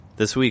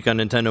This week on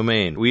Nintendo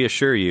Main, we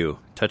assure you,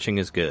 touching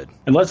is good.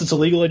 Unless it's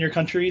illegal in your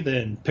country,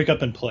 then pick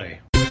up and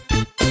play.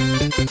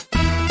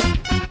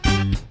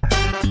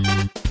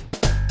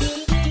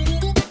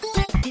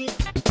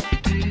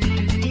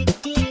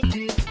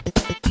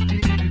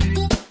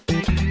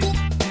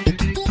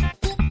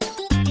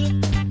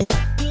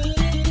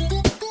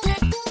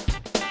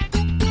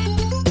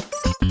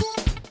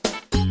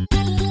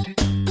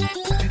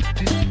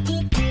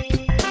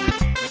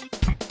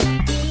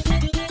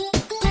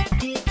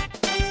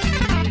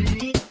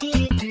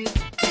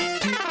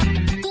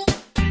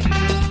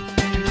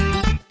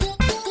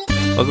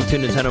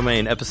 Welcome to Nintendo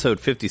Main, episode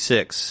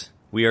 56.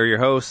 We are your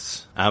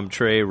hosts. I'm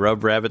Trey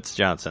Rub Rabbits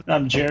Johnson.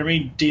 I'm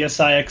Jeremy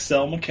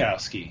DSiXL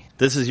Mikowski.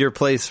 This is your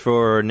place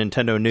for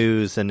Nintendo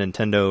news and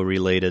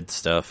Nintendo-related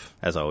stuff,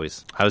 as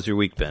always. How's your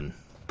week been?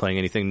 Playing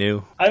anything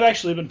new? I've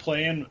actually been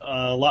playing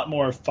a lot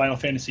more Final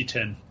Fantasy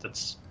X.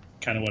 That's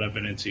kind of what I've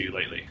been into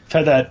lately. I've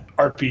had that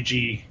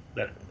RPG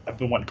that I've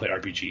been wanting to play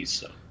RPGs,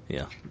 so...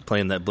 Yeah,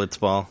 playing that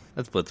Blitzball.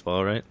 That's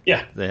Blitzball, right?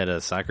 Yeah. They had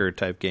a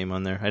soccer-type game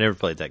on there. I never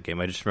played that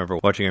game. I just remember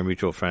watching our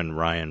mutual friend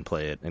Ryan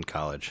play it in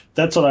college.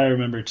 That's what I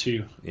remember,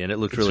 too. Yeah, and it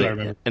looked really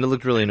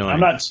annoying.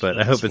 I'm not but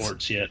I hope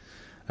sports yet.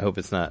 I hope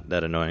it's not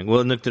that annoying.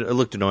 Well, it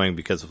looked annoying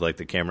because of like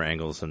the camera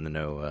angles and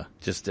the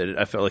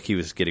I felt like he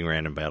was getting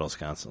random battles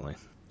constantly,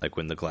 like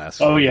when the glass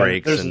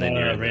breaks there's and then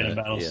you're random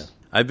battles. Yeah.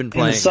 I've been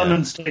playing. And the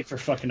summons take for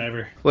fucking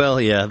ever.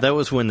 Well, yeah, that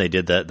was when they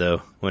did that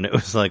though. When it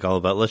was like all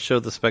about let's show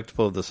the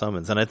spectacle of the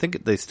summons, and I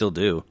think they still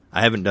do.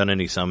 I haven't done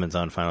any summons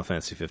on Final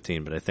Fantasy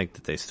 15, but I think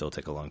that they still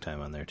take a long time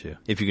on there too,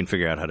 if you can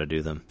figure out how to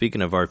do them.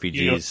 Speaking of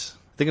RPGs,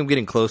 I think I'm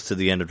getting close to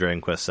the end of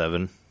Dragon Quest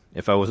VII.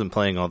 If I wasn't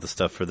playing all the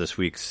stuff for this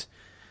week's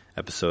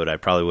episode, I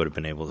probably would have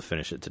been able to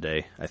finish it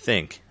today. I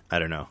think. I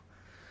don't know.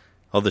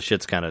 All the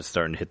shit's kind of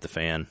starting to hit the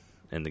fan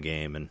in the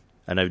game,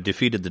 and I've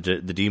defeated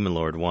the Demon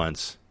Lord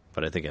once,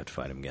 but I think I have to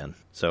fight him again.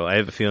 So I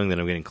have a feeling that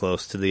I'm getting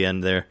close to the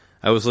end there.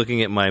 I was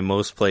looking at my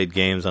most played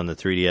games on the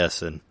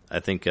 3DS, and I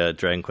think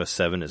Dragon Quest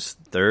VII is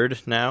third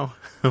now,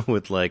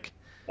 with like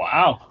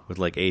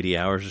 80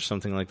 hours or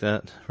something like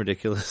that.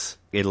 Ridiculous.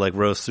 It like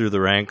rose through the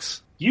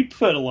ranks. You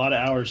put a lot of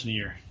hours into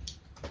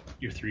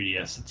your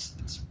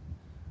 3DS.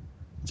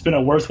 It's been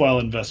a worthwhile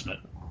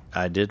investment.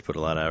 I did put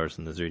a lot of hours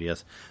in the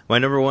 3DS. My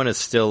number one is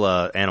still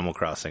Animal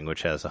Crossing,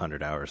 which has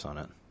 100 hours on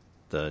it.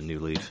 The new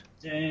Leaf.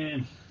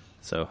 Damn.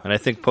 So, and I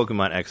think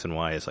Pokemon X and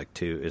Y is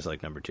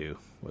like number 2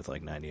 with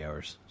like 90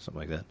 hours, something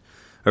like that.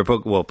 Or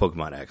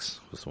Pokemon X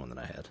was the one that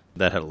I had.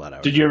 That had a lot of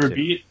hours. Did you ever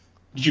beat?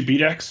 Did you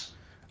beat X?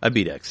 I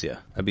beat X, yeah.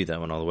 I beat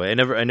that one all the way.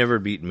 I never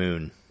beat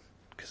Moon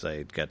because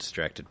I got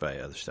distracted by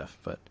other stuff.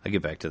 But I'll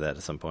get back to that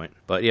at some point.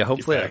 But yeah,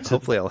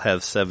 hopefully I'll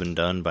have 7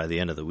 done by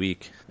the end of the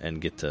week and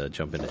get to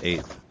jump into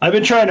 8. I've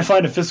been trying to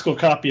find a physical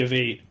copy of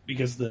 8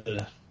 because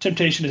the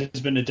temptation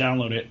has been to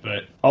download it,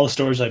 but all the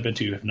stores I've been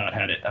to have not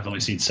had it. I've only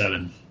seen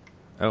 7.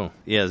 Oh,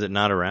 yeah, is it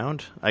not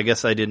around? I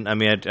guess I didn't. I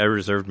mean, I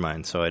reserved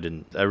mine, so I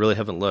didn't. I really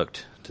haven't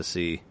looked to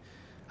see.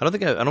 I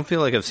don't feel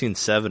like I've seen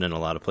 7 in a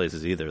lot of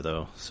places either,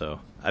 though. So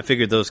I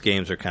figured those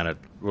games are kind of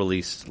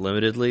released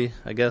limitedly,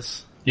 I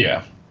guess.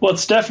 Yeah. Well,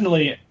 it's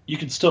definitely, you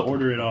can still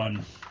order it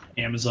on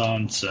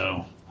Amazon,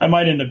 so I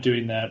might end up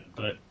doing that,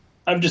 but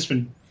I've just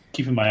been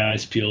keeping my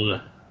eyes peeled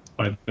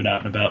when I've been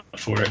out and about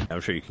for it. I'm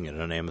sure you can get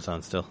it on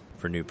Amazon still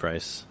for new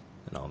price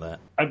and all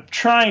that. I'm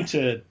trying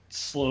to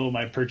slow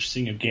my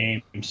purchasing of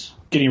games,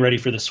 getting ready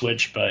for the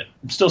Switch, but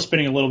I'm still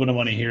spending a little bit of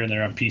money here and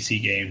there on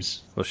PC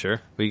games. Well,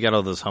 sure. Well, you got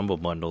all those Humble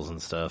Bundles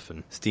and stuff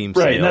and Steam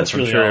sales. Right, and that's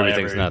really I'm sure all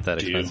everything's not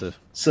that expensive.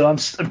 So I'm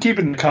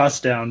keeping the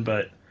costs down,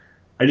 but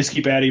I just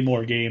keep adding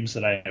more games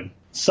that I have.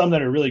 Some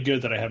that are really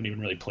good that I haven't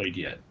even really played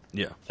yet.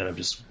 Yeah. That I'm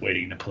just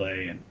waiting to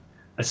play. And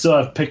I still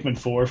have Pikmin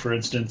 4, for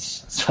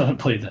instance. Still haven't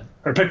played that.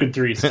 Or Pikmin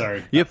 3,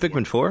 sorry. You have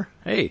Pikmin 4?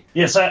 Hey.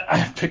 Yes, I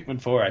have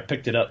Pikmin 4. I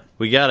picked it up.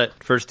 We got it.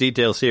 First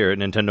details here at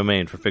Nintendo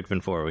Main for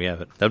Pikmin 4. We have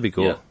it. That'd be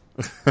cool.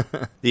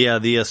 Yeah,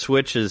 the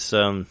Switch is...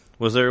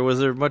 Was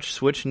there much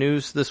Switch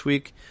news this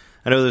week?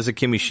 I know there's a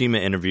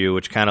Kimishima interview,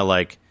 which kind of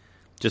like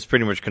just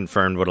pretty much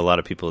confirmed what a lot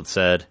of people had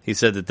said. He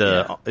said that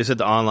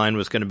the online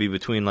was going to be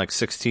between like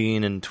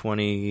 16 and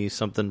 20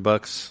 something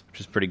bucks, which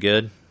is pretty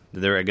good.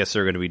 I guess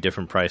there are going to be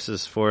different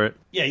prices for it.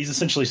 Yeah, he's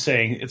essentially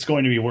saying it's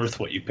going to be worth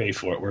what you pay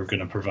for it. We're going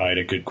to provide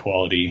a good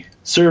quality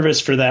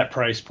service for that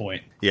price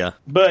point. Yeah.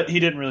 But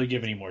he didn't really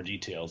give any more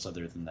details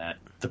other than that,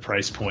 the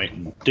price point,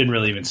 and didn't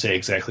really even say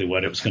exactly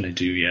what it was going to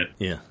do yet.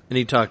 Yeah. And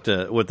he talked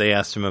what they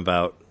asked him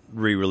about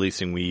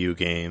re-releasing Wii U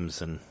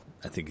games, and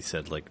I think he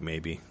said like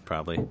maybe,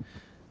 probably.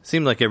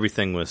 Seemed like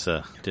everything was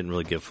didn't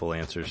really give full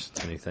answers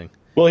to anything.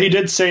 Well, he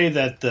did say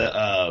that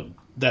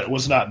that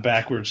was not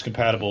backwards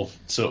compatible,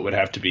 so it would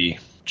have to be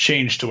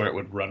changed to where it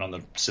would run on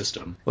the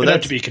system. Well, it would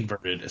have to be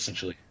converted,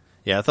 essentially.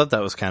 Yeah, I thought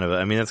that was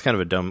that's kind of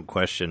a dumb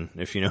question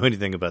if you know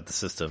anything about the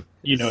system.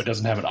 You know it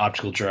doesn't have an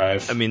optical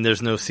drive. I mean,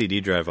 there's no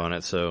CD drive on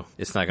it, so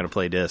it's not going to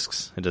play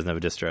discs. It doesn't have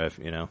a disc drive,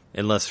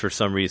 unless for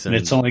some reason...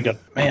 And it's only got...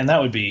 Man, that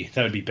would be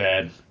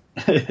bad.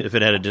 if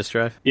it had a disk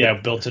drive. Yeah,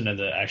 built into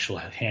the actual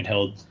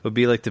handheld. It would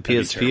be like the That'd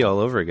be PSP terrible. all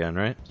over again,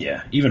 right?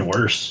 Yeah, even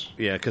worse.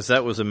 Yeah, because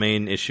that was a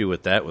main issue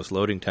with that was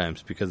loading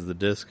times because of the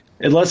disc.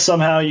 Unless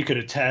somehow you could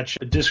attach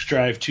a disk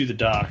drive to the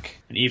dock,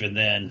 and even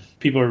then,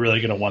 people are really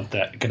going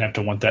to have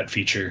to want that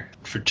feature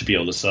to be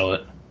able to sell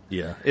it.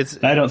 Yeah, And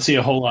I don't see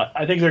a whole lot.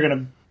 I think they're going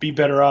to be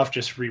better off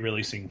just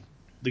re-releasing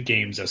the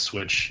games as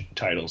Switch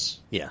titles.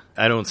 yeah.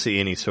 I don't see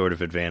any sort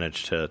of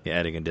advantage to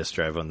adding a disc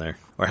drive on there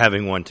or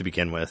having one to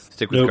begin with.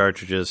 Stick with Nope.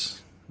 cartridges,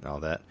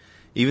 all that.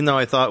 Even though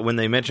I thought when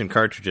they mentioned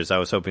cartridges, I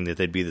was hoping that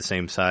they'd be the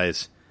same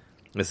size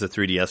as the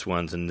 3DS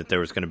ones, and that there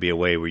was going to be a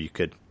way where you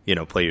could,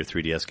 play your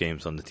 3DS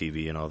games on the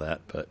TV and all that.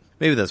 But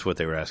maybe that's what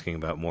they were asking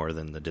about more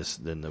than the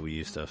Wii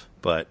U stuff.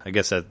 But I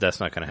guess that's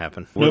not going to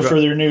happen. No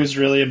further news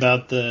really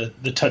about the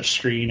touch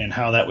screen and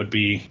how that would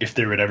be if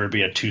there would ever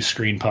be a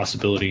 2-screen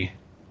possibility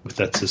with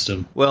that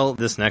system. Well,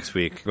 this next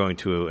week, we're going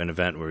to an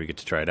event where we get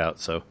to try it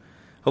out. So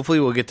hopefully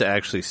we'll get to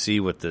actually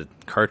see what the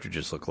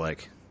cartridges look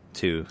like,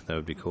 too. That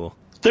would be cool.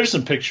 There's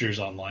some pictures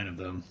online of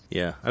them.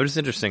 Yeah, I'm just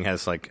interesting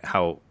as like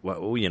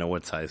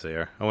what size they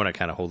are. I want to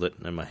kind of hold it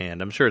in my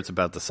hand. I'm sure it's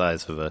about the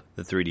size of the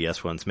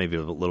 3DS ones, maybe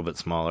a little bit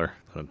smaller.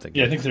 That's what I'm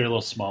thinking. Yeah, I think they're a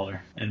little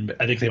smaller, and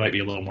I think they might be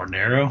a little more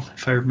narrow,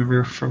 if I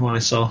remember from what I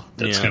saw.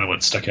 That's kind of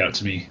what stuck out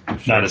to me. Sure.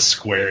 Not as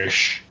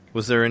squarish.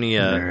 Was there any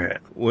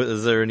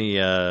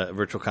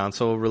Virtual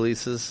Console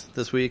releases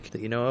this week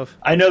that you know of?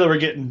 I know that we're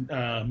getting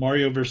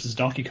Mario versus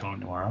Donkey Kong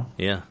tomorrow.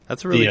 Yeah,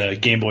 that's a really the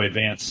Game Boy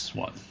Advance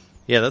one.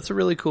 Yeah, that's a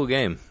really cool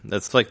game.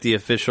 That's like the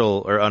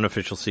official or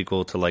unofficial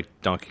sequel to like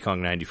Donkey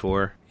Kong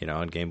 94,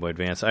 on Game Boy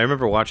Advance. I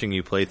remember watching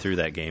you play through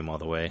that game all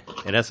the way.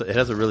 It has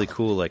a really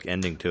cool like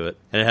ending to it,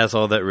 and it has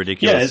all that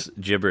ridiculous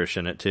gibberish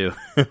in it too,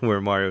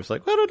 where Mario's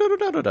like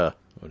da-da-da-da-da-da.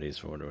 What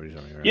he's running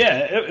around. Yeah,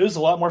 it was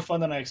a lot more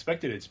fun than I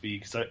expected it to be,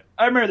 because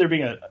I remember there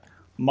being a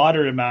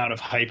moderate amount of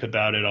hype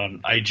about it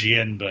on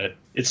IGN, but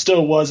it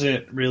still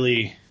wasn't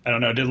really, I don't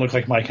know, it didn't look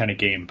like my kind of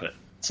game, but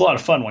it's a lot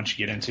of fun once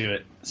you get into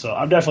it. So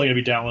I'm definitely going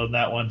to be downloading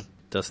that one.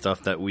 Dust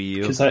off that Wii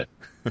U. Because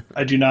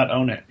I do not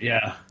own it,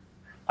 yeah.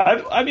 I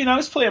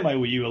was playing my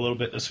Wii U a little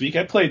bit this week.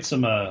 I played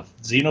some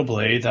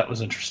Xenoblade. That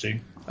was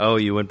interesting. Oh,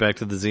 you went back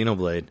to the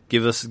Xenoblade.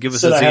 Give us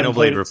a I haven't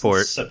played Xenoblade it report.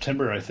 since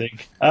September, I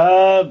think.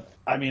 I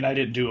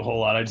didn't do a whole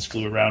lot. I just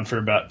flew around for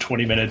about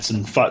 20 minutes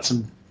and fought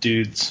some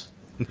dudes.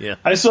 Yeah.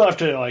 I still have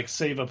to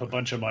save up a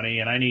bunch of money,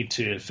 and I need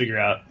to figure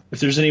out if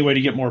there's any way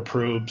to get more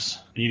probes.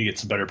 I need to get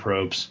some better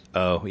probes.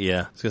 Oh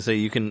yeah, I was gonna say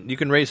you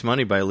can raise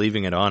money by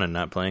leaving it on and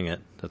not playing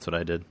it. That's what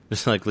I did.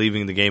 Just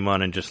leaving the game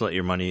on and just let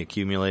your money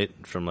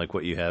accumulate from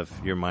what you have,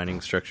 your mining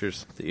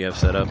structures that you have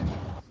set up.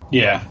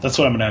 Yeah, that's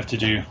what I'm gonna have to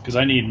do, because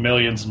I need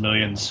millions and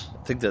millions.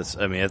 I think that's.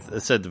 I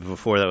said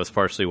before that was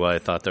partially why I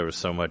thought there was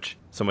so much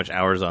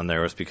hours on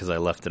there was because I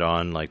left it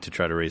on to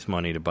try to raise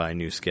money to buy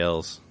new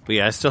scales. But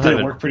yeah, I still haven't.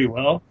 Did it work pretty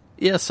well?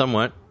 Yeah,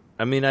 somewhat.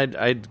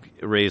 I'd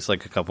raise a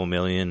couple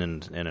million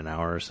in an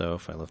hour or so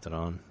if I left it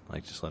on.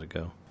 Just let it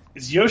go.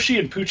 Is Yoshi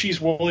and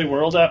Poochie's Woolly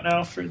World out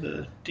now for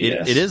the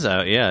DS? It is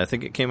out. Yeah, I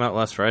think it came out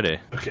last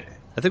Friday. Okay.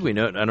 I think we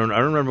know. I don't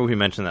remember if we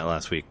mentioned that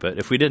last week, but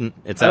if we didn't,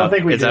 it's I out. don't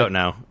think we it's did. out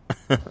now.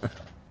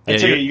 I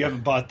take it you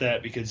haven't bought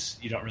that because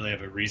you don't really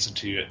have a reason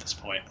to at this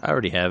point. I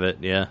already have it.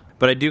 Yeah,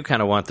 but I do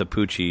kind of want the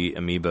Poochie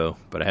amiibo,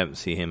 but I haven't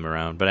seen him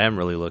around. But I haven't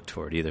really looked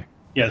for it either.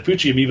 Yeah, the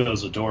Poochie amiibo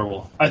is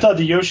adorable. I thought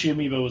the Yoshi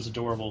amiibo was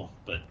adorable,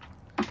 but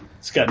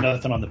it's got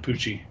nothing on the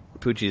Poochie.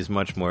 Poochie is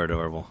much more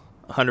adorable.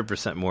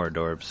 100% more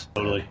adorbs.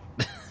 Totally.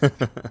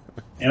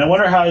 And I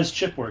wonder how his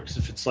chip works.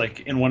 If it's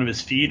in one of his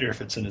feet or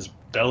if it's in his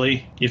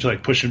belly. You have to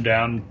push him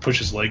down, push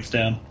his legs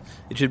down.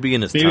 It should be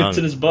in his maybe tongue. It's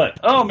in his butt.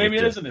 Oh, maybe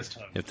it is in his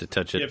tongue. You have to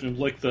touch it. You have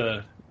to lick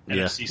the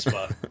NFC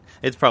spot.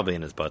 It's probably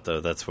in his butt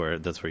though. That's where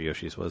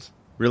Yoshi's was.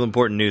 Real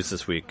important news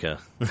this week.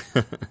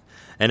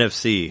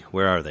 NFC,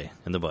 where are they?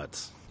 In the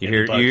butts. You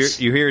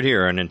hear it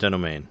here on Nintendo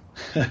Main.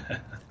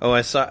 Oh,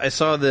 I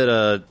saw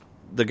that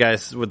the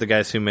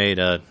guys who made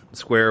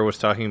Square was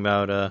talking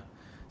about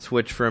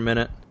Switch for a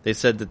minute. They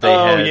said that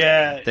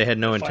they had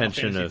no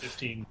intention of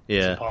 15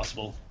 yeah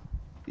impossible.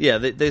 Yeah,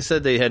 they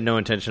said they had no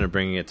intention of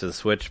bringing it to the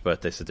Switch,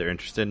 but they said they're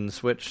interested in the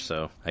Switch.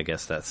 So I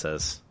guess that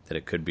says that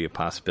it could be a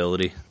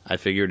possibility. I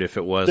figured if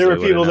it was, there were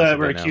people that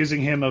were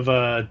accusing him of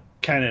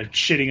kind of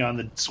shitting on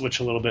the Switch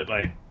a little bit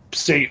by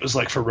saying it was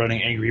for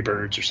running Angry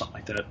Birds or something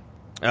like that.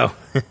 Oh,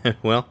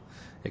 well,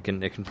 it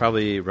can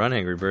probably run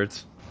Angry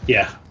Birds.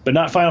 Yeah, but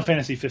not Final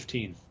Fantasy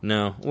 15.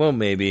 No, well,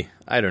 maybe.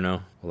 I don't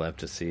know. We'll have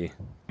to see.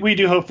 We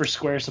do hope for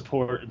Square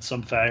support in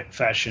some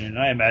fashion, and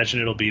I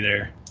imagine it'll be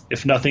there.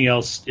 If nothing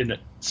else, in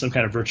some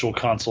kind of virtual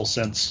console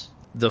sense.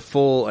 The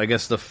full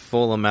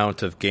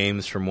amount of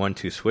games from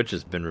 1-2 Switch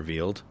has been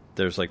revealed.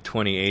 There's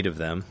 28 of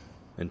them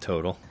in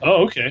total.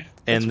 Oh, okay.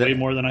 That's way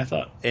more than I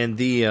thought. And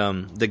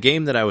the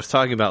game that I was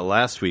talking about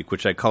last week,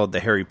 which I called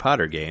the Harry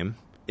Potter game,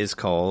 is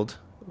called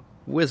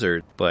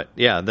Wizard. But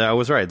yeah, I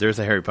was right. There's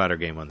a Harry Potter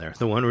game on there.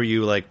 The one where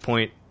you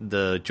point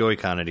the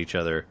Joy-Con at each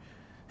other,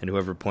 and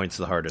whoever points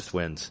the hardest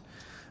wins.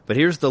 But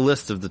here's the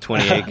list of the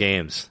 28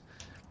 games.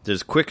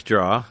 There's Quick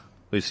Draw.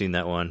 We've seen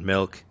that one.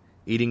 Milk.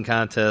 Eating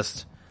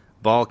Contest.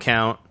 Ball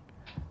Count.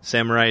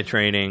 samurai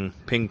training,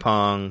 ping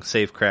pong,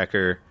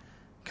 safecracker,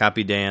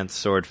 copy dance,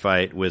 sword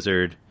fight,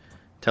 wizard,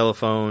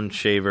 telephone,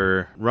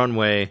 shaver,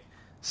 runway,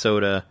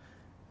 soda,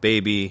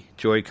 baby,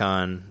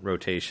 Joy-Con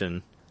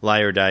rotation,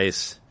 liar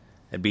dice,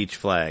 a beach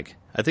flag.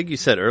 I think you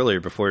said earlier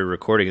before we were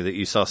recording that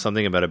you saw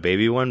something about a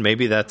baby one.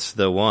 Maybe that's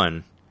the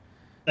one.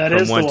 That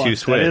is the one.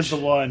 That is the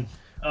one.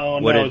 Oh,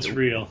 no, it's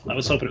real. I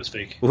was hoping it was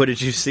fake. What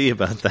did you see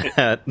about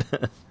that?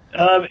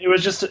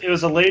 It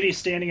was a lady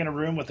standing in a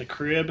room with a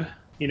crib.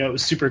 You know, it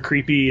was super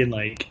creepy and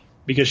like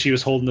because she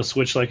was holding the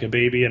Switch like a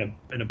baby in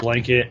a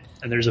blanket,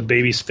 and there's a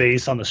baby's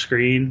face on the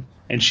screen,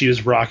 and she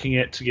was rocking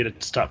it to get it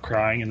to stop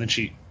crying, and then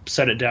she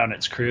set it down in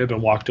its crib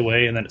and walked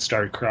away, and then it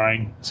started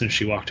crying as soon as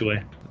she walked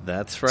away.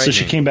 That's right. So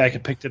she came back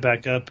and picked it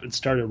back up and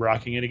started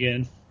rocking it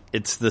again.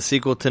 It's the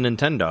sequel to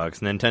Nintendogs,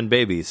 Nintendo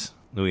Babies.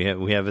 We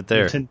have it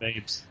there. Nintendo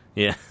Babes.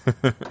 Yeah.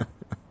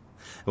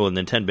 Well,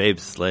 Nintendo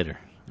Babes is later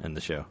in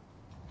the show.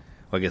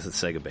 Well, I guess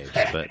it's Sega Babes,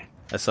 but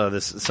I saw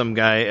this. Some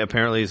guy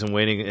apparently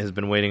has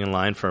been waiting in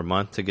line for a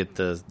month to get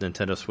the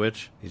Nintendo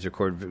Switch. He's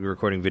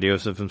recording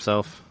videos of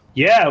himself.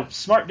 Yeah,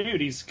 smart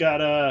dude. He's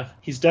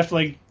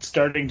definitely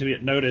starting to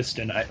get noticed,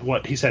 and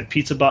he's had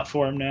pizza bought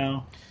for him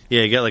now.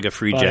 Yeah, he got like a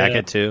free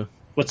jacket too.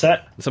 What's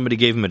that? Somebody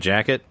gave him a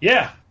jacket?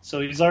 Yeah,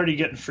 so he's already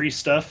getting free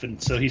stuff,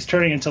 and so he's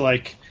turning into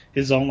like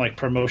his own like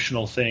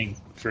promotional thing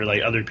for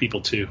like other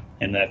people too,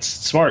 and that's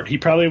smart. He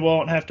probably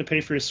won't have to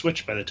pay for his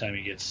Switch by the time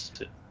he gets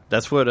to.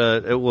 That's what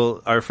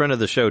our friend of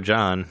the show,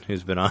 John,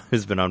 who's been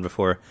on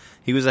before,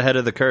 he was ahead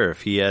of the curve.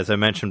 He, as I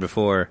mentioned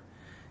before,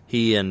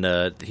 he and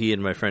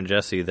my friend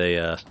Jesse,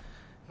 they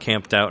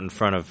camped out in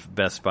front of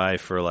Best Buy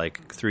for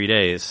like 3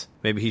 days.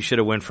 Maybe he should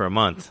have went for a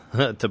month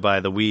to buy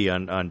the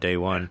Wii on day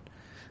one.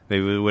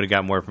 Maybe we would have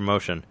got more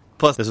promotion.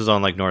 Plus, this was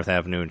on like North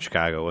Avenue in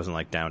Chicago. It wasn't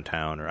like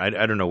downtown, or I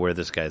don't know where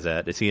this guy's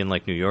at. Is he in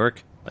like New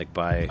York? Like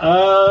by?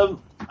 I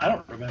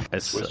don't remember. I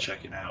was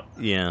checking out.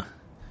 Yeah,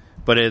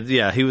 but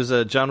he was.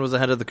 John was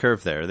ahead of the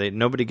curve there.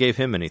 Nobody gave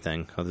him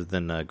anything other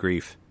than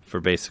grief for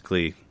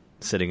basically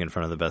sitting in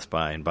front of the Best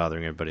Buy and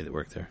bothering everybody that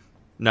worked there.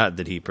 Not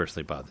that he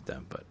personally bothered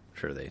them, but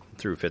sure they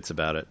threw fits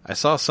about it. I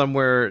saw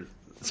somewhere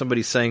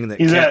somebody saying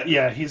that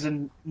he's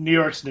in New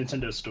York's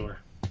Nintendo store.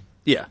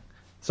 Yeah.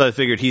 So I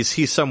figured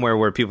he's somewhere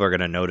where people are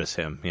going to notice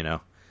him, you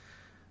know.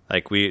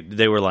 Like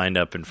they were lined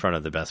up in front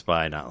of the Best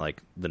Buy, not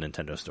like the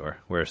Nintendo store.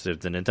 Whereas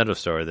if the Nintendo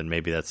store, then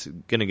maybe that's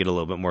going to get a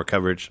little bit more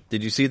coverage.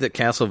 Did you see that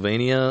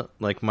Castlevania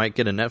might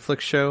get a Netflix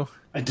show?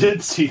 I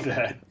did see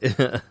that.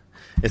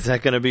 Is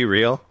that going to be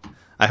real?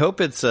 I hope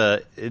it's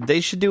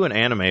they should do an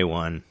anime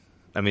one.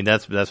 I mean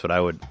that's what I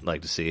would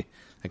like to see.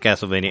 A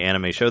Castlevania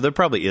anime show. There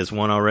probably is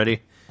one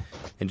already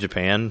in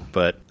Japan,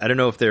 but I don't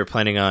know if they're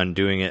planning on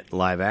doing it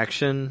live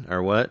action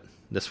or what.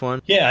 This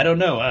one? Yeah, I don't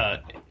know.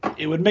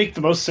 It would make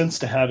the most sense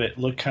to have it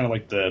look kind of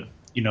like the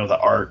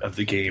art of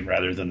the game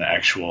rather than the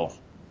actual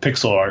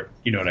pixel art.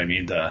 You know what I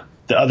mean? The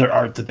other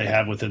art that they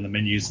have within the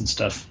menus and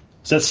stuff.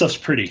 So that stuff's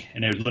pretty,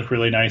 and it would look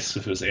really nice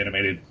if it was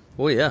animated.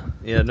 Well, yeah.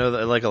 No,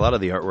 like a lot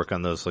of the artwork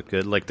on those look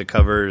good. Like the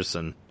covers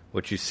and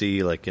what you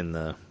see like in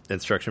the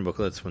instruction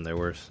booklets when there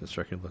were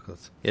instruction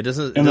booklets. It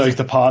doesn't. And like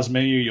the pause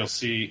menu, you'll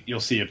see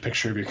a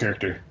picture of your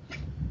character.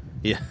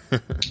 Yeah.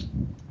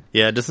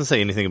 Yeah, it doesn't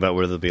say anything about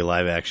whether it'll be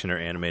live action or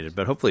animated,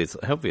 but hopefully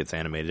it's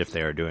animated if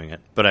they are doing it.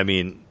 But I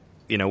mean,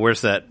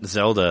 where's that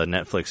Zelda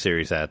Netflix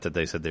series at that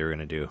they said they were going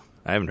to do?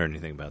 I haven't heard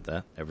anything about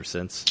that ever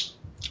since.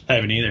 I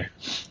haven't either.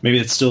 Maybe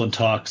it's still in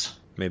talks.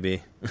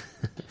 Maybe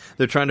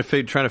they're trying to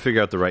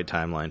figure out the right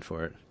timeline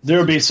for it. There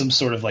will be some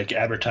sort of like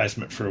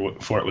advertisement for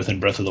it within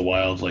Breath of the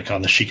Wild, like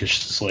on the Sheikah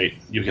slate.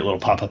 You'll get little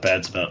pop-up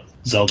ads about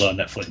Zelda on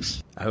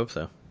Netflix. I hope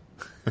so.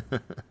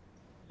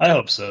 I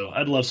hope so.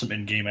 I'd love some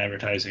in-game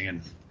advertising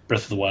and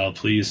Breath of the Wild,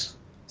 please.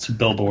 Some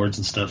billboards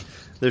and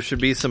stuff. There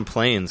should be some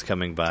planes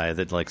coming by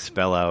that like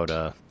spell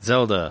out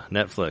Zelda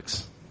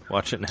Netflix.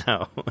 Watch it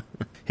now.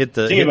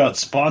 Think about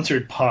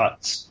sponsored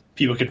pots.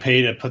 People could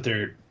pay to put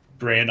their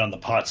brand on the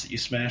pots that you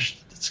smash.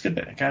 That's good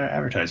kind of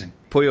advertising.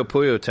 Puyo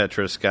Puyo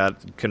Tetris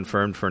got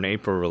confirmed for an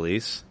April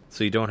release,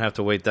 so you don't have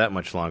to wait that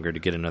much longer to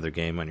get another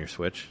game on your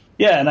Switch.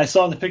 Yeah, and I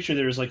saw in the picture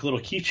there was like little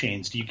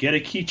keychains. Do you get a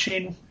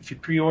keychain if you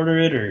pre-order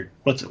it, or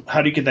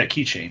how do you get that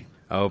keychain?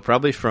 Oh,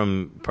 probably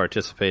from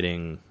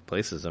participating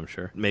places, I'm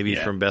sure. Maybe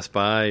from Best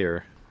Buy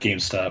or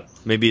GameStop.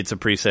 Maybe it's a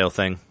pre-sale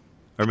thing.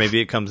 Or maybe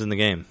it comes in the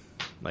game,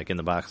 like in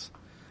the box.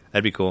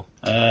 That'd be cool.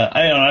 I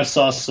don't know. I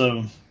saw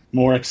some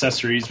more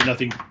accessories, but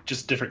nothing,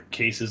 just different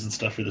cases and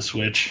stuff for the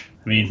Switch.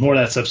 I mean, more of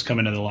that stuff's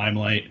coming into the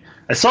limelight.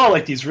 I saw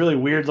like these really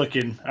weird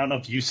looking, I don't know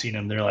if you've seen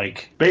them. They're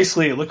like,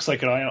 basically it looks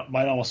like it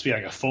might almost be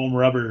like a foam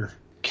rubber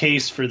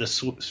case for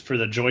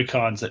the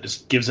Joy-Cons that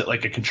just gives it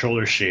like a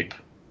controller shape.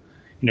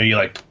 You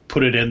like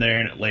put it in there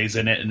and it lays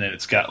in it, and then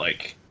it's got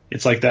like,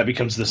 it's like that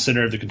becomes the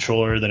center of the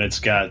controller. Then it's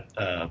got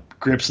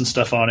grips and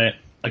stuff on it,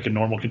 like a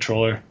normal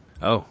controller.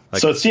 Oh,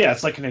 so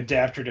it's like an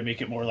adapter to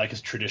make it more like a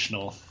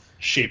traditional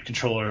shaped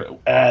controller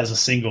as a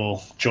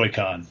single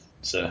Joy-Con.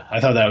 So I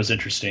thought that was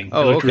interesting. It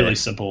looked really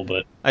simple,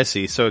 but I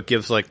see. So it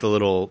gives like the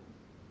little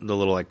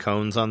like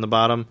cones on the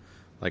bottom,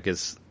 like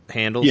it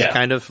handles,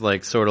 kind of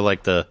like sort of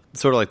like the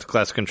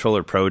Classic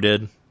Controller Pro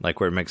did, like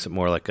where it makes it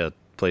more like a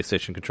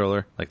PlayStation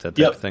controller, like that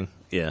type of thing.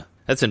 Yeah,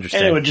 that's interesting.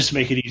 And it would just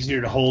make it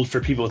easier to hold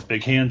for people with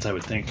big hands, I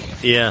would think.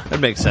 Yeah, that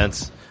makes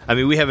sense. I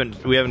mean, we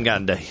haven't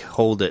gotten to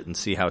hold it and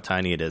see how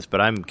tiny it is,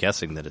 but I'm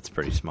guessing that it's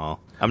pretty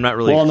small. I'm not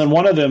really. Well, and then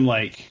one of them,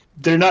 like,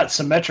 they're not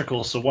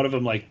symmetrical, so one of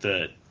them, like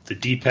the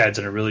D-pads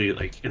that are really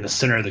like in the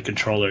center of the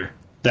controller.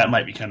 That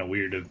might be kind of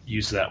weird to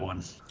use that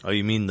one. Oh,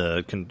 you mean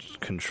the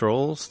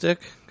control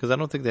stick? Because I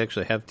don't think they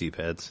actually have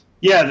D-pads.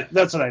 Yeah,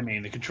 that's what I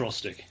mean, the control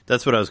stick.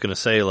 That's what I was going to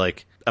say.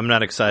 Like, I'm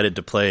not excited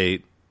to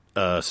play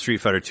Street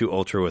Fighter 2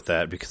 Ultra with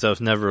that because I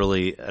never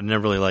really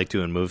liked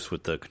doing moves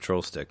with the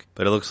control stick.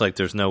 But it looks like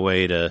there's no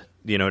way to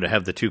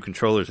have the two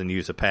controllers and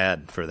use a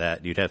pad for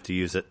that. You'd have to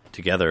use it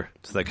together.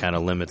 So that kind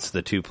of limits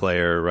the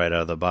two-player right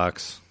out of the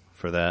box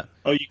for that.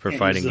 Oh, you for can't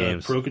fighting use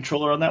games. Pro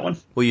controller on that one?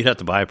 Well, you'd have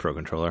to buy a Pro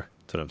controller.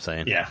 That's what I'm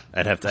saying. Yeah.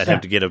 I'd have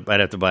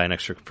to buy an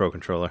extra Pro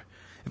controller.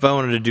 If I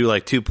wanted to do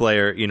like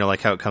two-player,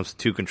 like how it comes with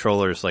two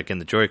controllers like in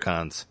the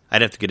Joy-Cons,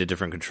 I'd have to get a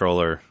different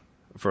controller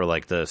for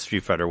like the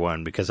Street Fighter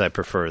 1 because I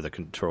prefer the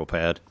control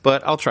pad.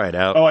 But I'll try it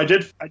out. Oh, I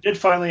did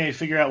finally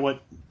figure out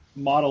what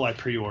model I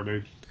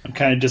pre-ordered. I'm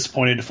kind of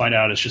disappointed to find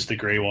out it's just the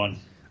gray one.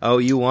 Oh,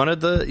 you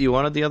wanted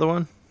the other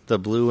one? The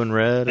blue and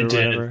red or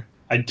whatever?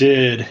 I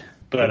did,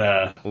 but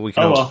I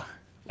got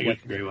the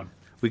gray one.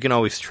 We can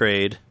always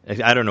trade.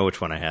 I don't know which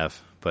one I have,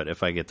 but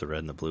if I get the red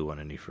and the blue one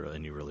and you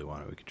really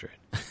want it, we can trade.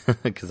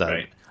 Because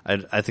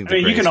I think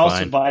you can also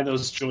fine. buy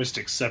those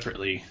joysticks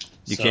separately.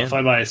 You can? If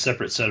I buy a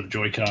separate set of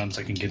Joy-Cons,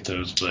 I can get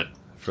those, but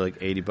for like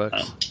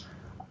 $80.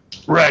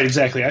 Right,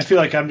 exactly. I feel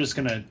like I'm just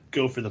gonna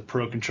go for the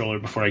Pro controller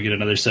before I get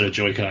another set of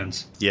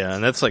Joy-Cons. Yeah,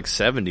 and that's like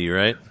 $70,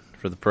 right,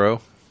 for the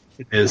Pro?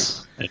 It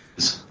is.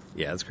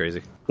 Yeah, that's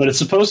crazy. But it's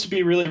supposed to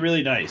be really,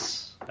 really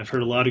nice. I've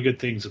heard a lot of good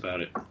things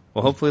about it.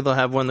 Well, hopefully they'll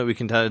have one that we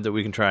can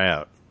try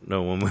out.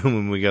 No,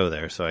 when we go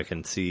there, so I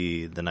can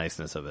see the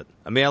niceness of it.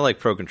 I mean, I like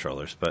Pro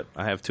controllers, but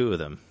I have two of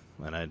them,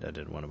 and I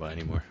didn't want to buy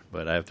any more.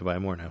 But I have to buy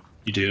more now.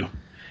 You do.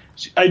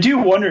 I do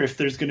wonder if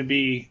there's going to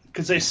be,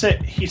 because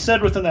he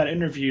said within that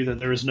interview that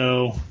there was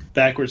no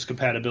backwards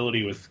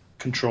compatibility with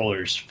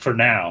controllers for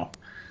now.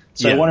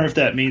 So I wonder if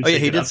that means they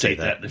can update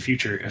that in the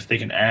future, if they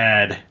can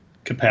add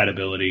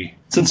compatibility.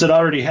 Since it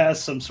already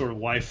has some sort of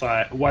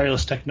Wi-Fi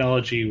wireless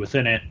technology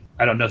within it,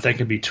 I don't know if that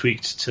can be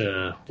tweaked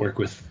to work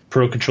with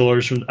Pro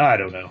controllers. I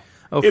don't know.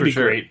 Oh, it'd be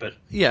sure. great, but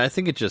yeah, I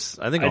think all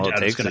it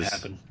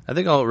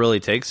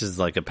takes is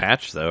like a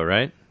patch, though,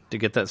 right, to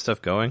get that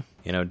stuff going.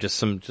 Just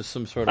some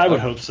sort of. I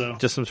would hope so.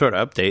 Just some sort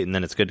of update, and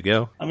then it's good to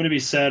go. I'm going to be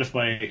sad if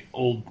my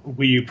old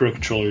Wii U Pro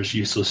controller is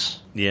useless.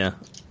 Yeah,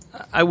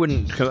 I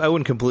wouldn't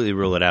completely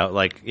rule it out.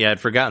 Like, yeah, I'd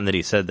forgotten that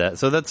he said that.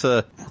 So that's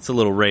a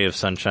little ray of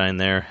sunshine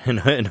there,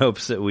 in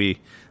hopes that we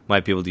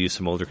might be able to use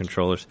some older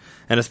controllers,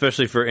 and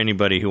especially for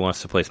anybody who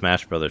wants to play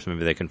Smash Brothers,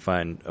 maybe they can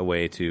find a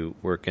way to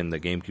work in the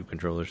GameCube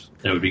controllers.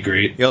 That would be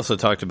great. He also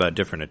talked about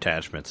different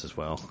attachments as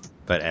well,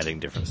 about adding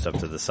different stuff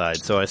to the side.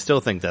 So I still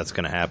think that's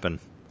going to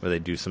happen, where they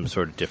do some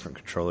sort of different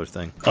controller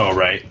thing. Oh,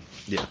 right.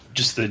 Yeah.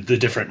 Just the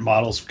different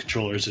models of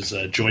controllers as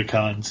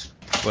Joy-Cons.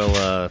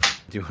 Well,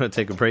 do you want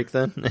to take a break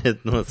then?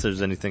 Unless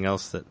there's anything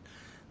else that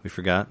we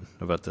forgot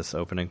about this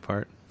opening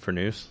part for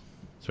news.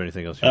 Is there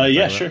anything else you want to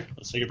talk about? Sure.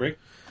 Let's take a break.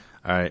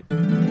 All right.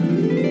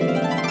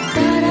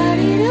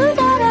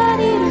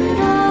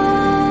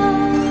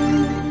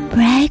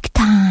 Break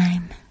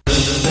time.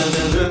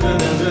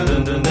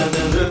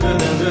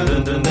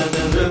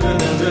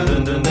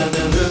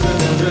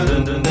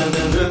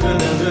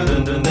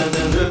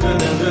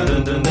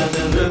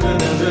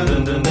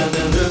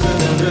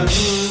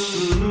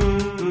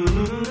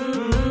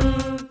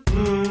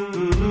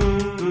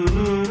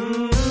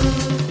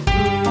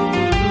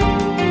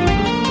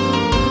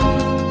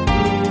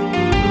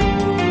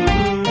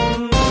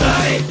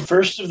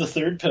 First of the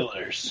third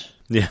pillars.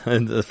 Yeah,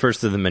 the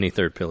first of the many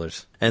third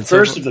pillars. And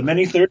first of the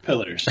many third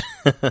pillars.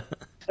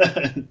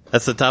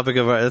 That's the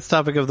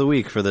topic of the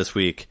week for this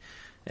week.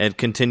 And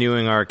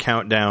continuing our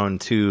countdown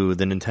to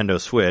the Nintendo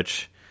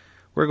Switch,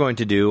 we're going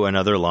to do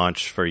another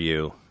launch for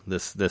you.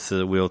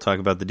 We'll talk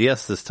about the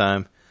DS this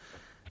time,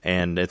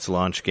 and its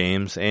launch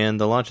games, and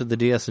the launch of the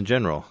DS in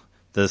general.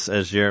 This,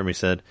 as Jeremy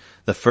said,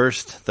 the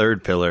first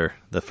third pillar,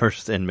 the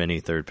first in many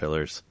third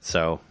pillars.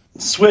 So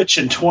Switch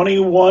in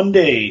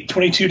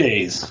 22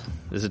 days.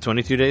 Is it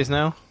 22 days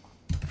now?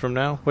 From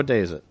now? What day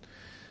is it?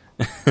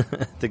 I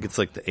think it's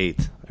like the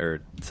 8th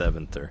or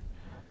 7th or...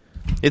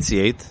 It's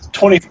the 8th.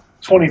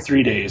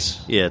 23 days.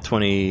 Yeah,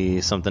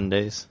 20-something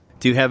days.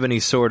 Do you have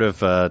any sort of...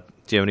 do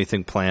you have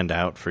anything planned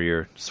out for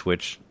your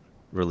Switch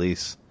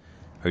release?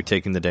 Are you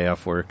taking the day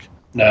off work?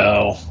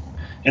 No.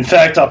 In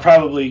fact, I'll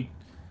probably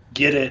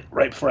get it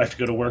right before I have to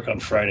go to work on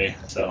Friday.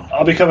 So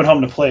I'll be coming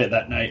home to play it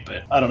that night,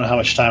 but I don't know how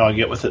much time I'll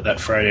get with it that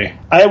Friday.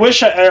 I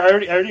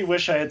already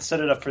wish I had set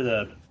it up for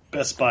the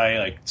Best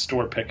Buy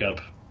store pickup,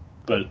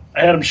 but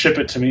I had them ship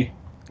it to me.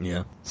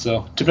 Yeah.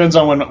 So depends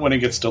on when it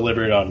gets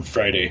delivered on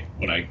Friday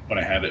when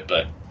I have it.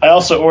 But I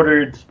also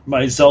ordered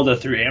my Zelda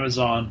through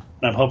Amazon,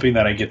 and I'm hoping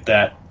that I get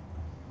that.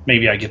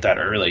 Maybe I get that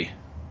early.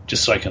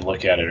 just so I can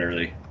look at it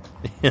early.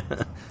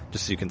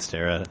 Just so you can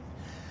stare at it.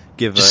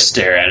 Just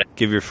stare at it.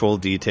 Give your full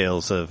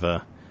details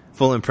of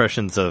full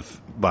impressions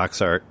of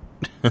box art.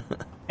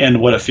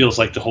 And what it feels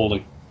like to hold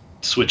a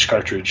Switch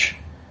cartridge.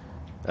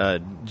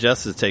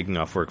 Jess is taking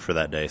off work for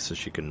that day, so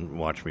she can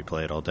watch me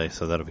play it all day,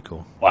 so that'll be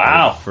cool.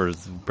 Wow. For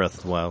Breath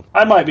of the Wild.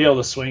 I might be able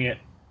to swing it,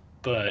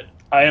 but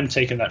I am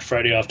taking that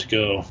Friday off to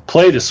go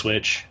play the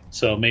Switch,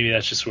 so maybe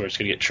that's just where it's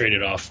going to get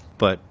traded off.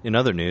 But in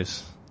other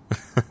news,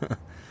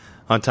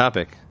 on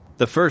topic,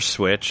 the first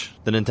Switch,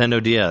 the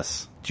Nintendo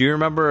DS. Do you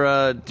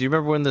remember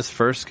when this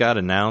first got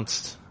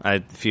announced? I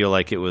feel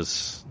like it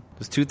was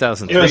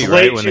 2003, it was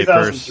right? Late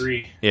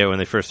 2003. When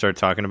they first started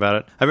talking about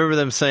it. I remember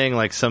them saying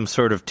like some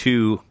sort of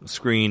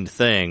 2-screened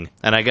thing,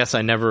 and I guess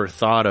I never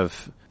thought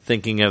of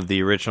thinking of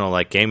the original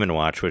like Game &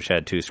 Watch, which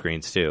had 2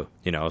 screens too.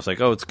 You know, I was like,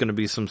 oh, it's going to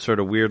be some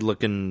sort of weird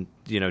looking,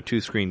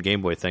 2-screen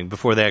Game Boy thing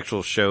before they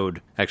actually showed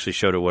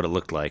it what it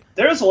looked like.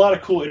 There was a lot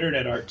of cool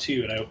internet art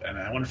too, and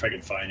I wonder if I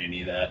can find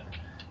any of that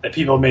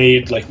people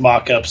made, like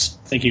mock-ups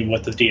thinking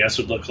what the DS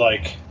would look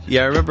like.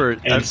 Yeah, I remember.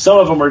 And some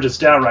of them were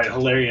just downright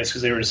hilarious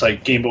because they were just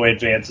like Game Boy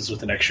Advances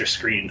with an extra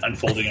screen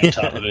unfolding on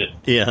top of it.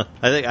 Yeah,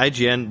 I think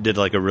IGN did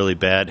like a really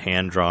bad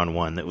hand-drawn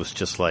one that was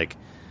just like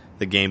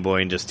the Game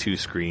Boy and just 2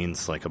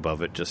 screens like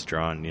above it just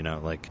drawn,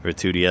 like for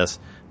 2DS,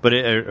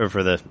 or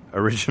for the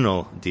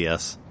original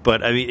DS.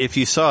 But I mean, if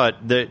you saw it,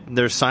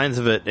 there's signs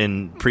of it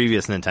in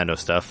previous Nintendo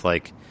stuff,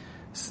 like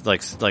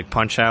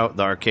Punch-Out,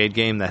 the arcade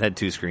game that had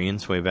 2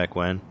 screens way back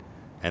when.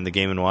 And the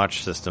Game &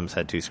 Watch systems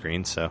had 2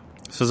 screens, so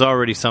this was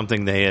already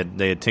something they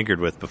had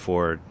tinkered with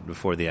before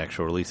the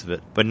actual release of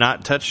it. But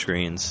not touch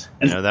screens.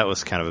 That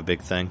was kind of a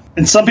big thing.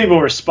 And some people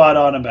were spot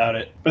on about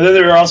it. But then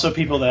there were also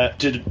people that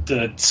did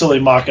the silly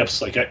mock-ups.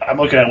 Like I'm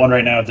looking at one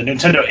right now, the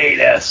Nintendo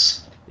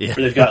 8S. Yeah.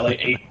 Where they've got like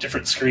 8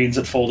 different screens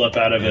that fold up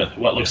out of it.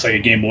 What looks like a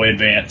Game Boy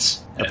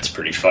Advance. That's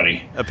pretty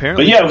funny.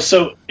 Apparently. But yeah,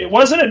 so it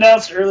wasn't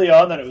announced early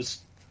on that it was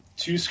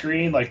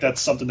 2-screen. Like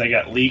that's something that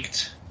got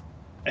leaked.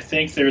 I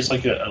think there's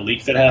like a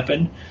leak that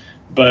happened,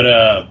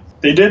 but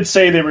they did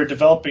say they were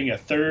developing a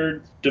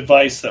third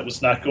device that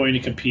was not going to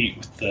compete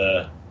with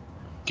the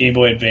Game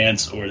Boy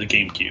Advance or the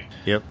GameCube.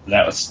 Yep, and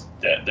that was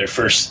their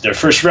first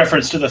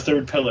reference to the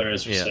third pillar,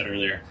 as we said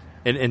earlier.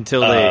 And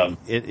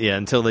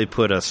until they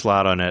put a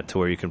slot on it to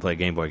where you can play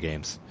Game Boy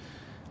games,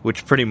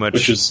 which pretty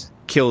much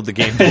killed the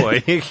Game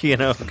Boy,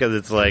 because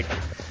it's like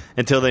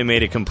until they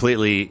made it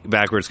completely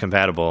backwards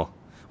compatible.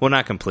 Well,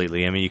 not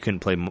completely. I mean, you couldn't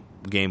play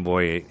Game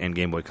Boy and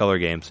Game Boy Color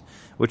games,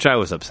 which I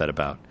was upset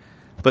about.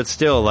 But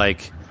still,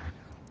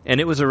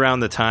 and it was around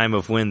the time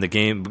of when the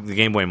Game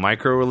Boy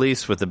Micro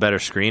released with the better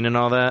screen and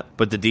all that.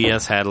 But the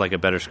DS had like a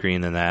better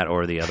screen than that,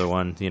 or the other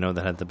one,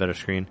 that had the better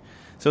screen.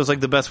 So it was like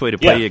the best way to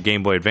play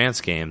Game Boy Advance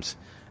games,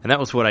 and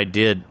that was what I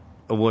did.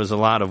 Was a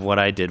lot of what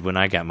I did when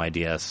I got my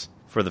DS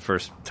for the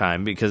first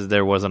time because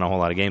there wasn't a whole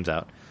lot of games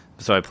out.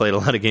 So I played a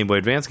lot of Game Boy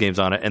Advance games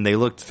on it, and they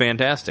looked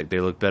fantastic. They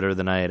looked better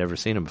than I had ever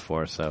seen them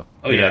before. So,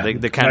 they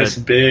kind of nice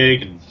and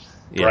big and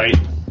bright.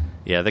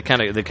 Yeah, they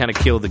kind of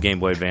killed the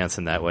Game Boy Advance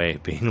in that way,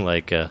 being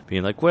like,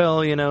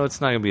 well, it's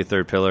not going to be a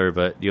third pillar,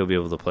 but you'll be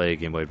able to play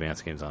Game Boy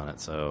Advance games on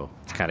it. So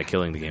it's kind of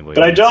killing the Game Boy.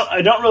 But Advance.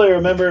 I don't really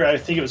remember. I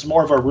think it was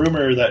more of a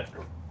rumor that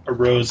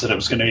arose that it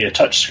was going to be a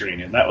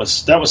touchscreen, and that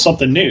was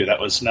something new.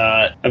 That was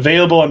not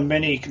available on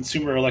many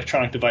consumer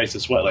electronic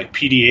devices. What, like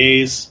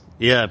PDAs?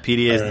 Yeah,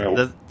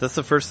 PDAs. That's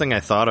the first thing I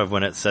thought of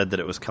when it said that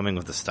it was coming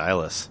with a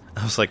stylus.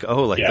 I was like,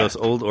 those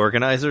old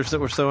organizers that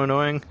were so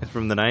annoying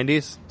from the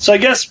 90s? So I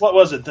guess, what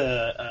was it?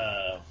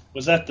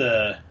 Was that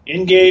the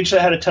N-Gage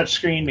that had a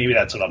touchscreen? Maybe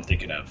that's what I'm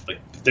thinking of. Like,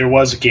 there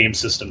was a game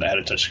system that had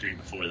a touchscreen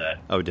before that.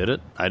 Oh, did it?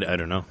 I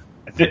don't know.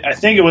 I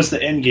think it was the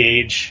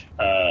N-Gage.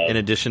 In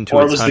addition to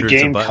its hundreds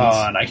of buttons. Or it was the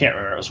GameCon. I can't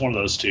remember. It was one of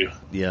those two.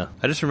 Yeah.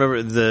 I just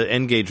remember the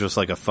N-Gage was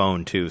like a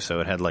phone, too, so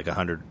it had like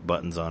 100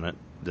 buttons on it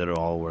that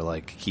all were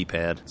like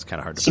keypad. It's kind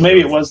of hard to So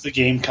maybe it was the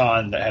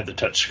GameCon that had the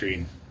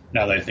touchscreen,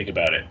 now that I think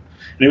about it.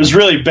 And it was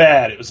really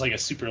bad. It was like a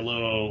super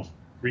low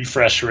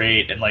refresh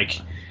rate and like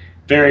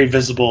very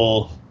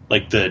visible,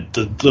 like the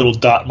little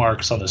dot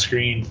marks on the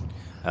screen.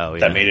 Oh, yeah.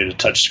 That made it a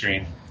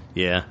touchscreen.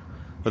 Yeah.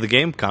 Well, the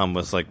GameCom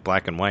was like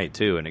black and white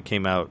too, and it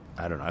came out,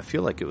 I don't know, I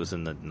feel like it was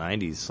in the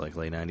 90s, like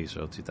late 90s,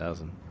 early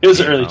 2000s. It was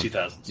the early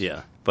 2000s.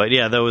 Yeah. But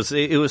yeah,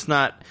 it was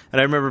not,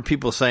 and I remember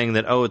people saying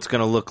that, it's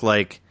going to look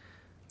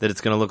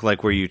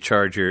like where you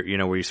charge your,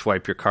 where you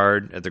swipe your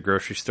card at the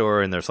grocery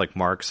store and there's like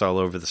marks all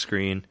over the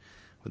screen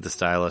with the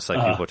stylus, like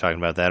people were talking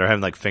about that, or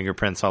having like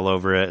fingerprints all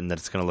over it and that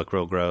it's going to look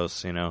real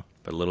gross,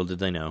 but little did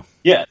they know.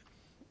 Yeah.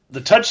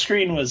 The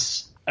touchscreen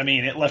was,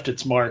 it left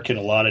its mark in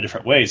a lot of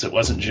different ways. It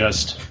wasn't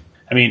just,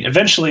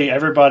 eventually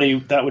everybody,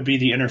 that would be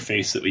the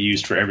interface that we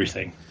used for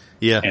everything.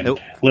 Yeah. And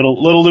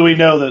little do we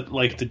know that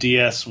like the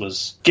DS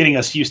was getting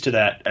us used to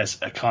that as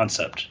a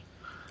concept.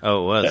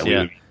 Oh, it was,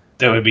 yeah.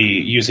 That would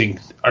be using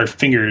our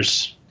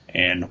fingers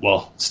and,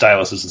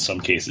 styluses in some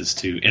cases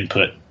to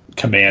input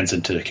commands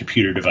into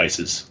computer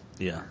devices.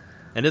 Yeah.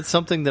 And it's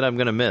something that I'm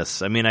going to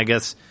miss. I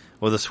guess,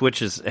 the Switch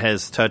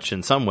has touch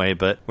in some way,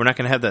 but we're not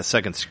going to have that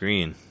second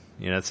screen.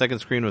 You know, that second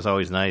screen was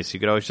always nice. You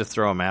could always just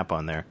throw a map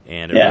on there,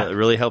 and it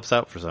really helps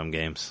out for some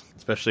games,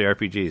 especially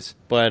RPGs.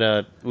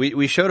 But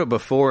we showed it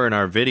before in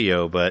our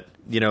video, but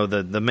you know,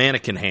 the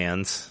mannequin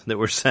hands that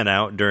were sent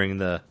out during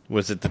the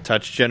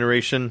touch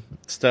generation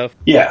stuff?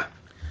 Yeah.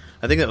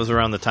 I think that was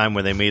around the time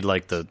where they made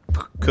like the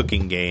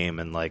cooking game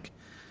and like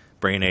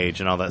Brain Age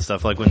and all that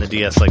stuff, like when the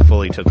DS like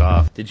fully took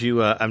off. Did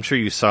you I'm sure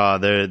you saw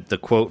the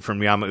quote from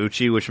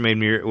Yamauchi, which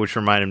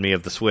reminded me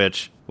of the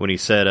Switch, when he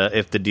said,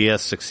 if the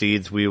DS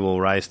succeeds, we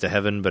will rise to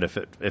heaven, but if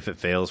it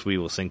fails, we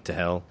will sink to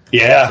hell.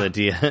 Yeah.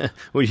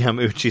 What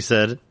Yamauchi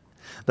said.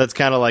 That's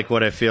kind of like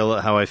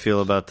how I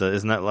feel about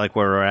isn't that like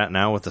where we're at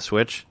now with the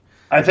Switch?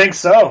 I think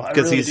so. I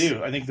really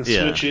do. I think the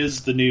Switch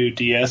is the new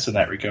DS in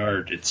that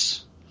regard.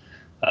 It's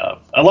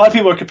a lot of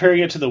people are comparing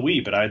it to the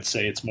Wii, but I'd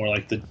say it's more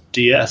like the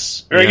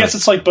DS. Or I guess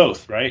it's like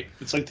both, right?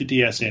 It's like the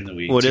DS and the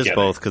Wii. Well, it is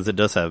both, because it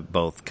does have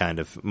both, kind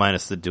of,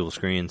 minus the dual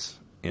screens.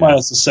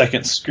 Minus the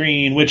second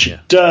screen, which it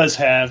does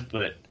have,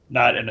 but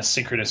not in a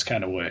synchronous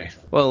kind of way.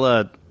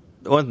 Well,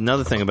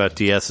 another thing about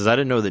DS is I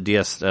didn't know that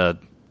DS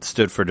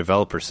stood for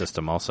developer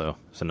system also.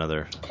 It's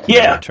another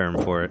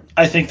term for it.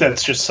 I think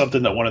that's just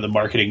something that one of the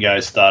marketing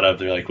guys thought of.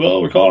 They're like,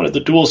 well, we're calling it the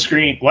dual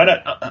screen. Why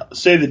not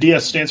say the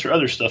DS stands for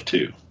other stuff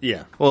too?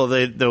 Yeah. Well,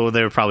 they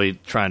were probably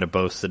trying to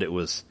boast that it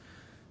was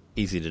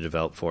easy to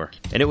develop for.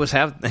 And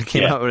it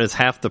came out as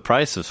half the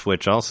price of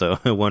Switch also,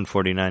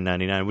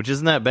 $149.99, which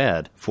isn't that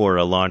bad for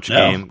a launch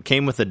game.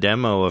 Came with a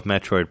demo of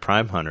Metroid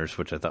Prime Hunters,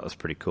 which I thought was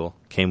pretty cool.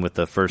 Came with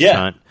the first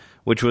hunt,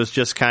 which was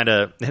just kind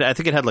of, I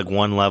think it had like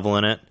one level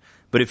in it.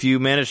 But if you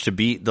managed to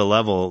beat the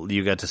level,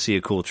 you got to see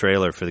a cool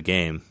trailer for the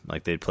game.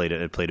 Like it played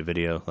a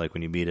video, like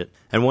when you beat it.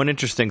 And one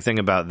interesting thing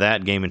about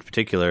that game in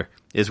particular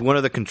is one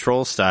of the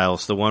control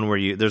styles,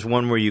 there's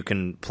one where you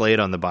can play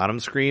it on the bottom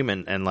screen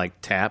and like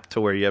tap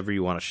to wherever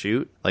you want to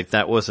shoot. Like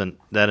that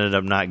ended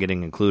up not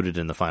getting included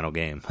in the final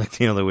game. Like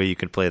the only way you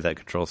could play that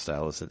control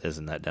style is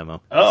in that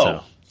demo. Oh.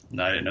 So,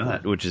 no, I didn't know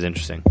that. Which is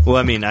interesting. Well,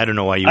 I mean, I don't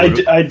know why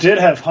you I did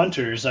have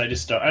Hunters. I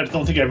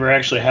don't think I ever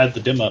actually had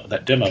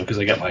that demo because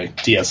I got my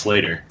DS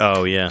later.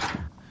 Oh, yeah.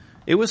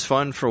 It was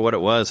fun for what it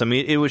was. I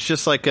mean, it was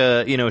just like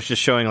it's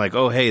just showing like,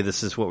 oh, hey,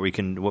 this is what we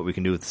can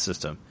do with the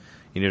system.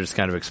 Just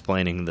kind of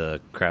explaining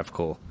the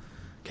graphical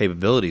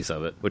capabilities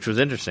of it, which was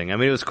interesting. I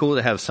mean, it was cool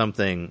to have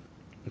something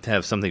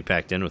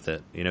packed in with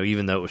it,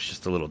 even though it was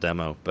just a little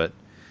demo, but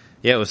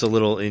yeah, it was a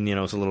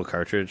little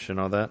cartridge and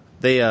all that.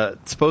 They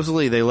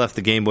supposedly they left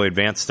the Game Boy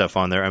Advance stuff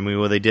on there. I mean,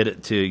 well, they did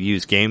it to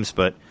use games,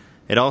 but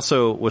it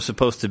also was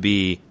supposed to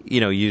be,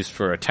 used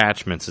for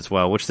attachments as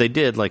well, which they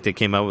did. Like they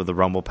came out with a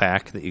Rumble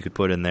Pack that you could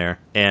put in there.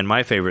 And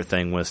my favorite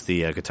thing was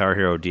the Guitar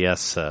Hero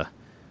DS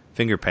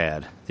finger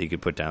pad that you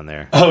could put down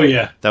there. Oh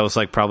yeah, that was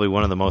like probably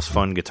one of the most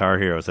fun Guitar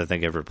Heroes I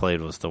think ever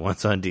played, was the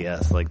ones on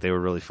DS. Like they were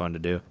really fun to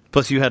do.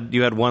 Plus you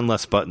had one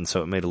less button,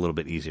 so it made it a little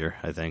bit easier.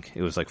 I think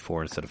it was like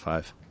 4 instead of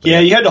 5. But yeah,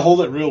 you had to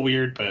hold it real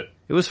weird, but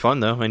it was fun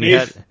though. And you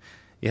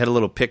had a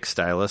little pick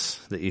stylus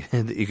that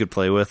you could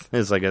play with.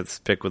 It's like a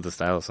pick with the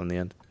stylus on the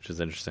end, which is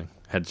interesting.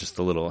 Had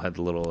the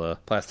little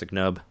plastic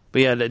nub.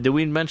 But yeah, did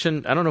we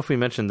mention? I don't know if we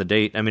mentioned the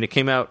date. I mean, it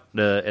came out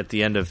at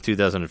the end of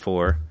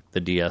 2004. The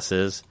DS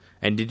is.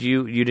 And did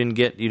you didn't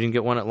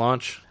get one at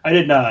launch? I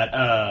did not.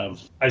 I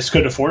just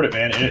couldn't afford it,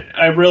 man.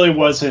 I really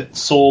wasn't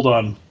sold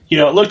on.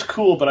 It looked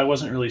cool, but I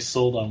wasn't really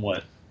sold on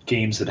what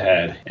games it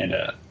had. And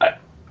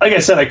like I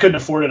said, I couldn't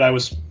afford it. I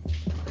was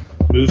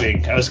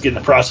moving. I was in the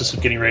process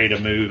of getting ready to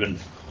move, and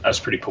I was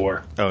pretty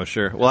poor. Oh,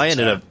 sure. Well, I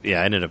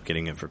ended up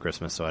getting it for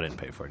Christmas, so I didn't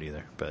pay for it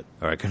either.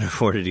 Or I couldn't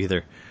afford it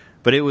either.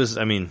 But it was,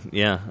 I mean,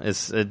 yeah,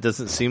 it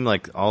doesn't seem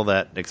like all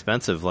that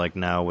expensive, like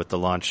now with the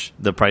launch,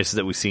 the prices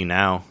that we see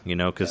now,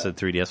 because the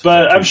 3DS was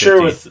But I'm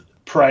sure with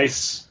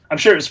price,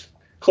 it's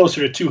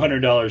closer to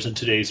 $200 in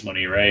today's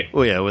money, right?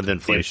 Well, yeah, with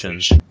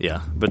inflation.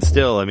 Yeah, but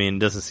still, I mean, it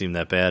doesn't seem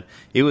that bad.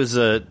 It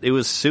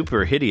was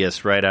super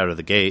hideous right out of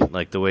the gate,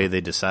 like the way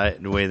they designed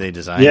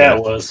it. Yeah,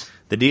 it was.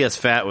 The DS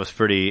Fat was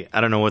pretty,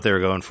 I don't know what they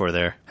were going for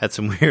there. Had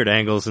some weird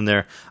angles in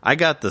there. I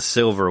got the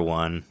silver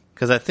one,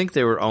 because I think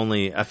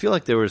I feel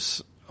like there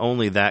was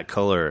only that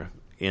color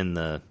in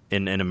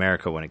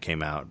America when it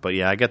came out. But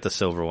yeah, I got the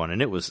silver one,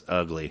 and it was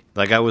ugly.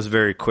 Like I was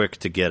very quick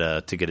to get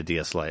a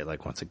DS Lite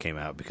like once it came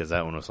out, because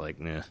that one was like,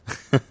 nah.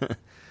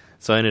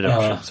 So I ended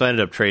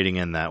up trading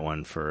in that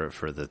one for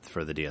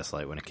the DS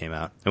Lite when it came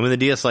out. And when the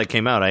DS Lite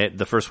came out,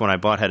 the first one I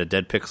bought had a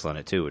dead pixel in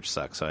it too, which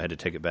sucks. So I had to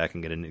take it back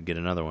and get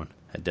another one.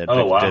 Had dead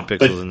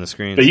pixels in the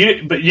screen.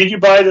 But you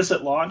buy this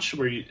at launch,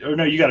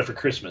 no, you got it for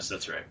Christmas.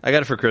 That's right. I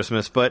got it for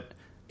Christmas, but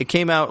it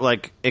came out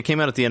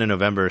at the end of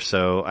November,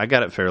 so I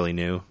got it fairly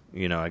new.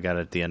 I got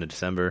it at the end of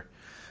December.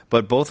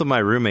 But both of my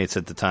roommates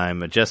at the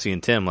time, Jesse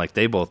and Tim, like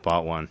they both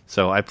bought one.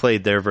 So I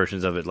played their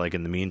versions of it like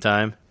in the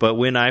meantime. But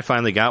when I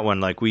finally got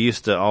one, like we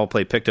used to all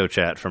play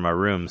PictoChat from our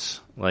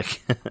rooms,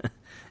 like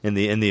in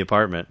the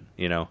apartment,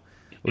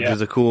 which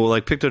was a cool,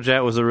 like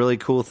PictoChat was a really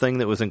cool thing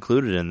that was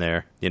included in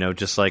there,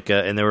 just like,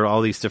 and there were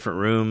all these different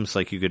rooms,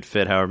 like you could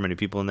fit however many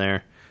people in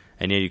there.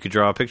 And yeah, you could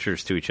draw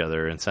pictures to each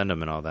other and send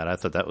them and all that. I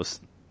thought that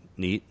was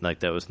neat. Like,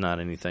 that was not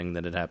anything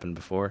that had happened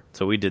before.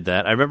 So we did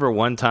that. I remember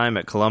one time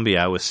at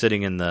Columbia, I was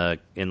sitting in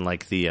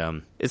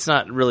it's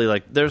not really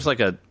like, there's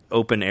like a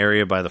open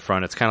area by the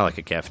front. It's kind of like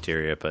a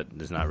cafeteria, but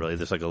there's not really.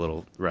 There's like a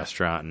little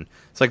restaurant, and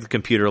it's like the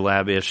computer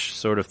lab-ish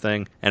sort of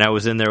thing. And I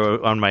was in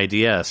there on my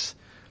DS,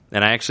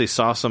 and I actually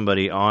saw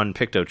somebody on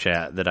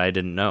PictoChat that I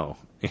didn't know.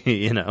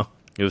 You know,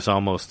 it was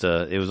almost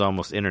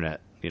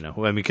internet. You know,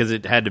 I mean, because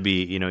it had to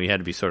be, you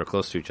had to be sort of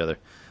close to each other.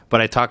 But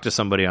I talked to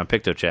somebody on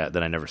PictoChat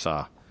that I never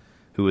saw,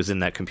 who was in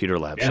that computer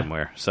lab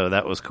somewhere. So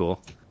that was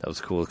cool. That was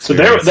a cool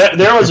experience. So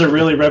there was a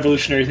really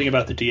revolutionary thing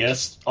about the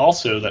DS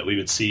also that we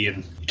would see, and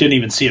you didn't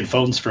even see in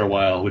phones for a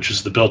while, which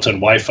is the built-in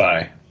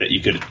Wi-Fi that you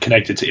could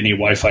connect it to any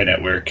Wi-Fi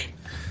network.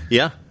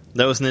 Yeah,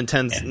 that was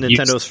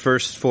Nintendo's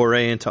first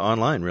foray into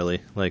online,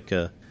 really. Like,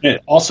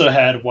 it also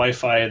had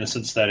Wi-Fi in the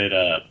sense that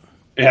it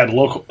had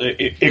local.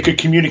 It could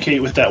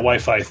communicate with that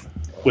Wi-Fi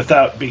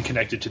without being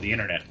connected to the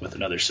internet with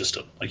another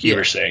system, like you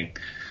were saying.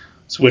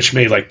 So, which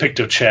made like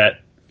PictoChat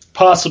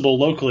possible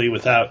locally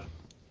without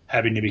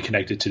having to be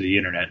connected to the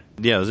internet.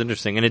 Yeah, it was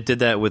interesting, and it did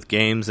that with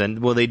games. And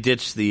they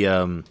ditched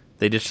the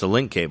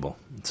link cable,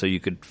 so you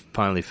could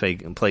finally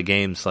play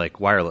games like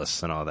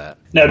wireless and all that.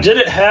 Now, did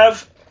it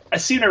have? I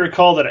seem to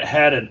recall that it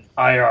had an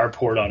IR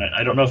port on it.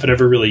 I don't know if it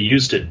ever really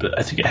used it, but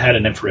I think it had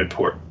an infrared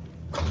port.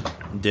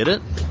 Did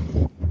it?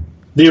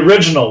 The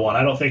original one.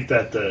 I don't think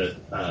that the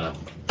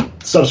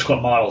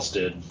subsequent models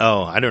did.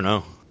 Oh, I don't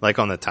know. Like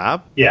on the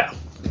top? Yeah.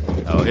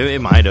 Oh,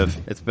 it might have.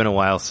 It's been a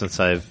while since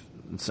I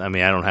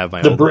don't have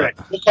my the old brick.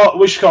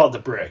 We should call it the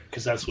brick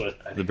because that's what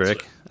I think the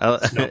brick.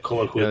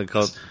 Colloquial.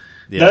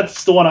 Yeah.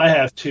 That's the one I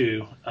have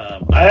too.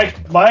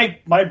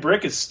 My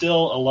brick is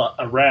still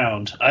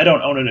around. I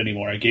don't own it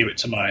anymore. I gave it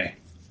to my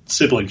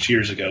siblings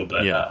years ago.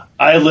 But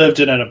I lived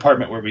in an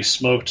apartment where we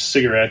smoked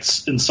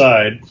cigarettes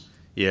inside.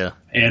 Yeah.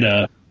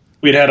 And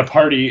we'd had a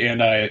party,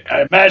 and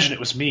I imagine it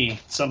was me,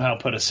 somehow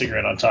put a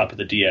cigarette on top of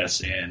the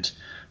DS and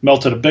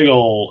melted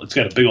it's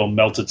got a big old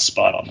melted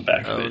spot on the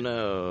back of it. Oh,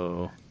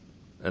 no.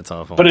 That's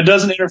awful. But it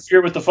doesn't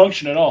interfere with the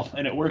function at all,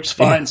 and it works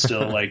fine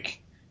still. Like,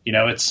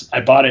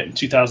 I bought it in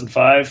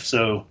 2005,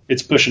 so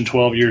it's pushing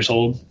 12 years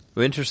old.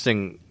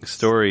 Interesting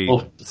story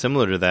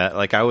similar to that.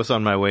 Like, I was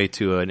on my way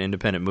to an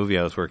independent movie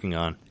I was working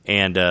on,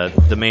 and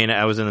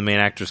I was in the main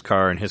actor's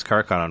car, and his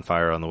car caught on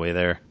fire on the way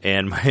there.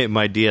 And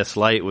my DS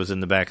Lite was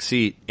in the back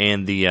seat,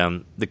 and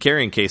the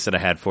carrying case that I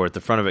had for it, the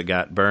front of it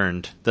got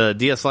burned. The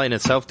DS Lite in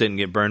itself didn't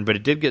get burned, but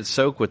it did get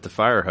soaked with the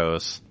fire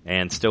hose,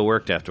 and still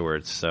worked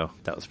afterwards. So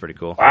that was pretty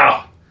cool.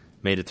 Wow.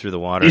 Made it through the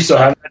water. You still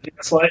have that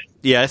DS Lite?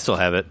 Yeah, I still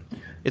have it.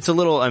 It's a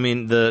little,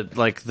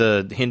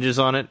 the hinges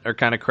on it are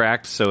kind of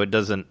cracked, so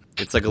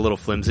it's like a little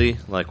flimsy,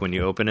 like when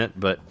you open it,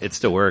 but it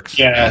still works.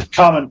 Yeah, it's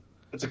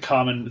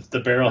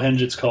the barrel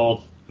hinge it's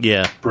called.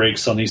 Yeah.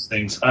 Breaks on these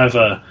things.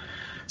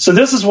 So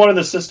this is one of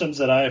the systems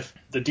that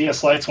the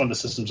DS Lite's one of the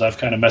systems I've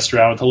kind of messed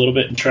around with a little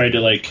bit and tried to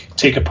like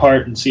take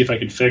apart and see if I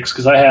can fix,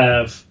 because I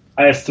have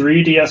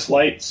 3 DS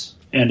Lites,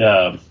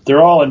 and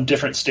they're all in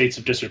different states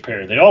of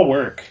disrepair. They all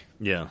work.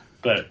 Yeah.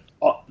 But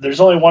there's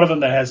only one of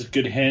them that has a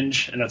good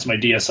hinge, and that's my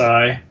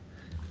DSi.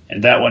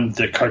 And that one,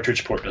 the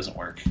cartridge port doesn't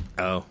work.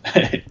 Oh.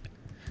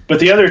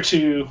 But the other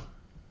 2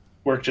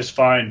 work just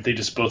fine. They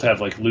just both have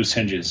like loose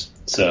hinges.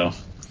 So,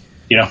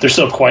 they're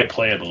still quite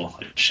playable.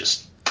 It's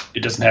just,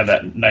 it doesn't have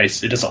that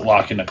nice, it doesn't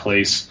lock into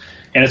place.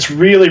 And it's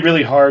really,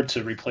 really hard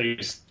to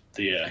replace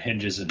the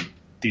hinges and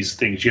these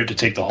things. You have to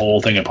take the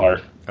whole thing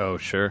apart. Oh,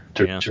 sure.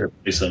 To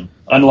replace them.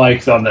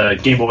 Unlike on the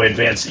Game Boy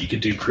Advance that you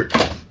could do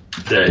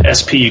the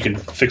SP, you can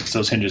fix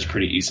those hinges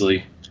pretty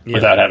easily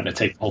without having to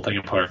take the whole thing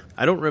apart.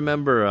 I don't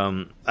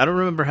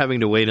remember having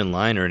to wait in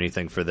line or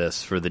anything for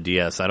the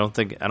DS. I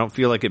don't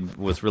feel like it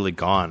was really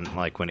gone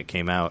like when it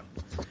came out.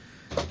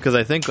 Because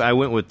I think I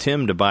went with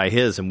Tim to buy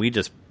his, and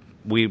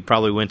we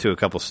probably went to a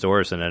couple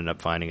stores and ended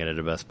up finding it at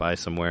a Best Buy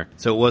somewhere.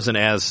 So it wasn't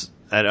as,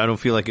 I don't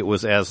feel like it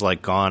was as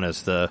like gone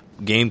as the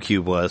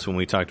GameCube was when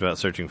we talked about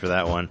searching for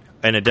that one.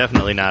 And it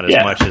definitely not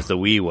as much as the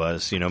Wii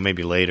was.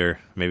 Maybe later,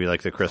 maybe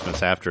like the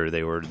Christmas after,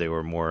 they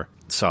were more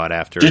sought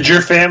after. Did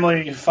your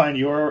family find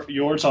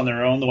yours on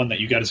their own, the one that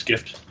you got as a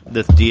gift?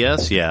 The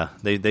DS, yeah,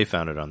 they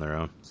found it on their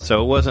own.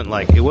 So it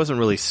wasn't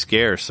really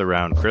scarce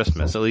around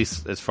Christmas, at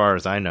least as far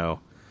as I know.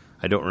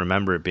 I don't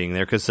remember it being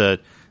there because, as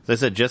I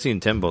said, Jesse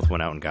and Tim both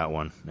went out and got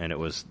one, and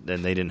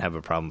they didn't have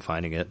a problem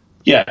finding it.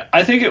 Yeah,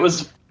 I think it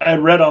was. I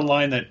read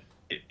online that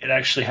it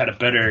actually had a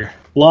better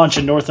launch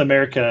in North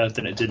America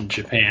than it did in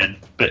Japan.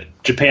 But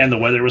Japan, the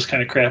weather was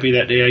kind of crappy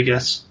that day, I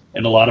guess,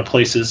 in a lot of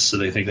places, so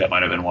they think that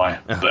might have been why.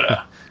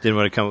 But didn't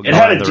want to come. It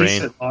had a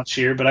decent launch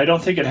here, but I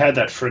don't think it had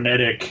that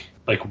frenetic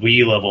like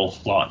Wii level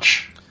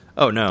launch.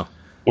 Oh no,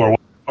 or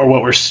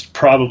what we're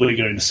probably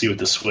going to see with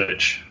the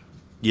Switch.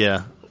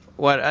 Yeah,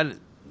 what?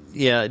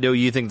 Do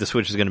you think the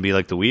Switch is going to be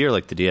like the Wii or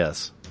like the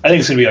DS? I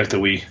think it's going to be like the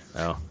Wii.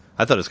 Oh,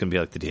 I thought it was going to be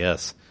like the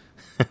DS.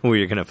 Where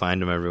you're going to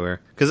find them everywhere.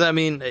 Because,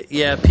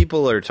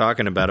 people are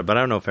talking about it, but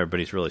I don't know if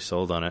everybody's really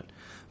sold on it.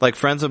 Like,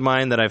 friends of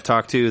mine that I've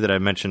talked to that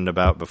I've mentioned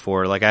about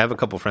before, like, I have a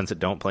couple friends that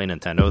don't play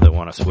Nintendo that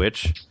want to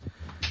Switch.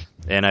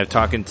 And I've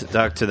talked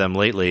to them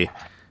lately,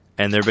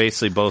 and they're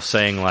basically both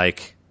saying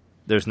like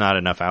there's not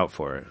enough out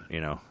for it,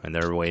 and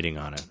they're waiting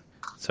on it.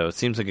 So it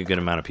seems like a good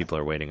amount of people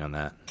are waiting on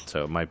that.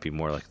 So it might be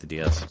more like the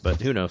DS, but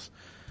who knows?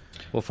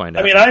 We'll find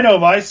out. I mean, I know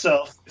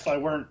myself.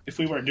 If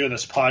we weren't doing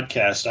this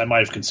podcast, I might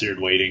have considered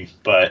waiting.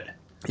 But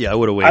yeah, I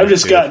would have waited.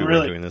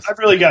 I've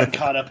really gotten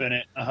caught up in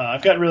it.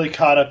 I've gotten really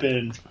caught up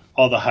in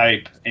all the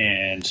hype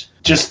and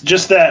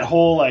just that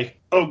whole like,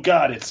 oh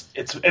god,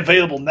 it's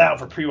available now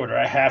for pre-order.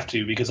 I have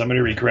to because I'm going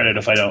to regret it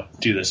if I don't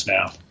do this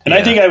now. And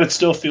I think I would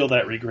still feel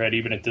that regret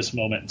even at this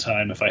moment in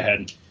time if I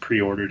hadn't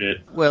pre-ordered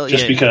it. Well,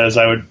 because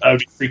I would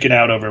be freaking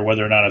out over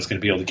whether or not I was going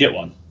to be able to get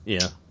one.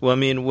 Yeah. Well, I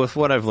mean, with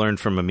what I've learned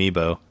from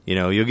Amiibo,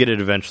 you'll get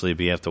it eventually,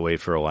 but you have to wait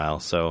for a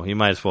while. So you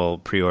might as well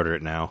pre-order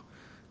it now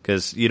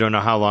because you don't know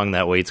how long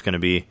that wait's going to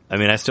be. I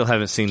mean, I still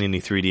haven't seen any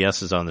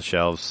 3DSs on the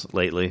shelves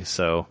lately,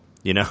 so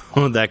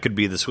that could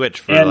be the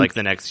Switch for like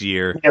the next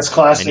year. It's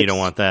classic, and you don't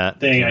want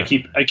that thing. I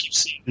keep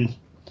seeing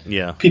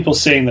people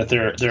saying that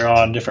they're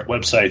on different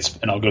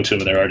websites, and I'll go to them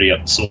and they're already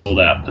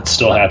sold out. That's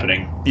still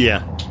happening.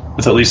 Yeah,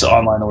 with at least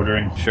online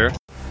ordering. Sure.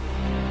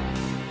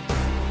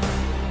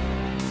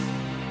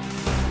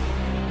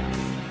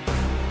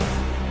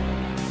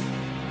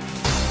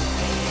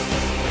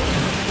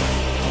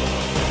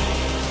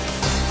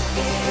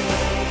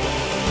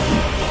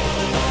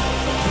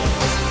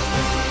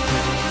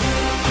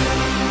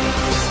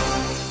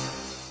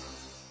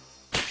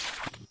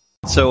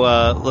 So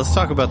let's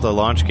talk about the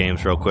launch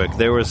games real quick.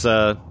 There was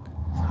there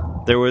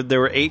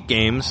were 8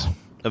 games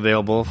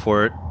available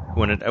for it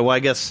when it. Well, I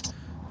guess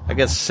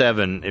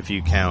 7 if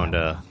you count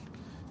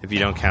if you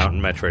don't count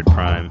Metroid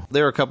Prime.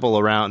 There were a couple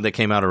around that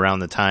came out around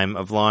the time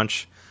of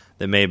launch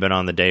that may have been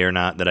on the day or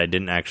not that I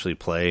didn't actually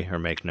play or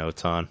make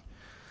notes on.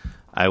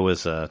 I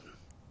was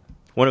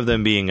one of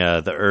them being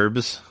the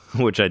Herbs,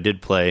 which I did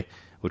play,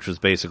 which was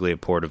basically a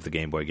port of the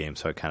Game Boy game,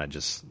 so I kind of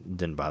just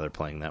didn't bother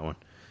playing that one.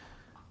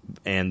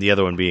 And the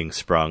other one being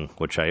Sprung,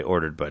 which I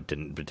ordered but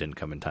didn't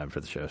come in time for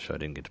the show, so I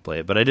didn't get to play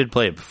it. But I did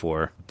play it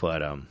before. But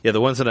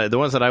the ones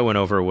that I went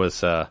over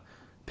was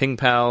Ping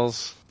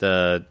Pals,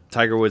 the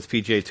Tiger Woods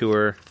PGA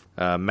Tour,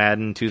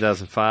 Madden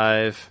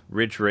 2005,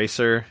 Ridge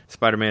Racer,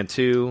 Spider-Man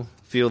 2,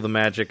 Feel the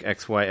Magic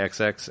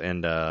XYXX,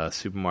 and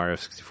Super Mario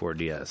 64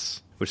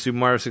 DS. Which Super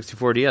Mario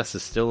 64 DS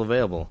is still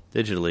available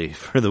digitally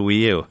for the Wii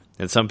U.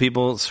 And some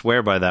people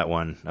swear by that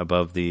one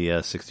above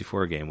the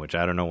 64 game, which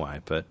I don't know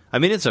why. But, I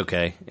mean, it's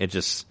okay. It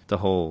just, the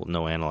whole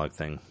no analog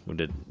thing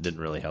didn't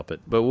really help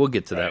it. But we'll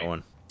get to that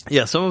one.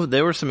 Yeah,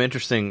 there were some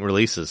interesting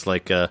releases,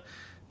 like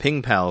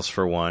Ping Pals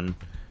for one,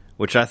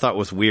 which I thought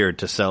was weird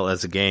to sell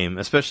as a game,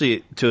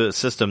 especially to a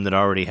system that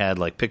already had,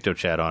 like,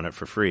 PictoChat on it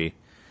for free.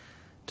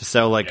 To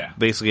sell,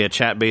 basically a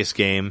chat-based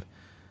game,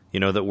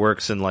 that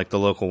works in like the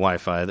local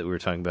Wi-Fi that we were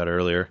talking about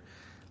earlier.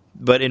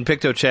 But in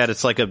PictoChat,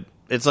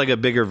 it's like a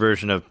bigger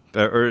version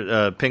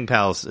of, Ping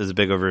Pals is a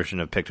bigger version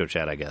of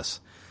PictoChat, I guess.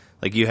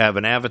 Like you have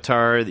an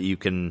avatar that you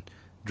can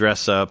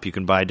dress up, you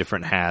can buy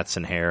different hats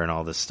and hair and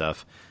all this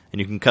stuff,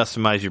 and you can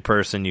customize your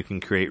person, you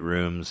can create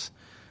rooms,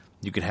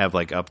 you could have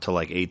like up to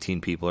like 18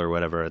 people or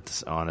whatever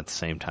on at the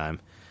same time,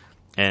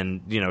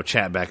 and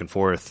chat back and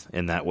forth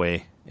in that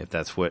way if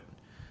that's what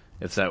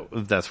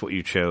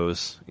you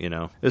chose,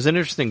 It was an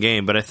interesting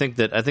game, but I think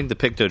the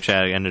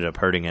PictoChat ended up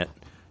hurting it,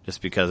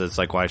 just because it's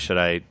like, why should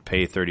I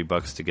pay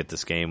 $30 to get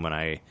this game when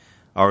I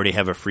already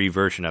have a free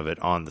version of it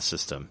on the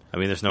system? I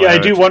mean, there's no. Yeah, I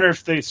do wonder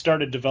if they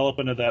started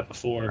development of that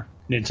before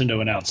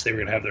Nintendo announced they were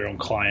going to have their own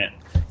client.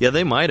 Yeah,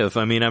 they might have.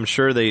 I mean, I'm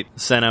sure they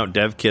sent out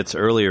dev kits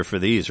earlier for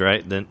these,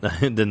 right?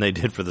 Than they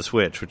did for the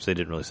Switch, which they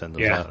didn't really send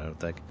those out, I don't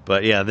think.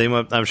 But yeah,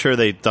 I'm sure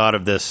they thought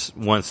of this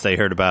once they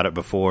heard about it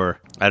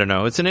before. I don't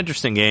know. It's an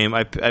interesting game.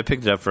 I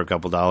picked it up for a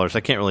couple $. I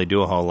can't really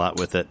do a whole lot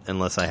with it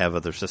unless I have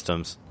other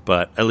systems.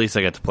 But at least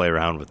I got to play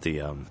around with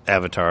the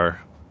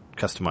avatar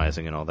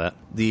customizing and all that.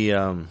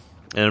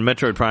 And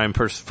Metroid Prime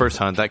First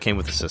Hunt, that came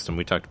with the system.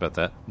 We talked about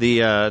that.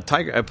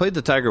 I played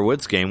the Tiger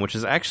Woods game, which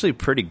is actually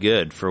pretty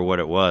good for what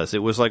it was.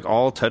 It was like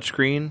all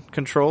touchscreen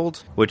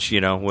controlled, which,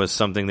 was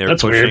something they were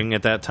pushing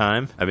at that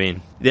time. I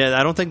mean, yeah,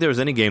 I don't think there was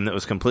any game that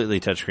was completely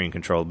touchscreen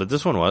controlled, but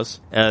this one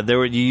was.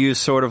 You use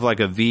sort of like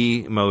a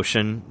V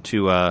motion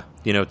to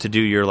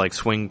do your like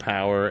swing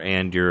power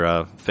and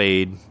your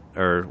fade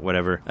or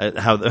whatever,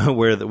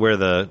 where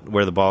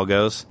the ball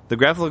goes. The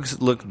graphics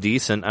look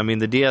decent. I mean,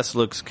 the DS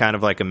looks kind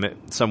of like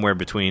somewhere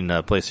between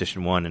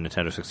PlayStation 1 and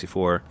Nintendo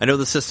 64. I know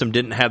the system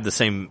didn't have the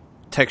same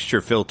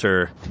texture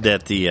filter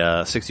that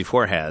the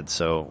 64 had,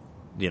 so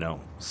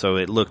so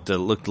it looked a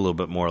little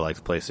bit more like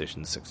the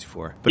PlayStation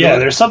 64. But yeah,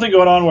 there's something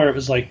going on where it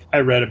was like, I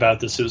read about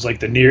this, it was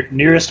like the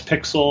nearest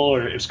pixel,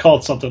 or it was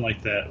called something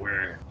like that,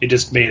 where it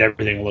just made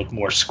everything look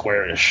more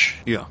squarish.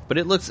 Yeah, but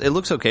it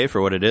looks okay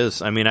for what it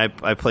is. I mean, I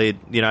played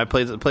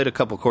a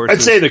couple courses.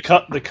 I'd say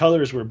the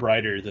colors were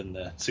brighter than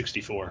the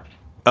 64.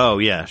 Oh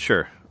yeah,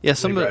 sure. Yeah,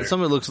 some of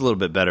it looks a little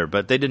bit better,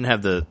 but they don't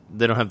have the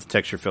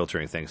texture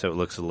filtering thing, so it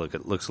looks a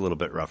little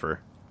bit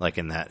rougher. like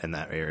in that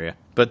area.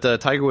 But the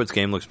Tiger Woods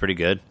game looks pretty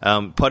good.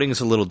 Putting is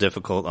a little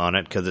difficult on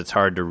it because it's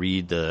hard to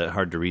read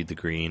the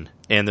green,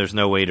 and there's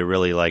no way to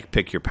really like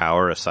pick your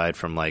power aside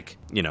from like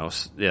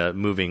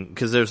moving,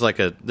 because there's like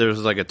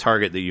a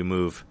target that you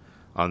move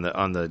on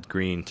the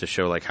green to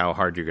show like how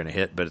hard you're going to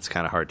hit, but it's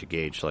kind of hard to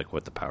gauge like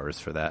what the power is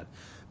for that.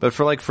 But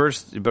for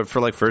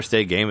first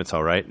day game, it's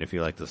all right if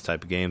you like those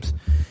type of games.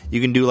 You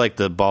can do like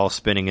the ball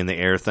spinning in the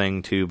air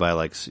thing too by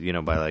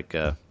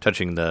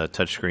touching the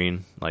touch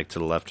screen like to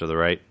the left or the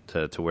right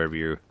to wherever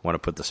you want to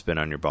put the spin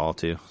on your ball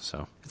too.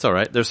 So it's all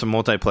right. There's some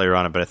multiplayer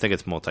on it, but I think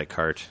it's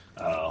multi-cart.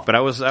 Oh. But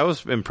I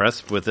was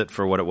impressed with it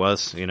for what it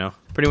was.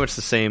 Pretty much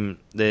the same.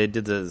 They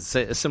did a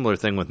similar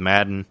thing with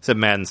Madden. Except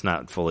Madden's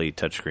not fully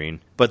touchscreen,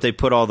 but they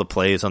put all the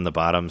plays on the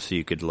bottom so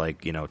you could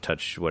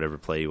touch whatever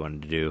play you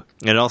wanted to do.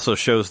 And it also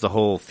shows the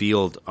whole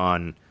field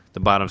on the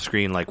bottom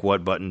screen, like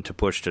what button to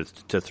push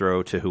to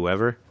throw to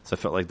whoever. So I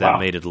felt like that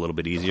made it a little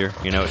bit easier.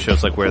 It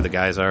shows like where the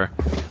guys are,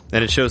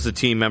 and it shows the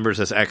team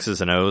members as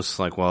X's and O's,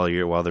 like while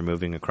they're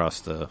moving across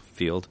the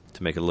field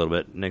to make it a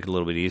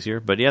little bit easier.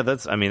 But yeah,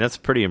 that's a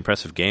pretty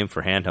impressive game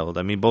for handheld.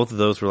 I mean, both of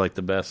those were like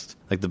the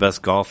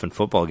best golf and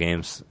football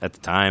games at the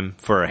time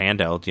for a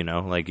handheld.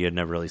 Like you had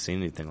never really seen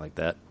anything like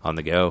that on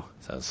the go.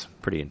 So it's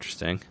pretty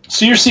interesting.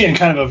 So you're seeing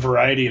kind of a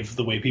variety of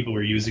the way people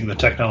were using the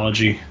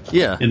technology,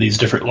 in these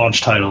different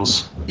launch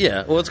titles.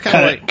 Yeah, well, it's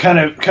kind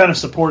of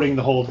supporting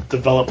the whole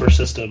developer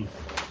system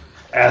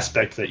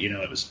aspect that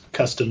it was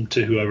custom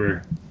to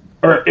whoever,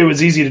 or it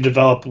was easy to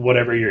develop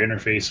whatever your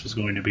interface was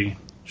going to be.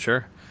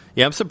 Sure.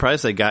 Yeah, I'm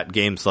surprised they got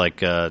games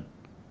like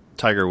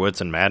Tiger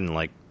Woods and Madden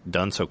like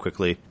done so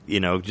quickly.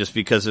 Just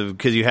because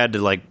you had to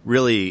like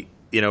really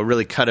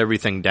cut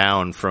everything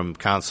down from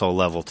console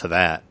level to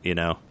that.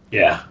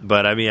 Yeah.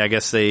 But I mean, I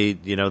guess they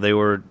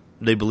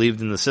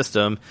believed in the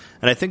system,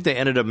 and I think they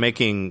ended up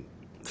making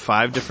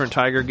 5 different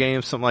Tiger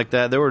games, something like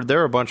that. There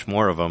were a bunch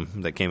more of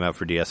them that came out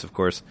for DS, of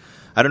course.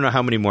 I don't know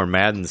how many more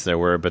Maddens there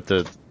were, but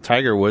the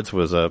Tiger Woods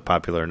was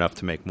popular enough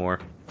to make more.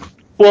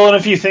 Well, and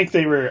if you think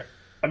they were,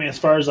 as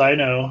far as I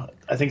know,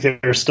 I think they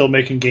were still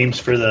making games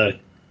for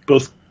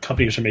both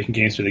companies are making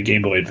games for the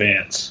Game Boy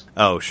Advance.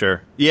 Oh,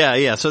 sure.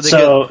 Yeah. So they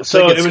could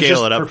scale it was it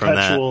just up from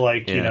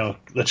that.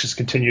 Let's just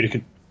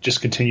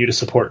continue to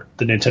support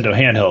the Nintendo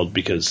handheld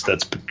because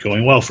that's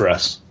going well for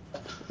us.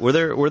 Were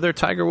there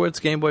Tiger Woods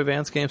Game Boy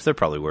Advance games? There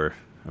probably were,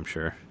 I'm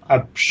sure.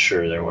 I'm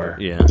sure there were.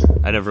 Yeah,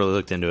 I never really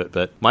looked into it,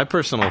 but my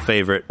personal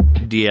favorite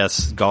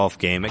DS golf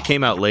game, it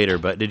came out later,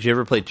 but did you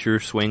ever play True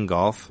Swing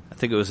Golf? I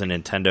think it was a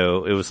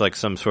Nintendo. It was like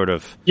some sort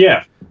of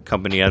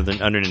company under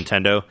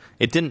Nintendo.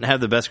 It didn't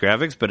have the best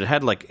graphics, but it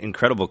had like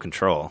incredible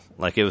control.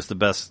 Like it was the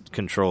best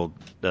controlled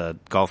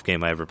golf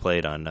game I ever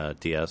played on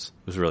DS.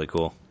 It was really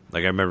cool.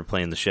 Like I remember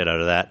playing the shit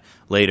out of that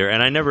later,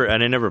 and I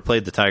never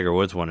played the Tiger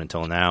Woods one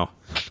until now.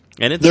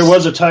 And there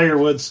was a Tiger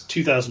Woods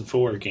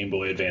 2004 Game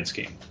Boy Advance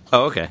game.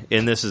 Oh, okay.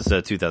 And this is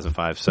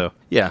 2005, so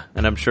yeah.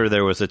 And I'm sure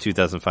there was a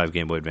 2005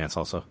 Game Boy Advance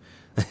also.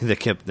 They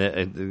kept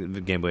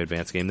the Game Boy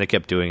Advance game. They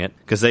kept doing it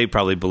because they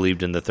probably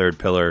believed in the third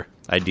pillar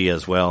idea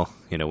as well.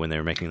 When they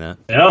were making that.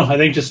 No, I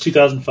think just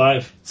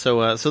 2005.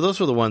 So those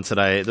were the ones that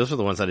I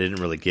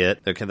didn't really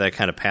get. That I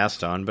kind of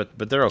passed on, but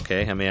they're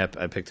okay. I mean,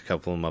 I picked a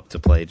couple of them up to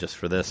play just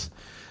for this.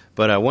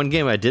 But one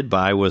game I did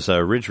buy was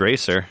Ridge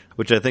Racer,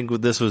 which I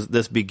think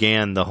this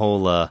began the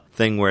whole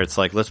thing where it's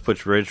like, let's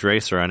put Ridge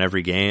Racer on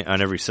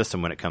every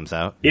system when it comes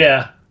out.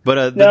 Yeah.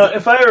 But now,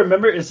 if I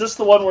remember, is this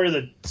the one where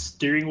the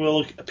steering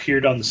wheel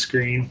appeared on the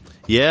screen?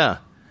 Yeah.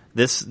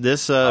 This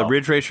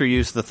Ridge Racer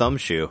used the thumb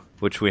shoe,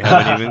 which we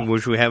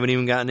haven't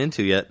even gotten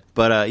into yet.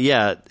 But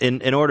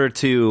in order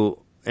to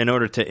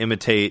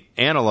imitate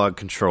analog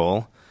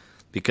control,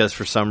 because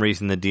for some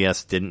reason the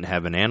DS didn't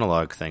have an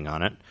analog thing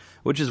on it.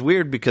 Which is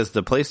weird because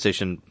the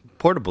PlayStation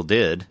Portable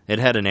did. It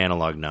had an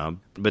analog knob,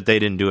 but they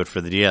didn't do it for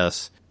the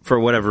DS for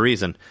whatever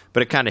reason.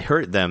 But it kind of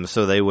hurt them,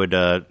 so they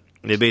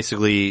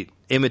basically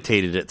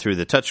imitated it through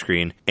the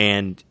touchscreen.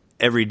 And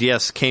every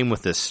DS came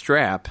with this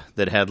strap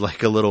that had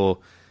like a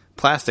little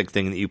plastic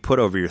thing that you put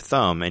over your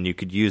thumb, and you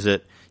could use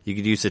it. You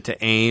could use it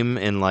to aim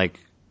in like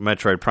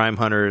Metroid Prime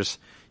Hunters.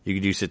 You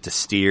could use it to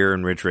steer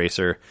in Ridge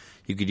Racer.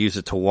 You could use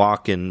it to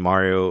walk in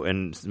Mario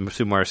and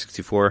Super Mario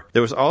 64.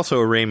 There was also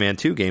a Rayman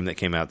 2 game that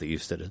came out that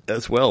used it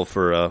as well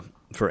for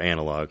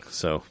analog.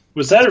 So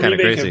was that a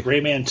remake of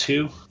Rayman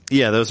 2?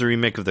 Yeah, that was a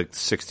remake of the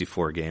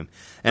 64 game.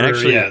 And the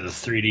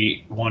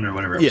 3D one or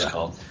whatever it was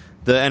called.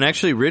 And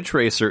actually, Ridge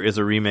Racer is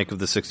a remake of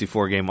the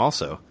 64 game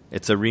also.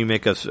 It's a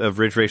remake of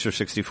Ridge Racer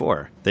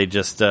 64. They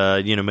just,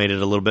 made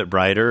it a little bit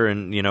brighter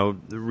and,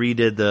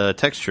 redid the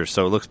texture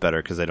so it looks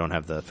better because they don't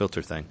have the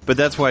filter thing. But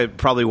that's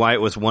probably why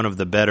it was one of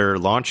the better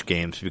launch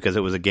games, because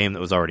it was a game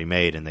that was already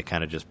made and they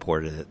kind of just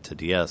ported it to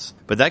DS.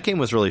 But that game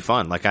was really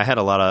fun. Like I had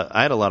a lot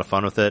of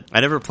fun with it.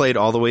 I never played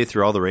all the way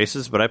through all the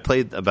races, but I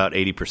played about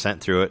 80%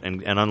 through it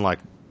and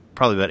unlocked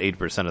probably about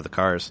 80% of the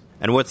cars.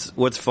 And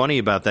what's funny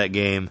about that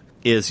game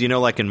is,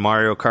 like in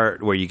Mario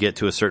Kart where you get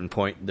to a certain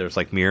point, there's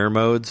like mirror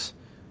modes,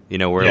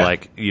 where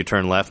like you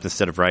turn left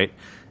instead of right.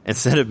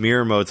 Instead of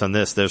mirror modes on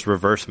this, there's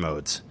reverse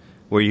modes.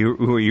 where you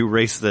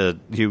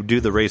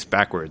do the race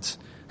backwards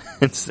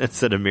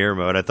instead of mirror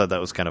mode. I thought that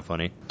was kind of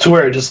funny. To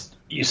where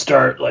you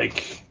start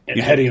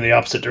heading in the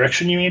opposite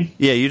direction, you mean?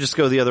 Yeah, you just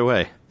go the other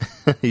way.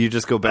 You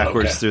just go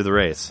backwards through the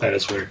race. That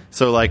is weird.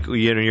 So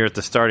you're at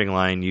the starting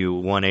line, you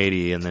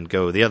 180 and then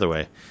go the other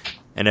way.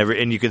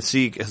 And you can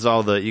see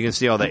all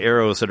the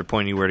arrows that are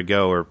pointing you where to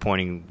go are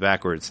pointing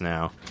backwards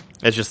now.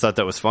 I just thought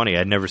that was funny.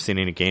 I'd never seen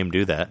any game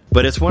do that.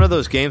 But it's one of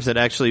those games that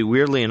actually,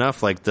 weirdly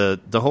enough, like the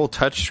whole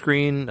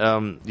touchscreen,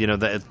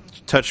 the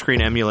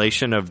touchscreen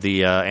emulation of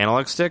the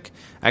analog stick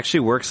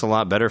actually works a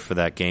lot better for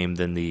that game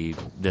than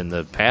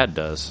the pad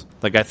does.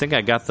 Like, I think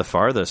I got the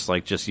farthest,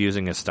 just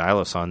using a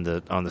stylus on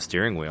the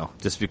steering wheel,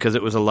 just because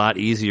it was a lot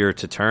easier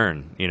to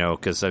turn.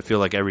 Because I feel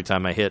like every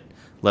time I hit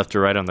left or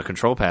right on the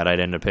control pad,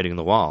 I'd end up hitting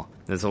the wall.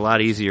 It's a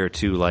lot easier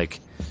to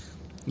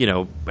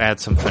add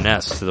some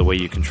finesse to the way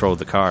you control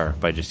the car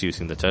by just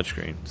using the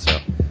touchscreen. So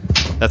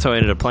that's how I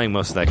ended up playing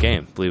most of that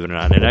game, believe it or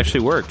not. And it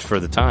actually worked for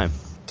the time.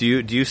 Do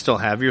you still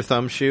have your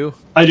thumb shoe?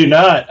 I do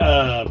not.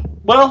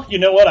 Well, you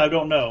know what? I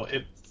don't know.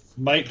 It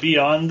might be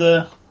on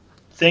the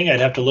thing.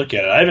 I'd have to look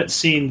at it. I haven't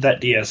seen that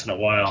DS in a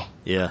while.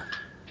 Yeah.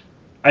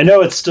 I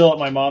know it's still at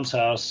my mom's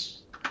house,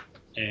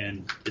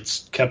 and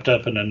it's kept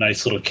up in a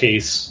nice little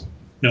case.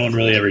 No one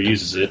really ever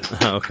uses it.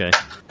 Okay.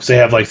 Because they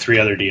have 3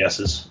 other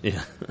DSs.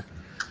 Yeah.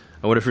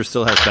 I wonder if it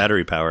still has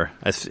battery power.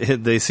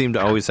 They seem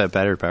to always have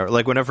battery power.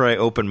 Like, whenever I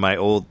open my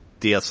old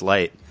DS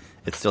Lite,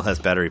 it still has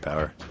battery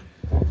power.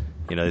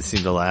 They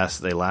seem to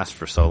last. They last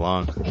for so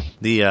long.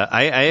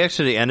 I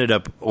actually ended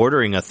up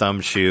ordering a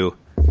thumb shoe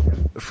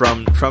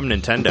from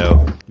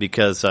Nintendo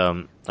because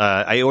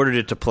I ordered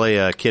it to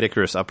play Kid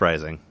Icarus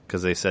Uprising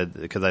because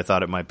I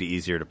thought it might be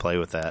easier to play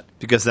with that,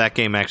 because that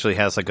game actually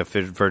has a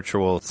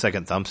virtual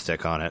second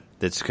thumbstick on it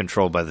that's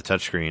controlled by the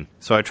touchscreen.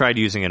 So I tried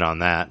using it on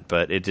that,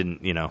 but it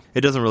didn't.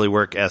 It doesn't really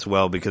work as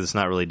well because it's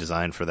not really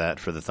designed for that,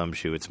 for the thumb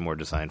shoe. It's more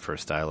designed for a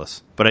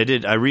stylus. But I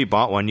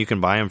rebought one. You can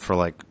buy them for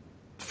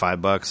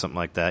 $5, something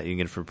like that. You can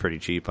get it for pretty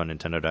cheap on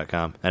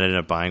Nintendo.com. I ended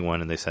up buying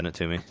one and they sent it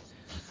to me.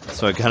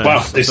 So I kind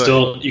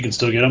of you can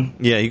still get them.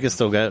 Yeah, you can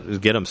still get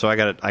them. So I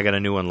got a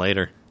new one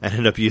later. I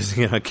ended up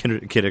using it on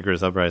Kid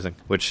Icarus Uprising,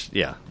 which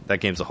that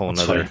game's a whole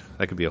nother.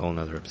 That could be a whole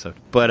nother episode.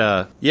 But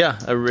a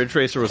Ridge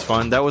Racer was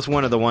fun. That was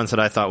one of the ones that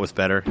I thought was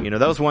better.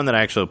 That was one that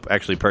I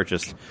actually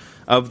purchased.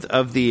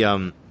 Of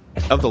the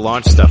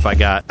launch stuff, I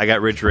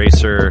got Ridge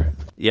Racer.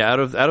 Yeah,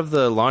 out of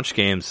the launch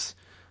games,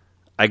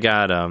 I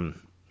got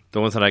the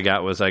ones that I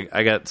got was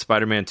I got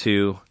Spider-Man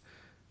 2.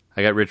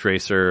 I got Ridge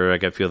Racer, I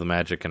got Feel the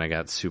Magic, and I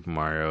got Super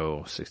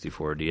Mario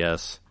 64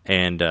 DS.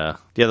 And,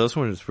 those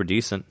ones were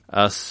decent.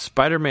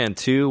 Spider-Man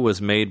 2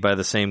 was made by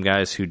the same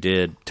guys who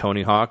did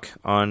Tony Hawk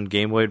on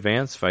Game Boy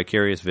Advance,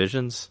 Vicarious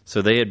Visions.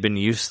 So they had been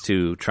used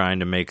to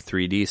trying to make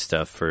 3D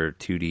stuff for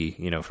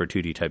 2D, for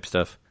 2D type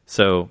stuff.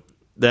 So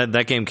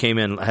that game came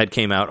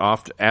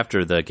out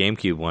after the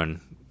GameCube one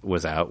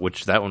was out,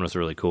 which that one was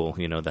really cool.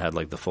 That had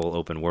the full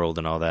open world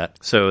and all that.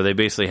 So they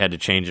basically had to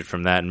change it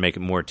from that and make it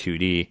more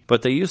 2D.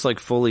 But they used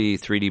fully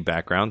 3D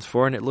backgrounds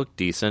for it, and it looked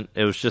decent.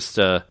 It was just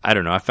I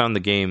don't know. I found the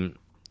game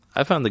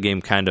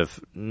kind of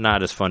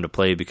not as fun to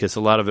play because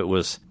a lot of it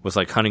was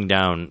hunting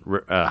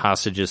down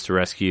hostages to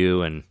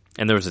rescue, and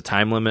there was a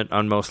time limit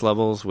on most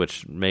levels,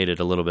 which made it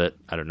a little bit,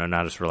 I don't know,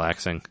 not as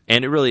relaxing.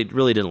 And it really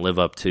didn't live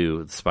up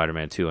to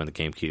Spider-Man 2 on the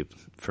GameCube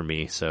for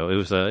me. So it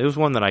was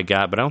one that I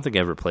got, but I don't think I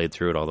ever played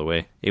through it all the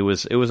way. It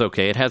was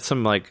okay. It had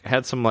some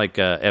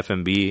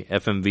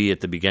FMV at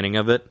the beginning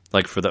of it,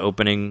 for the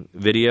opening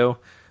video.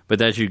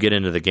 But as you get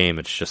into the game,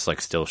 it's just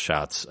still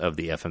shots of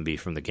the FMV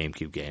from the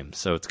GameCube game.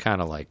 So it's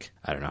kind of I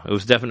don't know. It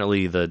was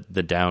definitely the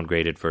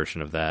downgraded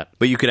version of that.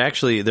 But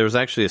there was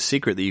actually a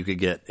secret that you could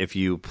get if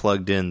you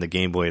plugged in the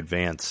Game Boy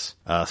Advance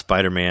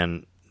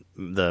Spider-Man,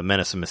 the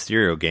Menace and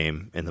Mysterio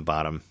game in the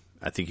bottom.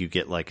 I think you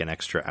get an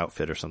extra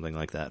outfit or something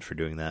like that for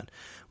doing that,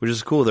 which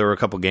is cool. There were a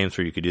couple games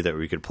where you could do that,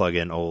 where you could plug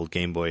in old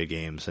Game Boy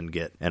games and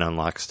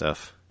unlock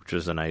stuff, which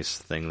was a nice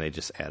thing they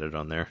just added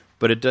on there.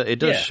 But it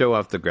does show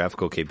off the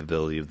graphical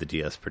capability of the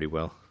DS pretty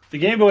well. The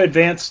Game Boy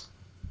Advance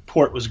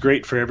port was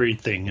great for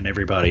everything and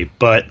everybody,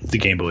 but the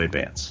Game Boy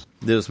Advance.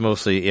 It was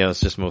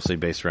just mostly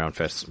based around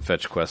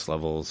fetch quest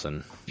levels,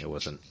 and it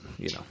wasn't,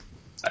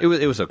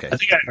 It was okay. I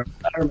think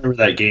I remember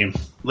that game.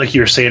 Like you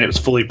were saying, it was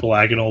fully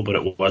polygonal, but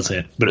it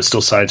wasn't. But it's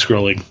still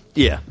side-scrolling.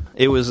 Yeah.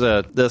 It was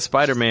the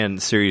Spider-Man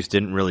series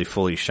didn't really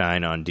fully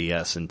shine on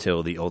DS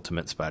until the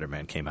Ultimate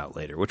Spider-Man came out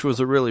later, which was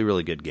a really,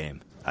 really good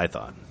game, I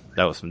thought.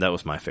 That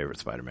was my favorite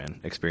Spider-Man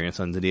experience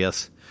on the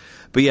DS.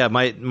 But yeah,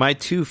 my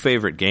two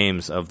favorite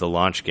games of the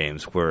launch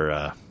games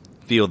were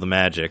Feel the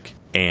Magic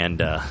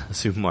and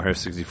Super Mario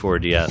 64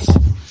 DS.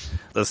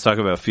 Let's talk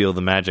about Feel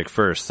the Magic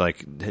first.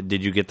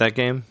 Did you get that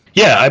game?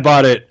 Yeah, I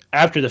bought it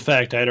after the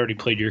fact. I had already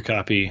played your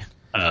copy,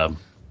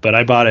 but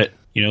I bought it,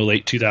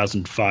 late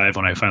 2005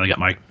 when I finally got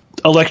my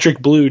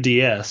electric blue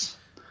DS.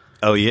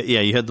 Oh yeah,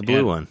 you had the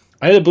blue one.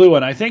 I had the blue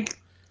one. I'm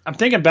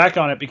thinking back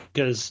on it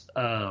because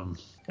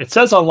It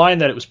says online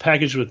that it was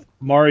packaged with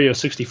Mario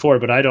 64,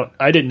 but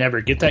I didn't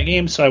ever get that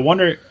game, so I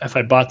wonder if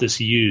I bought this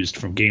used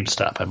from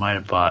GameStop. I might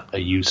have bought a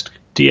used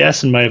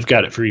DS and might have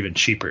got it for even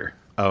cheaper.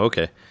 Oh,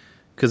 okay.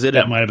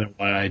 That might have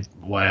been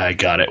why I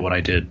got it when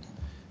I did.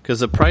 Because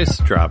the price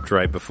dropped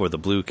right before the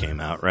blue came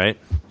out, right?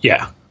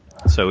 Yeah.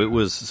 So it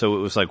was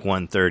like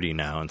 $130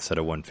 now instead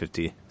of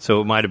 $150.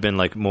 So it might have been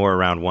like more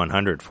around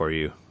 $100 for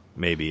you,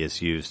 maybe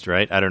as used,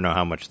 right? I don't know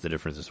how much the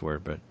differences were,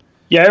 but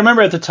yeah, I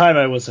remember at the time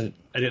I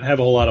didn't have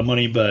a whole lot of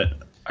money, but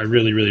I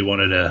really, really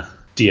wanted a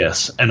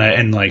DS, and I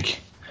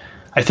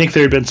think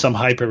there had been some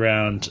hype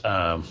around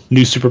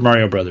New Super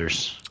Mario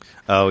Brothers.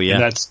 Oh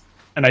yeah,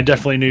 and I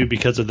definitely knew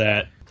because of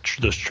that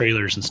those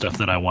trailers and stuff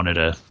that I wanted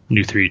a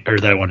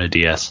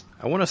DS.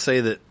 I want to say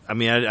that I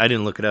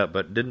didn't look it up,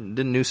 but didn't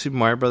New Super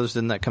Mario Brothers,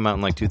 didn't that come out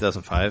in like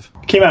 2005?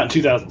 It came out in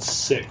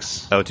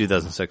 2006. Oh,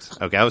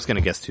 2006. Okay, I was going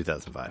to guess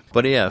 2005.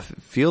 But yeah,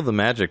 Feel the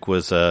Magic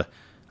was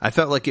I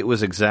felt like it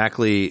was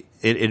exactly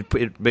it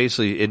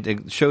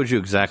basically showed you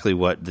exactly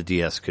what the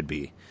DS could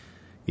be.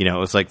 You know,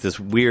 it was like this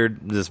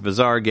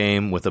bizarre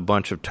game with a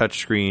bunch of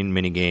touchscreen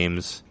mini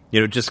games. You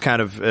know, just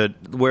kind of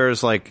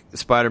whereas like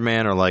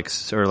Spider-Man or like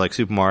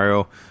Super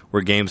Mario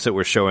were games that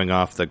were showing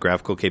off the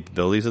graphical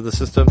capabilities of the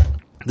system,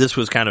 this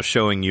was kind of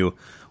showing you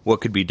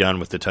what could be done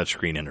with the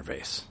touchscreen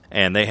interface.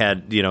 And they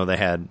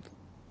had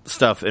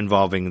stuff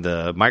involving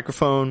the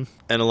microphone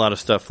and a lot of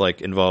stuff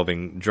like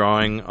involving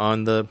drawing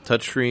on the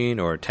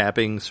touchscreen or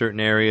tapping certain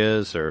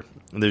areas, or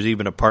there's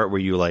even a part where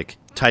you like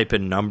type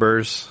in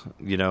numbers,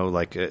 you know,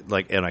 like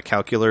in a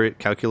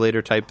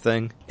calculator type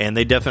thing. And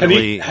they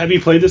definitely have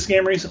you played this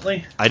game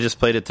recently? I just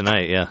played it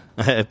tonight. Yeah,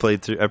 I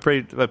played through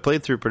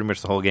pretty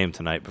much the whole game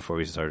tonight before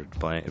we started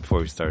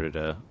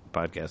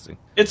podcasting.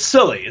 It's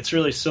silly. It's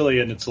really silly,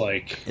 and it's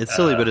like it's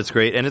silly, but it's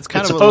great, and it's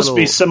kind of supposed to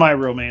be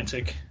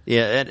semi-romantic.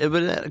 Yeah,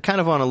 but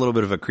kind of on a little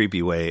bit of a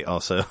creepy way.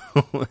 Also,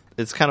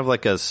 it's kind of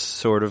like a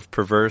sort of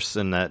perverse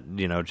in that,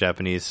 you know,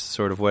 Japanese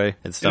sort of way.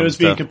 It was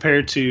being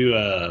compared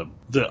to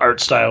the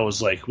art style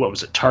was like, what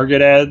was it,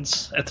 Target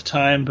ads at the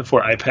time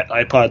before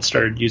iPod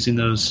started using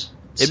those.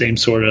 Same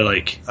sort of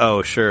like...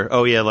 Oh, sure.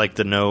 Oh, yeah, like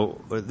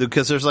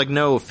because there's like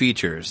no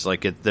features.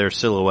 Like they're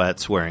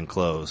silhouettes wearing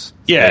clothes.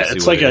 Yeah,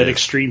 it's like an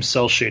extreme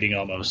cell shading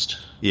almost.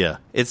 Yeah.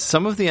 It's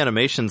some of the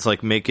animations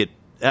like make it...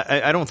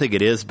 I don't think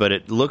it is, but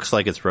it looks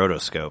like it's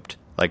rotoscoped.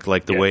 Like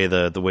the way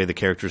the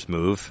characters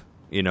move.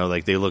 You know,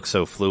 like they look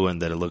so fluent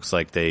that it looks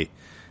like they,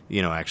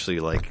 you know, actually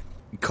like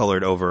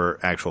colored over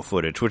actual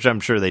footage, which I'm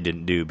sure they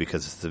didn't do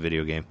because it's a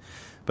video game.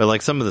 But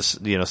like some of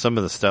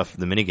the stuff,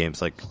 the mini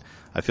games, like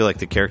I feel like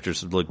the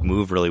characters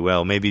move really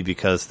well. Maybe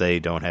because they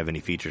don't have any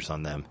features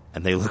on them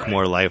and they look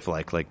more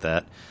lifelike like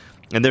that.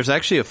 And there's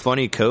actually a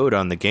funny code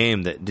on the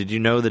game that, did you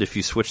know that if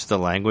you switch the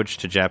language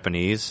to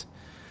Japanese,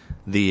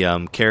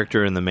 the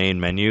character in the main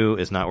menu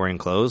is not wearing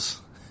clothes?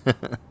 Which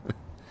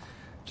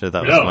I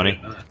thought was funny.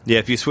 Yeah,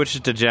 if you switch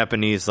it to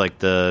Japanese, like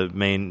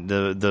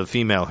the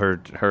female,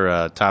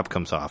 her top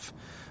comes off.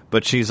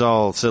 But she's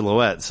all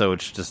silhouette, so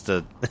it's just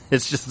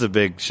a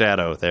big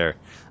shadow there.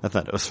 I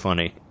thought it was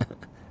funny.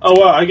 Oh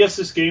wow! I guess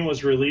this game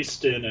was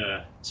released in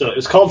so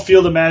it's called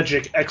Feel the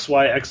Magic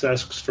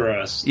XYXX for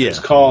us. Yeah. It's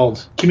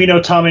called Kimi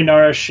no Tame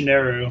Nara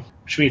Shineru,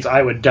 which means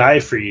I would die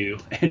for you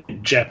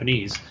in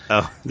Japanese.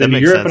 Oh, then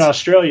in Europe and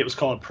Australia, it was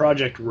called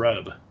Project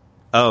Rub.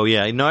 Oh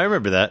yeah, no, I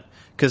remember that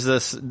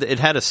because it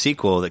had a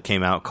sequel that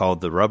came out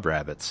called The Rub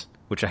Rabbits,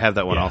 which I have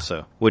that one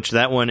also. Which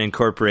that one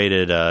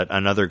incorporated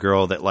another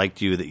girl that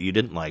liked you that you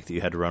didn't like that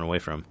you had to run away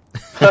from.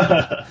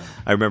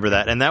 I remember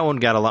that, and that one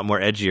got a lot more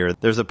edgier.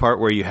 There's a part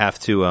where you have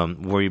to,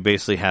 where you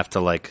basically have to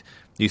like,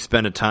 you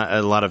spend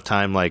a lot of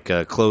time like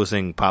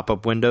closing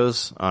pop-up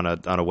windows on a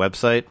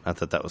website. I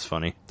thought that was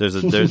funny. There's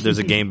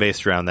a game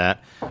based around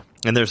that,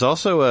 and there's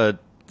also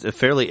a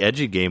fairly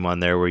edgy game on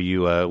there where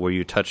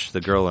you touch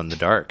the girl in the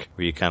dark,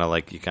 where you kind of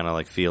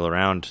like feel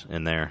around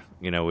in there,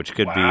 you know, which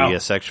could be a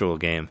sexual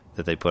game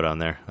that they put on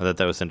there. I thought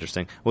that was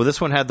interesting. Well, this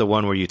one had the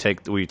one where you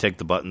take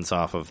the buttons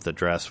off of the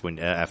dress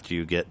after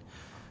you get.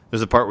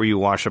 There's a part where you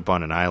wash up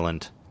on an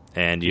island,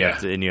 and you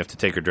have to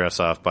take her dress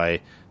off by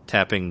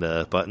tapping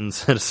the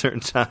buttons at a certain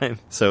time.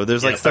 So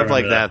there's like stuff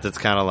like that that's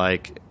kind of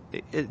like,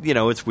 you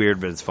know, it's weird,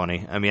 but it's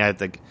funny. I mean, I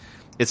think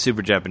it's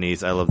super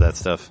Japanese. I love that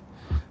stuff.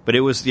 But it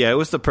was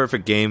the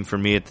perfect game for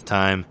me at the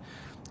time.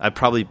 I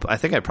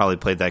think I probably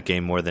played that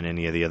game more than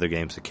any of the other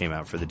games that came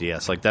out for the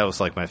DS. Like that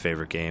was like my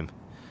favorite game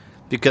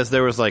because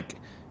there was like,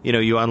 you know,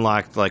 you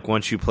unlocked like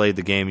once you played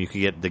the game, you could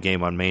get the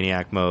game on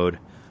Maniac mode,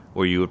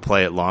 where you would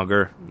play it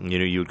longer. You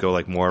know, you would go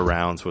like more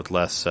rounds with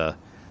less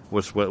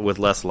with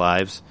less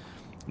lives.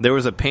 There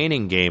was a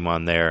painting game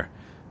on there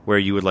where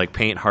you would like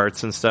paint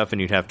hearts and stuff,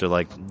 and you'd have to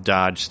like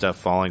dodge stuff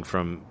falling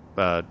from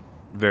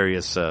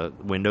various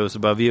windows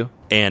above you.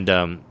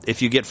 And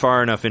if you get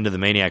far enough into the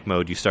Maniac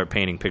mode, you start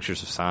painting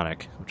pictures of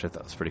Sonic, which I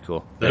thought was pretty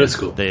cool. That is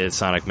cool.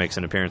 Sonic makes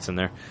an appearance in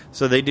there,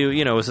 so they do.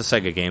 You know, it's a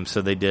Sega game,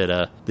 so they did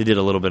a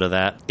little bit of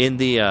that in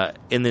the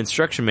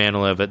instruction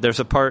manual of it. There's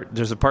a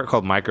part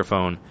called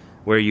Microphone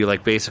where you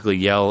like basically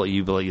yell.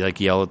 You like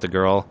yell at the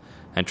girl,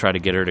 and try to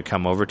get her to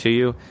come over to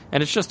you.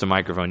 And it's just a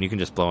microphone. You can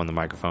just blow on the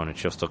microphone and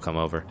she'll still come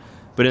over.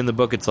 But in the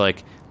book, it's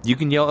like, you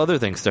can yell other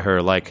things to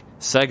her, like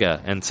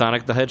Sega and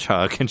Sonic the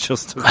Hedgehog, and she'll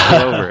still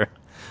come over.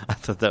 I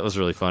thought that was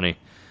really funny.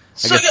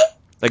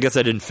 I guess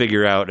I didn't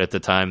figure out at the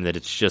time that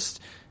it's just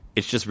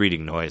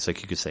reading noise.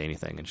 Like, you could say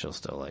anything and she'll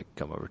still, like,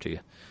 come over to you.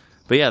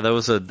 But yeah, that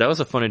was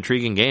a fun,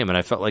 intriguing game, and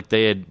I felt like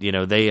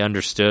they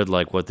understood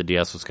like what the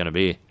DS was going to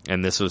be,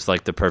 and this was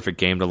like the perfect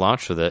game to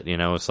launch with it.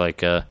 It's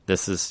like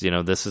this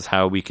is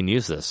how we can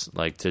use this,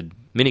 like to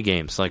mini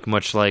games, like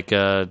much like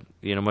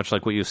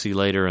what you see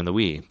later in the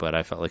Wii. But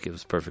I felt like it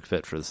was a perfect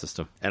fit for the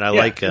system, and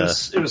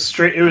it was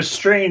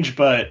strange,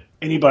 but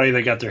anybody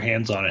that got their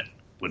hands on it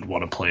would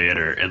want to play it,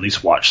 or at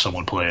least watch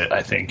someone play it.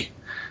 I think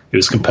it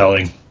was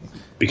compelling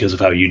because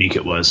of how unique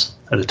it was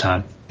at the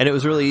time. And it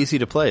was really easy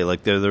to play.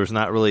 Like, there was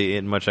not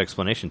really much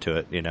explanation to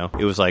it,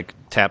 It was like,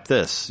 tap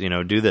this,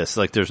 do this.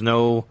 Like, there's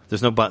no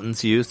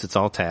buttons used. It's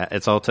all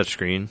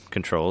touchscreen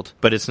controlled.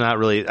 But it's not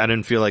really, I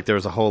didn't feel like there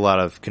was a whole lot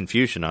of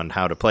confusion on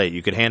how to play it.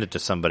 You could hand it to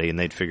somebody and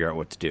they'd figure out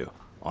what to do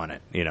on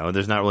it.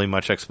 There's not really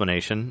much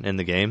explanation in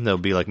the game. There'll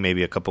be like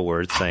maybe a couple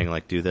words saying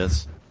like, do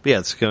this. But yeah,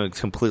 it's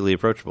completely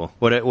approachable.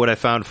 What I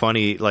found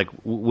funny, like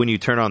when you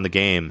turn on the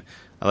game,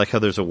 I like how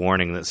there's a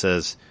warning that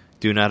says,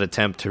 do not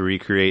attempt to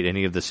recreate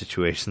any of the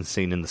situations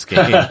seen in this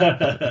game.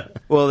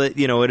 Well, it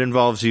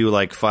involves you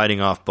like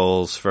fighting off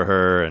bowls for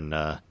her, and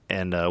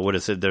what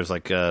is it? There's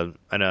like I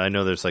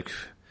know there's like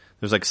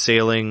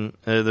sailing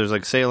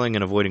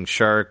and avoiding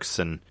sharks,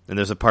 and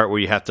there's a part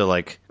where we have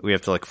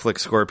to flick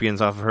scorpions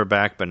off of her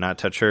back but not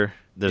touch her.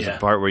 There's a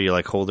part where you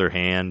like hold her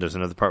hand. There's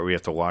another part where you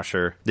have to wash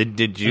her.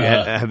 Did you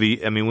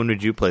when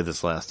did you play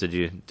this last? Did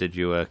you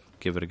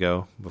give it a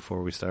go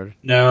before we started?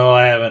 No,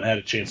 I haven't had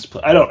a chance to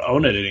play. I don't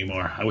own it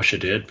anymore. I wish I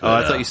did.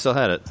 But, I thought you still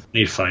had it.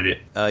 Need to find it.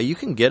 You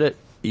can get it.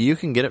 You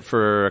can get it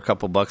for a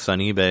couple bucks on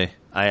eBay.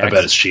 I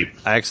bet it's cheap.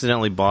 I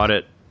accidentally bought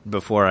it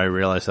before I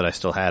realized that I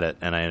still had it,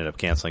 and I ended up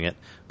canceling it.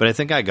 But I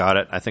think I got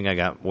it. I think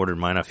I ordered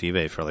mine off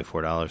eBay for like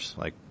 $4,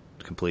 like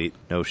complete,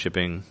 no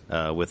shipping,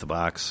 with the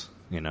box.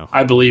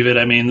 I believe it.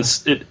 I mean,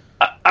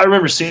 I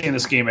remember seeing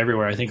this game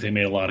everywhere. I think they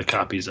made a lot of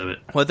copies of it.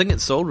 Well, I think it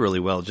sold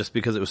really well just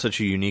because it was such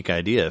a unique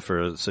idea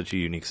for such a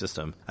unique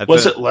system.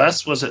 Was it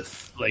less? Was it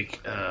like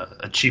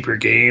a cheaper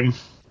game?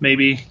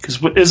 Maybe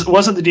because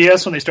wasn't the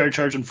DS when they started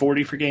charging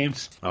 $40 for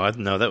games? Oh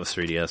no, that was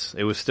 3DS.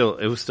 It was still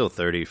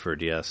 $30 for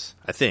DS.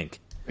 I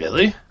think.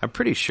 Really? I'm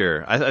pretty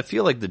sure. I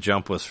feel like the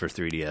jump was for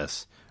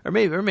 3DS, or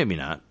maybe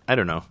not. I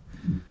don't know.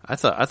 I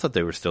thought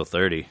they were still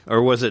 $30,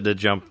 or was it the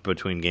jump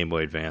between Game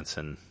Boy Advance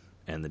and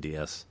the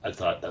DS? I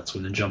thought that's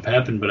when the jump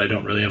happened, but I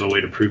don't really have a way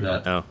to prove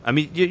that. Oh, I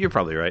mean, you're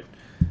probably right.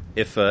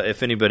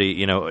 If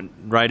anybody,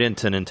 write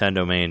into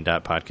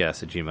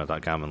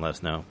nintendomain.podcast@gmail.com and let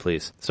us know,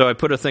 please. So I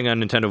put a thing on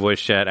Nintendo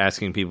Voice Chat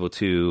asking people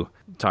to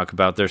talk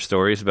about their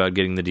stories about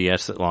getting the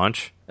DS at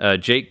launch.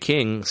 Jake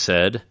King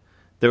said,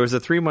 there was a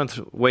 3-month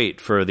wait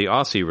for the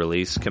Aussie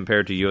release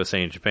compared to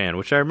USA and Japan,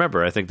 which I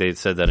remember. I think they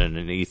said that in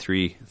an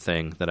E3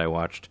 thing that I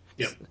watched.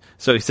 Yep.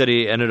 So he said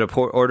he ended up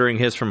ordering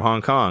his from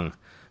Hong Kong.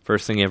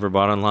 First thing he ever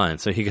bought online.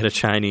 So he got a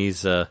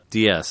Chinese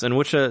DS. And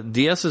which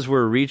DSs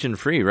were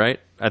region-free, right?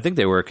 I think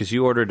they were, because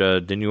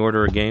didn't you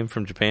order a game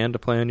from Japan to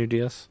play on your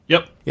DS?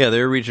 Yep. Yeah, they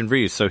were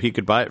region-free, so he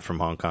could buy it from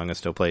Hong Kong and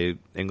still play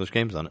English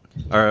games on it.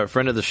 Our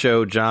friend of the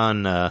show,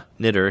 John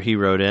Knitter, he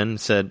wrote in,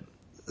 said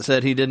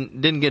he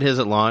didn't get his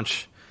at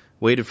launch,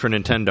 waited for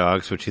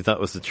Nintendogs, which he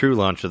thought was the true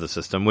launch of the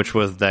system,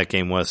 that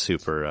game was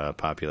super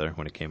popular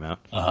when it came out.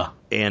 Uh-huh.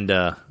 And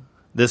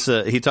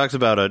he talks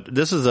about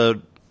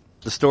the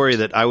story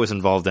that I was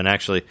involved in,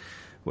 actually.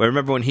 I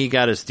remember when he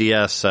got his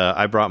DS,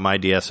 I brought my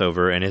DS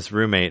over, and his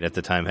roommate at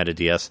the time had a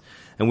DS,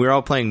 and we were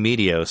all playing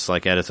Meteos,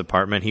 like, at his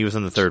apartment. He was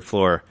on the 3rd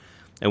floor,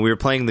 and we were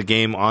playing the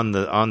game on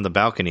the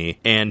balcony,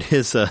 and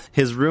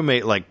his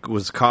roommate, like,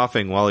 was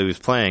coughing while he was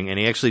playing, and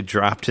he actually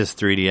dropped his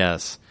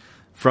 3DS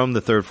from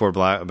the 3rd floor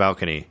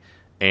balcony,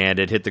 and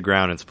it hit the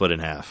ground and split in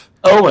half.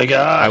 Oh my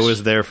gosh. I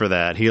was there for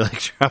that. He like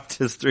dropped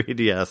his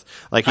 3DS.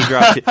 Like he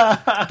dropped it.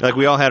 Like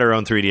we all had our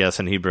own 3DS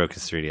and he broke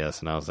his 3DS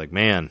and I was like,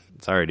 man,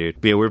 sorry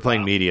dude. But yeah, we were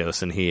playing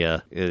Meteos and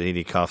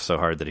he coughed so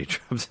hard that he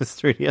dropped his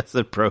 3DS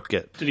and broke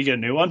it. Did he get a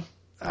new one?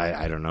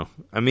 I don't know.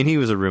 I mean, he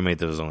was a roommate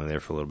that was only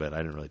there for a little bit. I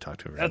didn't really talk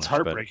to him very That's much.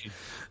 That's heartbreaking.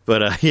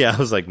 But yeah, I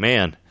was like,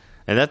 man.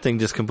 And that thing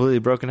just completely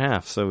broke in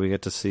half. So we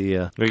get to see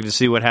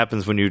what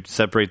happens when you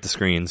separate the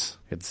screens.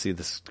 We get to see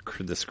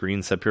the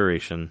screen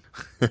separation.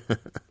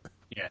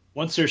 Yeah,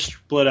 once they're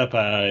split up,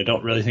 I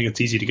don't really think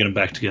it's easy to get them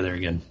back together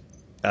again.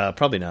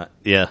 Probably not.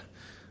 Yeah,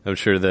 I'm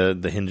sure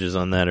the hinges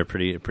on that are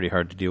pretty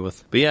hard to deal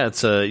with. But yeah,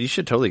 it's you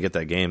should totally get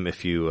that game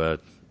if you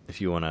want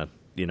to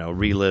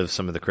relive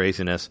some of the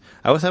craziness.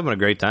 I was having a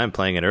great time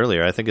playing it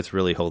earlier. I think it's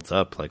really holds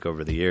up like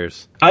over the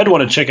years. I'd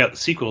want to check out the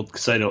sequel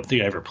because I don't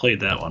think I ever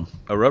played that one.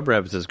 Rub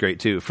Rabbits is great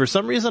too. For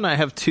some reason, I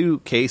have 2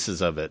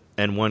 cases of it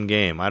in one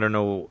game. I don't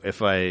know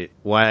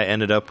why I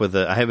ended up with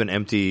I have an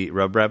empty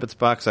Rub Rabbits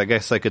box. I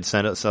guess I could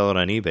sell it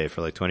on eBay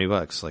for like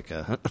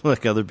 $20,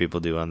 like other people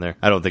do on there.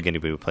 I don't think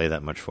anybody would play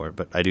that much for it,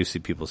 but I do see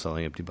people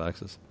selling empty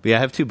boxes. But yeah, I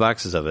have 2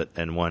 boxes of it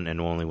and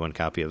only one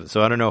copy of it.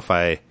 So I don't know if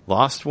I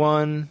lost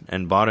one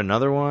and bought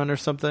another one or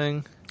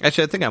something.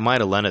 Actually, I think I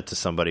might have lent it to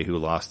somebody who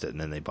lost it, and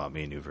then they bought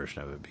me a new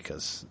version of it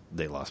because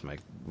they lost my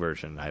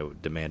version. I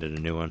demanded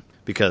a new one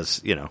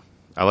because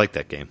I like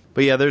that game.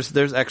 But yeah,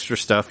 there's extra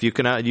stuff. You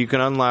can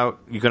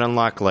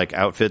unlock like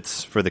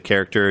outfits for the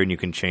character, and you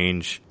can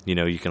change.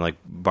 You can like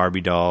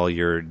Barbie doll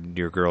your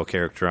girl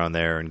character on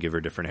there and give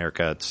her different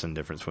haircuts and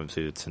different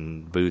swimsuits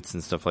and boots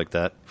and stuff like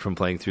that from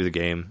playing through the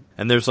game.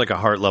 And there's like a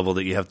heart level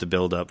that you have to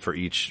build up for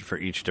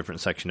each different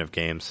section of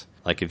games.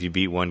 Like if you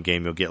beat one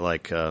game, you'll get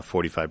like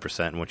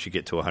 45%, and once you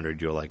get to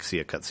 100, you'll like see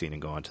a cutscene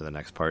and go on to the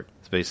next part.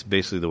 It's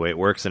basically the way it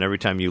works. And every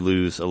time you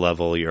lose a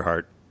level, your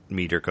heart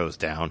meter goes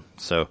down.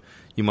 So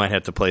you might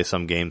have to play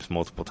some games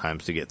multiple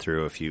times to get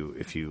through if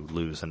you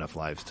lose enough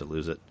lives to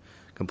lose it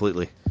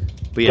completely.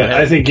 But yeah,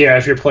 I think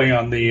if you're playing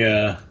on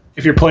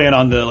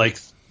the like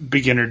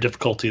beginner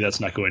difficulty,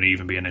 that's not going to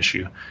even be an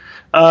issue.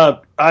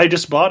 I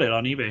just bought it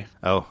on eBay.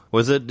 Oh,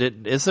 was it?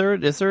 Is there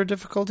a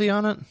difficulty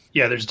on it?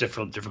 Yeah, there's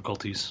different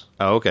difficulties.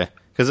 Oh, okay.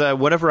 Because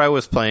whatever I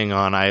was playing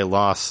on, I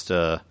lost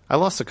a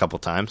couple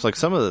times. Like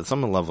some of the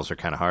levels are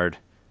kind of hard,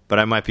 but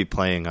I might be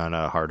playing on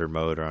a harder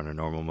mode or on a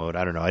normal mode.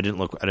 I don't know. I didn't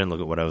look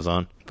at what I was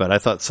on, but I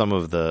thought some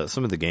of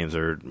the games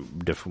are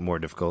more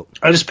difficult.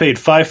 I just paid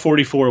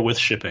 $5.44 with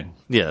shipping.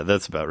 Yeah,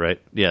 that's about right.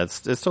 Yeah,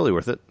 it's totally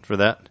worth it for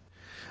that.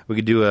 We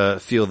could do a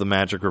Feel the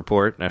Magic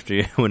report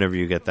whenever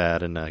you get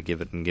that and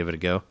give it a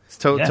go. It's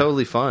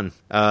totally fun.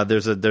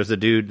 There's a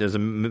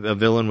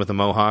villain with a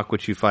mohawk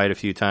which you fight a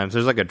few times.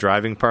 There's like a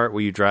driving part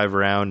where you drive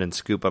around and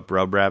scoop up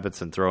Rub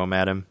Rabbits and throw them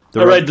at him.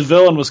 Right. The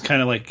villain was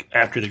kind of like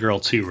after the girl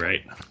too,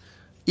 right?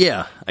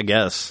 Yeah, I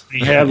guess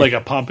he had like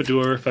a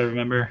pompadour, if I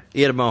remember.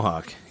 He had a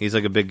mohawk. He's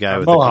like a big guy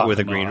with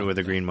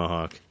a green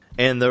mohawk.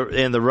 And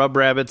the Rub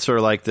Rabbits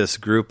are like this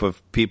group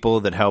of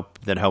people that help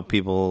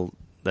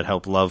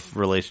love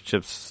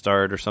relationships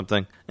start or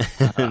something.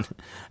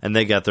 And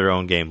they got their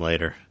own game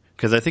later.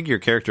 Because I think your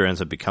character ends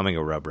up becoming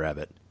a Rub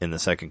Rabbit in the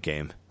second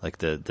game, like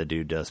the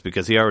dude does,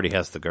 because he already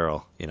has the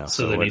girl,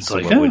 So then he's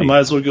like, might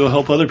as well go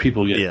help other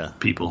people get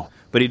people.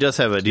 But he does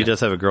have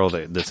a girl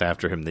that's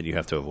after him that you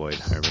have to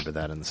avoid. I remember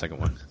that in the second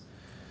one.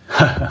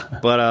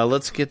 But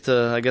let's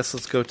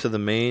go to the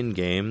main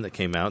game that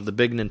came out, the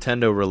big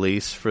Nintendo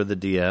release for the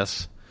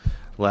DS.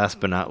 Last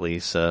but not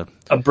least, a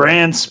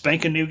brand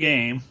spanking new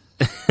game.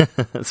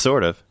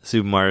 Sort of.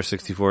 Super Mario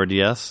 64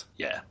 DS?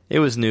 Yeah. It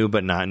was new,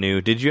 but not new.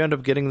 Did you end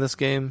up getting this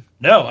game?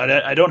 No,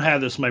 I don't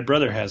have this. My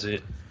brother has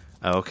it.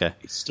 Oh, okay.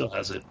 He still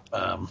has it.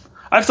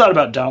 I've thought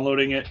about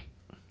downloading it.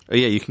 Oh,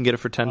 yeah, you can get it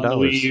for $10 on the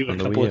Wii U a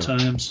couple of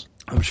times.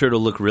 I'm sure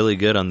it'll look really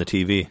good on the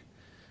TV.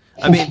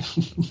 I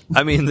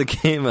mean,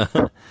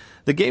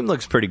 the game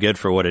looks pretty good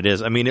for what it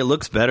is. I mean, it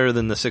looks better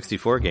than the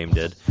 64 game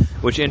did,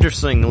 which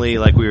interestingly,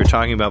 like we were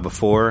talking about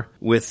before,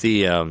 with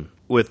the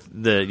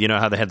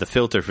how they had the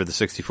filter for the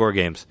 64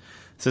 games.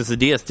 Since the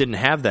DS didn't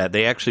have that,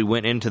 they actually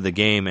went into the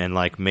game and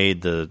like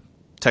made the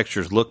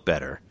textures look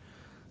better,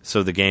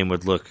 so the game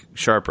would look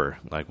sharper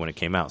like when it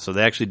came out. So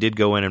they actually did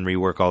go in and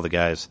rework all the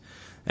guys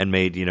and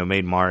made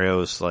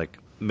Mario's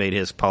made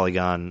his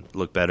polygon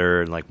look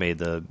better and like made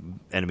the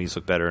enemies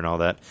look better and all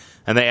that.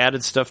 And they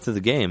added stuff to the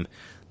game.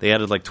 They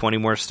added like 20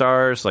 more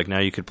stars. Like now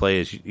you could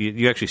play as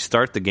you actually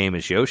start the game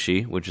as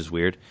Yoshi, which is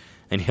weird.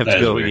 And you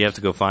have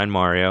to go find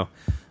Mario.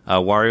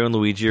 Wario and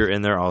Luigi are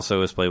in there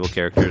also as playable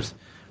characters,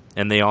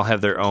 and they all have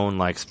their own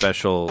like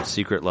special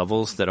secret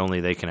levels that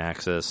only they can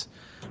access,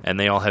 and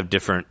they all have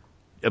different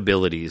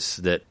abilities.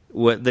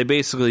 They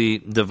basically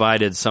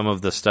divided some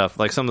of the stuff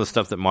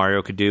that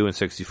Mario could do in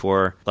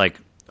 64, like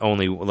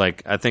only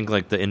like I think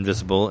like the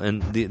invisible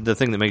and the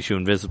thing that makes you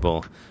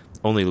invisible,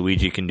 only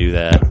Luigi can do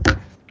that,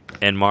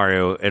 and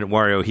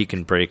Wario he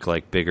can break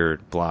like bigger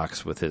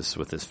blocks with his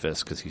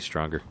fist because he's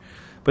stronger.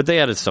 But they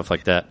added stuff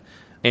like that,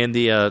 and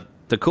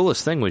the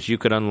coolest thing was you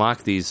could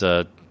unlock these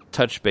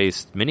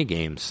touch-based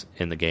mini-games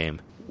in the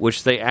game,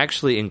 which they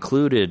actually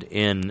included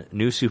in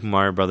New Super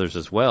Mario Brothers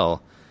as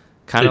well.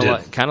 Kind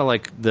of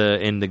like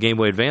in the Game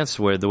Boy Advance,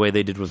 where the way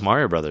they did with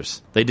Mario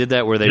Brothers. They did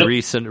that where they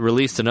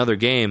released another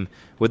game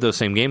with those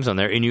same games on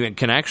there, and you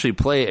can actually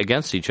play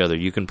against each other.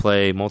 You can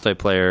play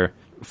multiplayer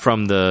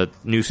from the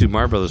New Super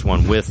Mario Brothers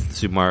one with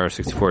Super Mario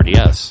 64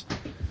 DS.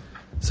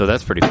 So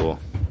that's pretty cool.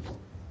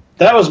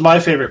 That was my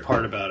favorite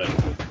part about it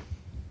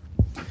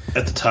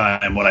at the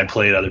time when I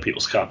played other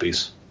people's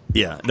copies.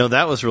 Yeah, no,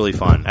 that was really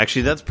fun.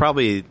 Actually, that's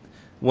probably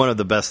one of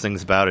the best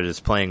things about it is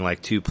playing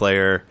like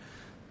two-player,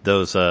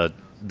 those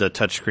the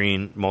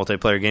touchscreen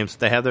multiplayer games that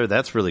they have there.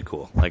 That's really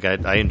cool. Like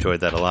I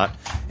enjoyed that a lot.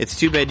 It's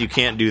too bad you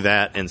can't do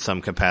that in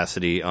some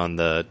capacity on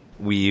the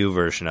Wii U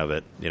version of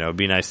it. You know, it'd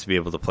be nice to be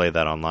able to play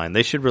that online.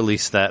 They should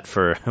release that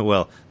for,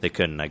 well, they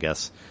couldn't, I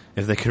guess.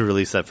 If they could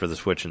release that for the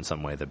Switch in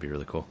some way, that'd be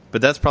really cool.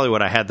 But that's probably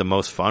what I had the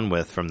most fun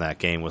with from that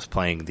game, was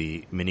playing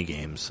the mini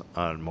games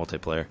on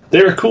multiplayer.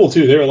 They were cool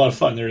too. They were a lot of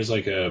fun. There was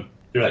like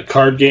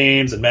card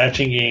games and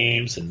matching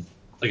games and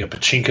like a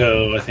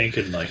pachinko, I think,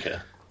 and like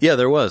a... Yeah,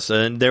 there was.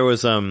 And there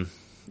was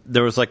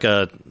like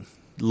a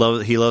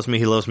He Loves Me,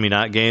 He Loves Me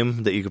Not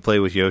game that you could play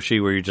with Yoshi,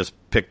 where you just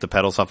pick the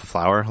petals off a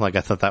flower. Like,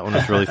 I thought that one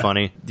was really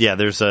funny. Yeah,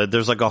 there's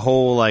like a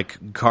whole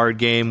like card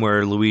game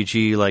where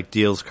Luigi like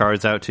deals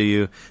cards out to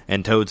you,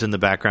 and Toad's in the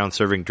background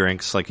serving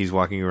drinks, like he's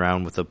walking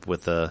around with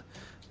a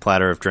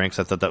platter of drinks.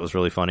 I thought that was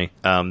really funny.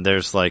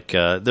 There's like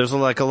a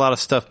lot of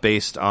stuff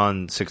based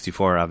on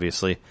 64,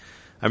 obviously.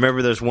 I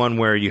remember there's one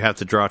where you have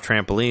to draw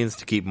trampolines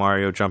to keep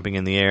Mario jumping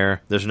in the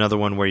air. There's another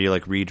one where you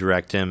like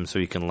redirect him so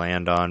he can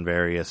land on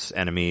various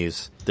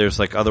enemies. There's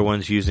like other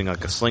ones using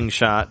like a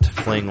slingshot to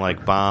fling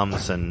like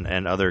bombs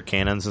and other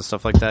cannons and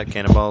stuff like that,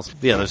 cannonballs.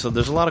 Yeah, there's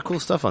a lot of cool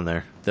stuff on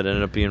there that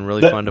ended up being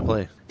really fun to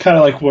play. Kind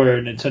of like where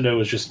Nintendo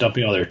was just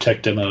dumping all their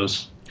tech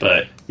demos,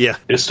 but yeah,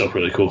 it's still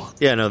really cool.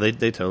 Yeah, no, they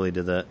totally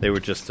did that. They were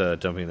just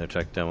dumping their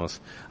tech demos.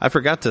 I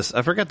forgot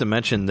to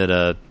mention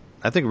that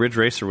I think Ridge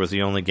Racer was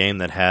the only game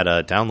that had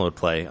a download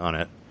play on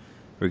it,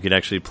 where you could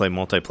actually play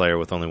multiplayer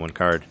with only one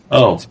card.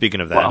 Oh, speaking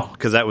of that,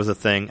 because that was a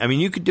thing. I mean,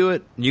 you could do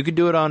it. You could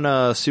do it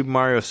on Super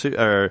Mario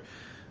or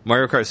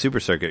Mario Kart Super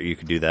Circuit. You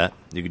could do that.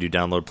 You could do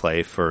download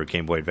play for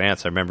Game Boy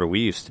Advance. I remember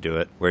we used to do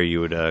it, where you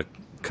would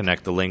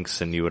connect the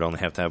links and you would only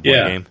have to have one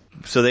game.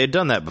 So they had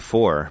done that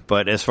before,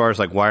 but as far as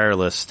like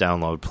wireless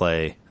download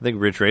play, I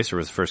think Ridge Racer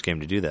was the first game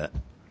to do that,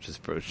 which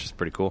is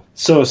pretty cool.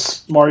 So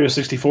Mario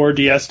 64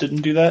 DS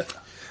didn't do that?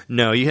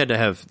 No, you had to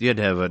have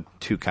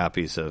 2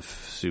 copies of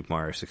Super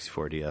Mario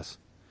 64 DS.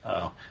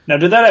 Oh, now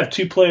did that have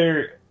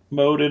 2-player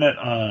mode in it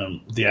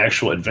on the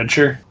actual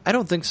adventure? I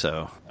don't think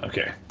so.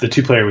 Okay, the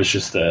 2-player was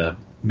just the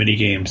mini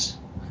games.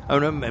 Oh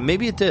no,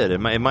 maybe it did. It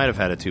might have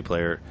had a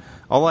 2-player.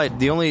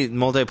 The only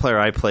multiplayer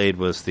I played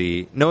was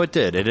no, it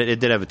did. It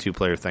did have a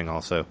 2-player thing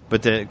also,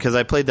 but because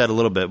I played that a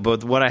little bit.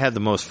 But what I had the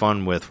most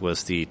fun with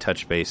was the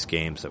touch-based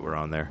games that were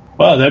on there.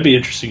 Wow, that'd be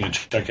interesting to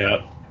check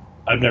out.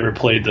 I've never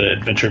played the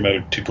adventure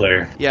mode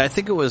 2-player. Yeah, I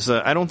think it was.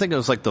 I don't think it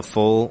was like the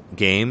full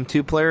game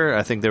 2-player.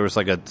 I think there was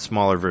like a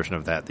smaller version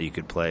of that you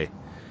could play,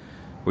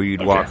 where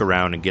you'd walk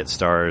around and get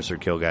stars or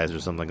kill guys or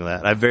something like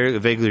that. I very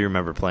vaguely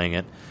remember playing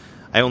it.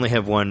 I only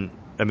have one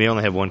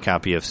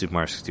copy of Super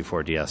Mario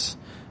 64 DS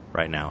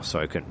right now, so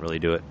I couldn't really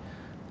do it.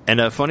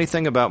 And a funny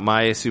thing about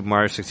my Super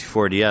Mario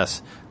 64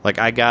 DS, like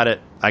I got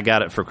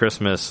it for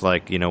Christmas,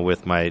 like, you know,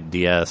 with my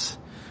DS,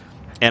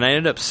 and I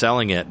ended up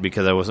selling it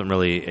because I wasn't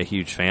really a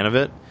huge fan of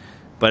it.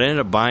 But I ended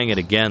up buying it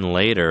again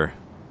later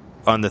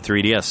on the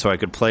 3DS, so I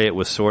could play it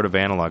with sort of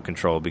analog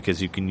control,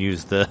 because you can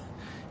use the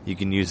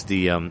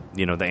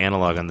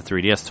analog on the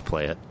 3DS to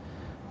play it,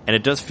 and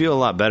it does feel a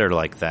lot better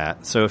like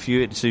that. So if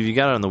you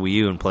got it on the Wii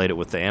U and played it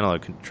with the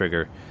analog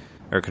trigger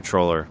or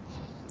controller,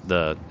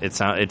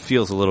 it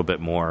feels a little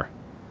bit more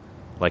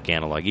like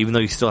analog. Even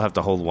though you still have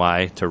to hold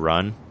Y to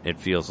run, it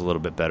feels a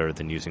little bit better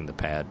than using the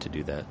pad to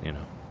do that, you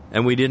know.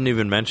 And we didn't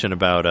even mention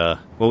about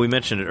we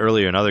mentioned it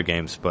earlier in other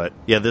games, but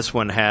yeah, this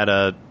one had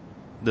a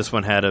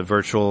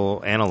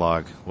virtual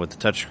analog with the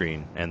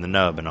touchscreen and the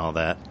nub and all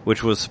that,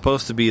 which was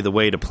supposed to be the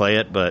way to play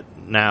it, but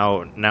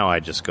now I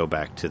just go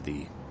back to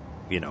the,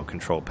 you know,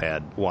 control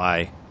pad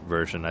Y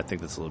version. I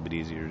think that's a little bit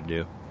easier to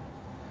do.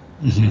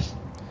 Mm-hmm.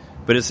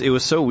 But it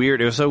was so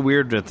weird. It was so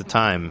weird at the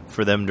time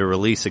for them to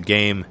release a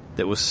game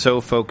that was so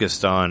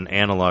focused on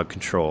analog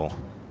control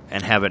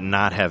and have it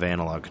not have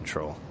analog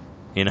control.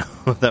 You know,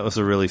 that was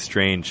a really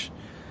strange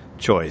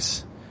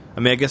choice. I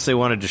mean, I guess they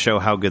wanted to show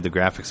how good the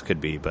graphics could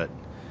be, but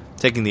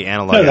taking the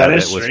analog out of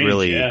it was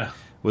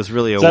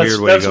really a weird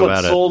way to go about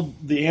it. That's what sold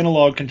the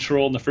analog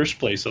control in the first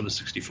place on the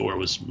 64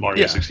 was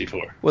Mario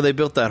 64. Well, they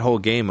built that whole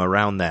game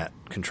around that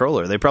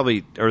controller. They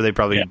probably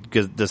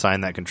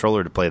designed that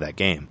controller to play that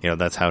game. You know,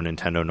 that's how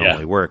Nintendo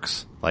normally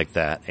works, like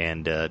that.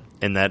 And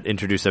that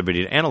introduced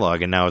everybody to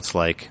analog, and now it's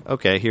like,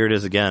 okay, here it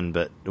is again,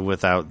 but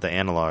without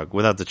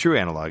the true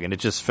analog. And it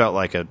just felt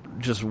like a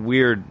just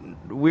weird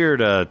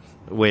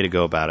way to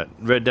go about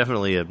it.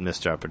 Definitely a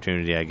missed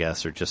opportunity, I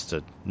guess, or just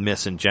a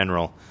miss in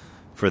general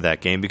for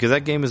that game, because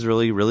that game is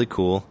really, really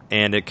cool,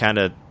 and it kind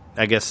of,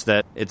 I guess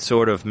that it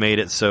sort of made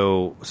it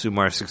so Super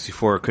Mario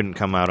 64 couldn't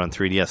come out on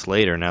 3DS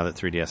later, now that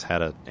 3DS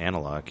had an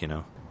analog, you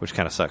know, which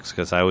kind of sucks,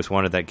 because I always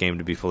wanted that game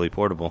to be fully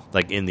portable,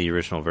 like in the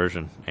original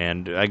version,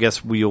 and I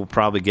guess we'll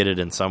probably get it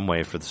in some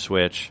way for the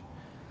Switch.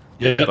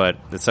 Yeah. But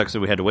it sucks that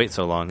we had to wait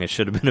so long. It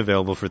should have been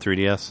available for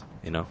 3DS.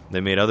 You know,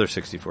 they made other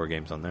 64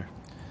 games on there.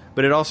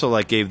 But it also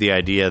like gave the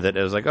idea that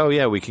it was like, oh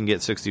yeah, we can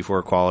get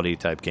 64 quality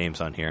type games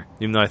on here.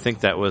 Even though I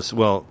think that was,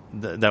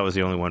 that was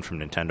the only one from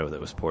Nintendo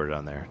that was ported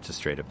on there to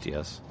straight up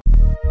DS.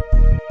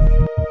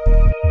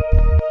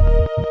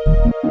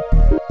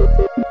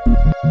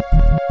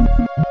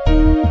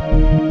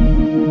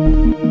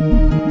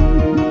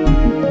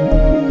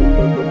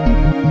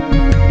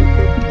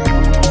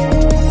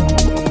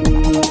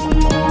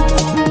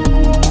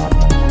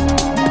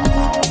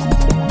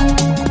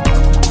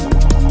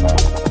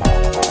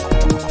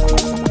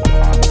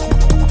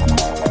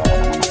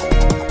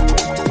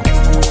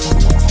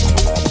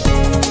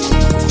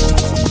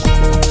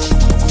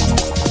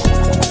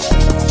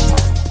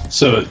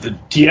 So the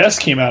DS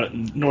came out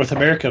in North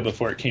America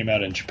before it came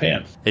out in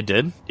Japan. It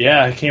did?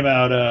 Yeah, it came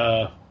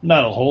out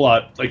not a whole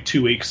lot, like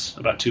 2 weeks,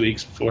 about 2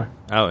 weeks before.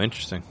 Oh,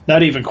 interesting.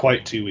 Not even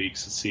quite 2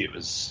 weeks. Let's see, it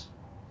was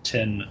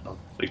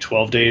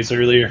 12 days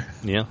earlier.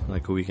 Yeah,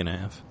 like a week and a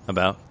half.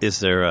 About. Is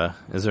there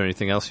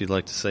anything else you'd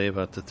like to say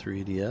about the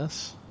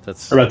 3DS?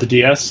 Or about the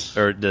DS?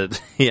 Or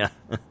yeah.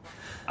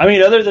 I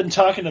mean, other than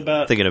talking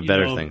about thinking of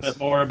better things,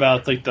 more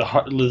about like the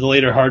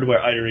later hardware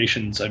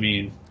iterations. I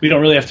mean, we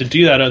don't really have to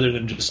do that other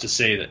than just to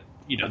say that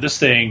this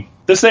thing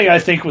I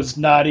think was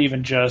not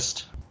even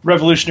just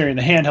revolutionary in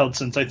the handheld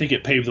sense. I think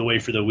it paved the way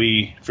for the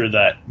Wii for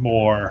that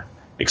more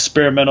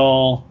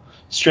experimental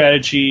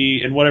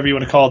strategy and whatever you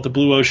want to call it, the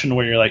blue ocean,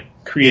 where you're like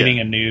creating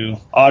a new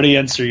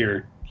audience, or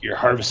you're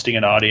harvesting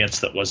an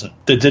audience that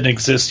didn't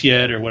exist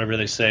yet, or whatever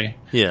they say.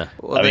 Yeah.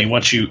 Well, I mean, I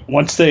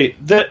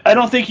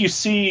don't think you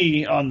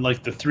see on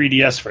like the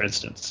 3DS, for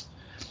instance,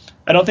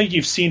 I don't think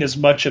you've seen as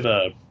much of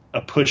a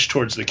push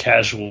towards the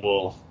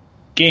casual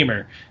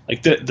gamer.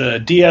 Like the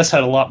DS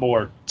had a lot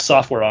more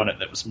software on it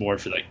that was more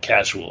for like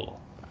casual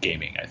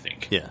gaming, I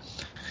think. Yeah.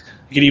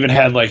 You even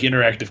had like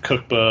interactive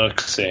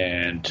cookbooks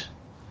and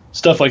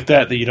stuff like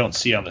that you don't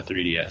see on the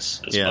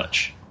 3DS as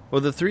much.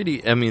 Well, the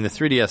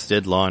 3DS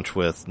did launch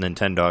with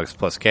Nintendogs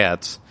plus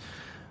cats,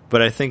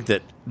 but I think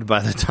that by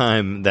the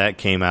time that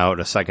came out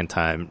a second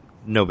time,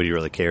 nobody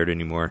really cared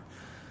anymore.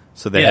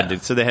 So they had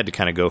to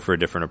kind of go for a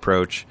different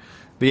approach.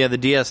 But yeah, the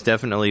DS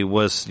definitely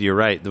was. You're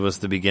right. It was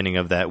the beginning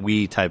of that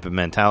Wii type of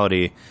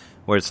mentality,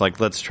 where it's like,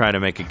 let's try to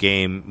make a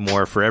game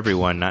more for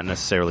everyone, not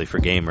necessarily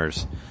for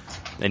gamers.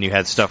 And you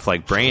had stuff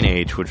like Brain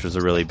Age, which was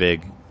really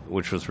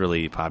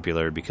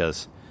popular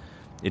because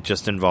it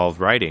just involved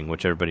writing,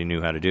 which everybody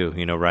knew how to do.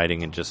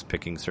 Writing and just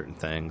picking certain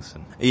things.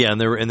 And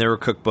there were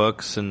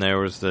cookbooks, and there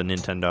was the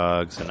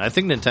Nintendogs, and I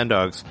think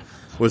Nintendogs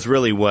was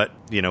really what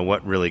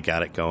really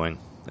got it going,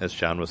 as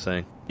John was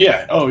saying.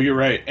 Yeah. Oh, you're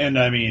right. And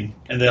I mean,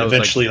 and then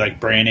eventually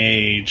like Brain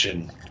Age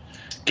and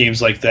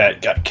games like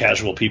that got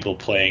casual people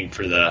playing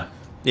to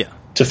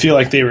feel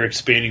like they were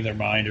expanding their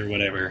mind or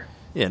whatever.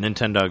 Yeah,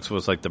 Nintendogs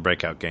was like the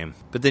breakout game.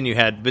 But then you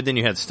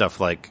had stuff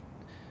like,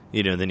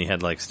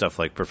 stuff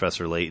like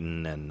Professor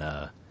Layton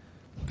and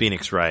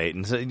Phoenix Wright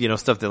and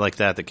stuff like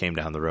that came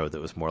down the road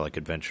that was more like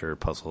adventure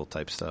puzzle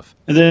type stuff.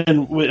 And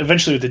then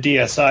eventually with the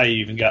DSi,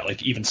 you even got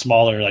like even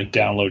smaller like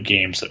download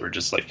games that were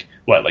just like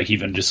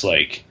even just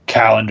like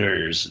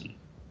calendars and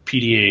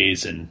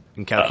PDAs and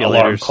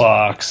calculators, alarm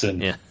clocks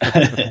and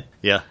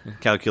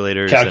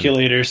calculators,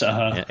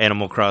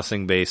 Animal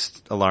Crossing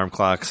based alarm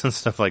clocks and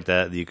stuff like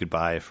that you could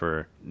buy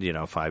for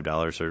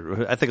 $5,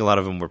 or I think a lot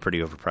of them were pretty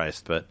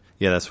overpriced, but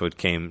yeah, that's what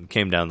came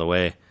down the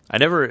way. I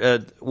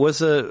never was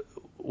the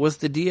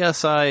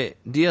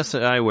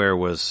DSiWare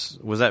was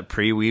that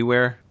pre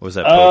WiiWare? Was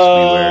that post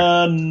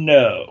WiiWare?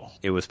 No,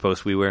 it was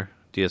post WiiWare.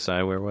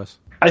 DSiWare was.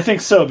 I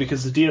think so,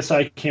 because the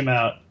DSi came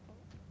out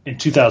in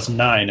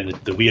 2009, and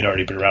the Wii had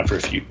already been around for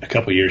a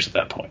couple years at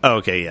that point. Oh,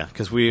 okay, yeah,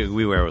 because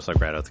WiiWare was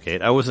like right out the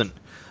gate. I wasn't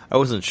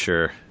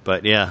sure,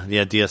 but yeah,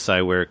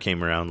 DSiWare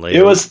came around later.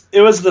 It was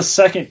the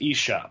second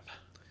eShop.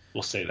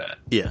 We'll say that.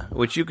 Yeah,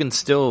 which you can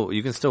still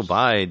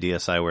buy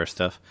DSiWare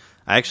stuff.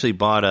 I actually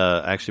bought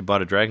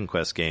a Dragon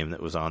Quest game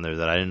that was on there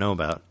that I didn't know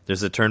about.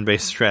 There's a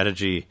turn-based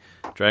strategy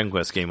Dragon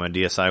Quest game on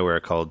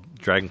DSiWare called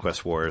Dragon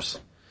Quest Wars.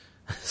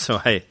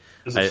 So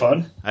Is it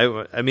fun?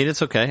 I mean,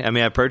 it's okay. I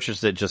mean, I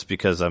purchased it just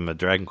because I'm a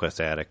Dragon Quest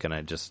addict, and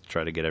I just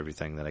try to get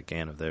everything that I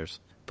can of theirs.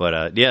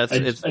 But yeah,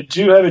 I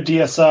do have a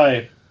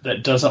DSi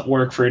that doesn't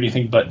work for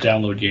anything but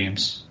download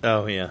games.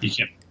 Oh yeah,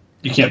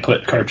 you can't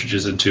put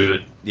cartridges into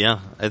it. Yeah,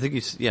 I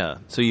think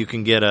so you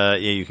can get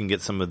you can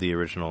get some of the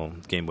original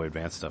Game Boy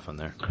Advance stuff on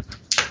there.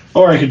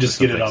 Or I could just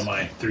get it on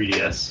my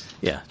 3DS.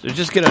 Yeah, so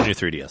just get it on your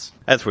 3DS.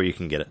 That's where you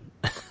can get it.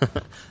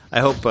 I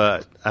hope.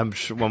 I'm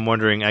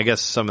wondering. I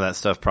guess some of that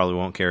stuff probably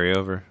won't carry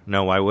over.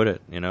 No, why would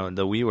it?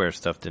 The WiiWare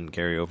stuff didn't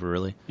carry over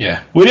really.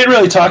 Yeah, we didn't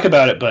really talk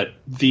about it, but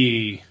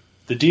the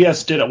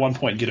DS did at one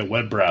point get a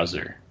web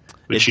browser,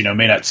 which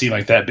may not seem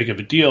like that big of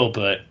a deal,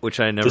 but which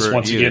I never this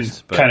once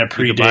used, again kind of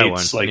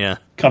predates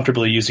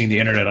comfortably using the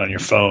internet on your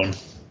phone.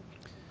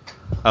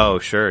 Oh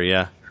sure,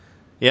 yeah.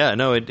 Yeah,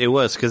 no, it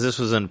was, because this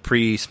was in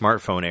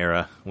pre-smartphone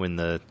era when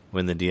the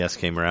DS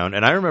came around,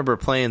 and I remember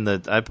playing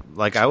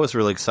I was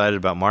really excited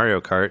about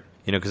Mario Kart,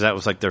 because that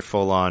was like their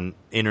full-on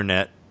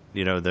internet,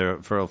 their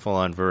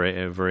full-on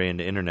foray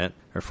into internet,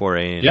 or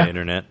foray into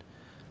internet.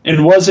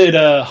 And was it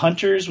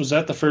Hunters? Was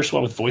that the first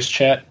one with voice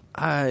chat?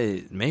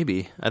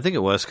 Maybe. I think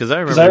it was, because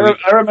I remember.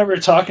 I remember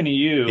talking to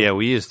you. Yeah,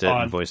 we used it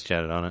and voice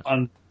chatted on it.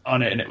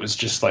 On it, and it was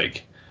just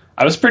like,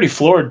 I was pretty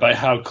floored by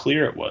how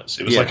clear it was.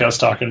 It was like I was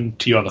talking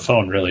to you on the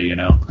phone, really,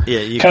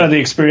 Yeah, kind of the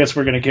experience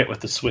we're going to get with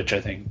the Switch, I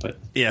think. But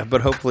yeah,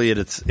 but hopefully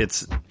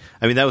it's.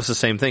 I mean, that was the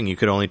same thing. You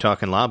could only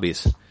talk in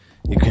lobbies.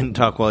 You couldn't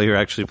talk while you were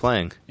actually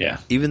playing. Yeah.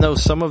 Even though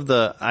some of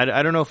the,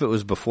 I don't know if it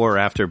was before or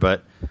after,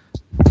 but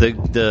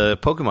the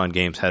Pokemon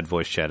games had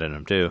voice chat in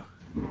them too.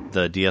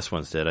 The DS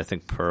ones did. I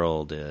think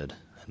Pearl did.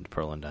 happened to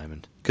Pearl and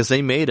Diamond. Because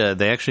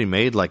they actually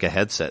made like a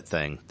headset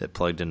thing that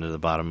plugged into the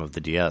bottom of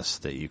the DS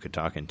that you could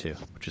talk into,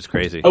 which is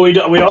crazy. Oh,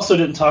 we also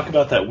didn't talk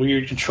about that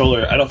weird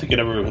controller. I don't think it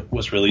ever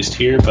was released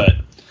here, but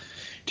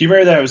do you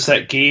remember that it was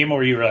that game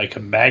where you were like a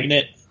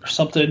magnet or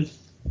something,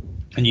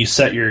 and you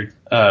set your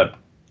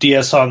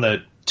DS on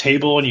the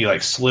table and you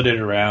like slid it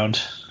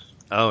around?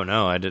 Oh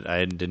no, I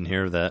didn't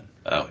hear of that.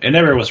 Oh, it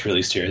never was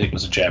released here. I think it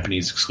was a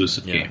Japanese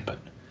exclusive game, but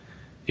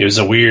it was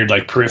a weird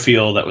like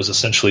peripheral that was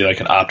essentially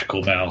like an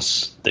optical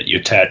mouse that you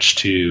attached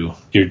to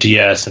your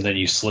DS, and then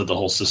you slid the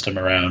whole system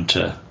around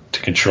to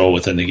control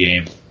within the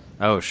game.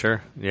 Oh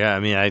sure, yeah. I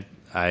mean,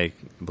 I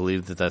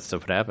believe that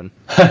stuff would happen.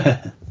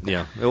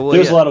 Yeah, well,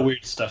 there's a lot of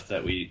weird stuff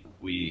that we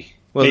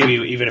maybe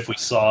even if we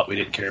saw it, we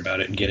didn't care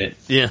about it and get it.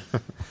 Yeah.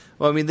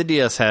 Well, I mean, the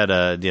DS had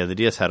the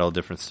DS had all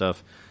different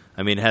stuff.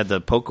 I mean, it had the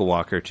Poke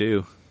Walker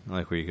too,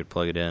 like where you could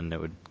plug it in,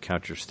 that would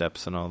count your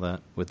steps and all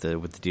that with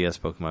the DS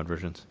Pokemon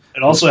versions.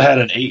 It also had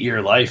an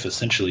 8-year life,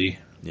 essentially.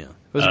 Yeah, it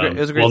was great. It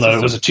was a great. Well, no, system.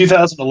 it was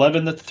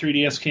 2011 that the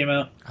 3DS came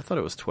out. I thought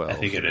it was 12. I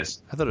think it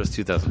is. I thought it was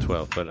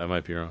 2012, but I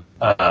might be wrong.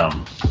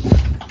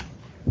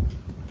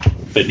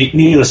 But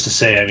needless to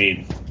say, I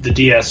mean, the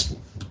DS,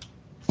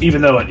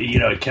 even though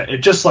it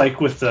just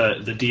like with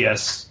the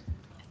DS,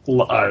 the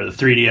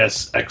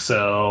 3DS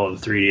XL,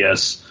 the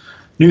 3DS,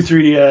 new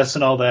 3DS,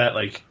 and all that,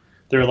 like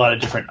there are a lot of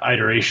different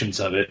iterations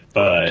of it,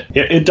 but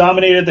it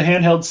dominated the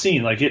handheld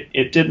scene. Like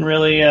it didn't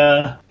really.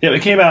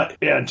 It came out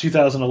in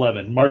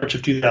 2011, March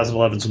of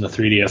 2011 is when the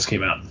 3DS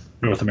came out in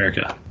North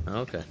America.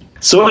 Okay.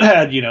 So it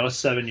had a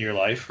 7-year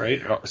life,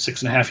 right? Or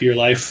 6.5-year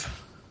life.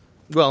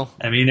 Well,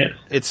 I mean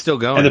it's still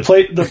going. And the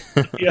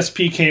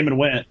PSP came and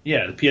went.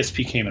 Yeah, the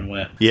PSP came and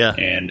went. Yeah,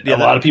 and a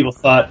lot of people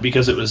thought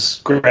because it was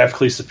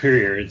graphically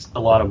superior, in a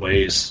lot of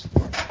ways,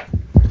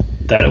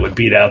 that it would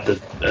beat out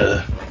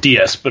the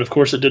DS. But of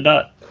course, it did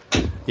not.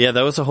 Yeah,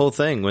 that was the whole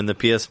thing when the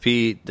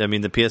PSP. I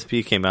mean, the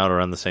PSP came out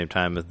around the same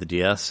time as the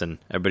DS, and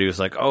everybody was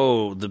like,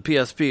 "Oh, the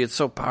PSP! It's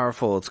so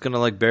powerful! It's gonna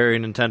like bury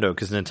Nintendo,"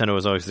 because Nintendo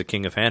was always the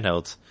king of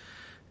handhelds,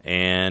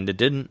 and it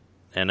didn't.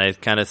 And I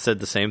kind of said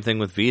the same thing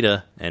with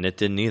Vita, and it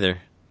didn't either.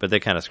 But they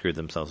kind of screwed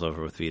themselves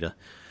over with Vita.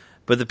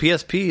 But the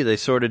PSP, they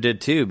sort of did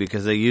too,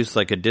 because they used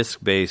like a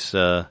disc base.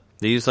 They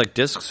used like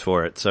discs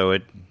for it, so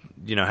it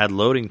had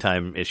loading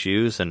time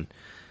issues. And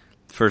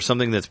for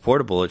something that's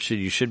portable,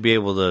 you should be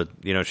able to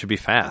it should be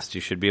fast.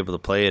 You should be able to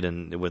play it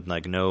and with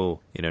like no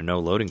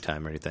loading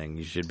time or anything.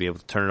 You should be able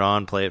to turn it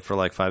on, play it for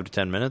like 5 to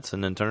 10 minutes,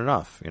 and then turn it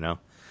off.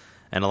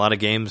 And a lot of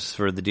games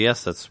for the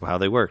DS, that's how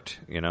they worked.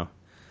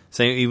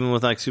 Same even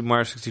with like Super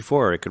Mario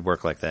 64, it could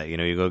work like that.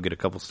 You go get a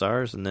couple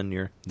stars, and then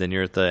you're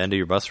at the end of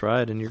your bus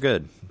ride, and you're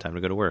good. Time to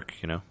go to work.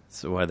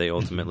 So why they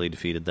ultimately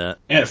defeated that.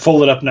 And it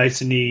folded up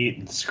nice and neat.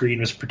 And the screen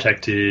was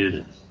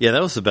protected. Yeah,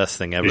 that was the best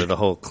thing ever. The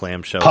whole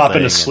clamshell pop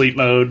thing. into sleep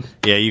mode.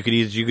 Yeah, you could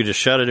just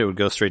shut it. It would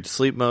go straight to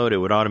sleep mode. It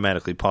would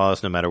automatically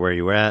pause no matter where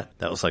you were at.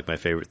 That was like my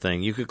favorite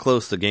thing. You could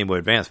close the Game Boy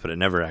Advance, but it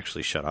never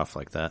actually shut off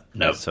like that.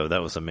 No. So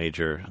that was a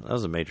major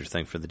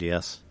thing for the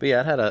DS. But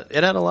yeah,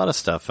 it had a lot of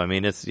stuff. I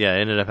mean, it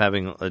ended up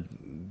having a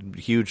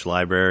huge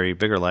library,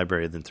 bigger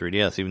library than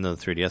 3DS, even though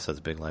the 3DS has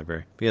a big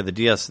library. But yeah, the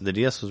DS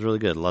was really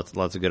good.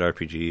 Lots of good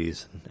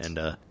RPGs, and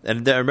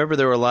I remember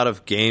there were a lot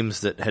of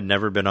games that had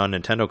never been on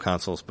Nintendo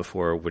consoles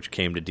before, which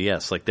came to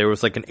DS. Like there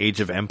was like an Age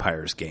of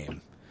Empires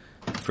game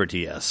for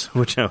DS,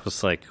 which I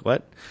was like,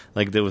 what?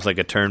 Like there was like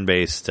a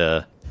turn-based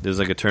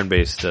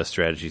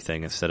strategy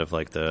thing instead of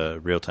like the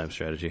real-time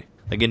strategy.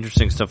 Like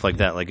interesting stuff like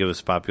that. Like it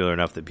was popular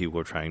enough that people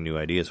were trying new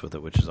ideas with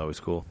it, which is always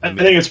cool. I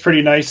think it's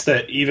pretty nice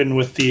that even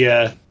with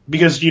the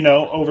because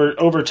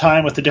over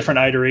time with the different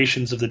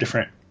iterations of the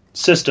different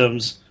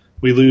systems,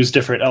 we lose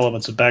different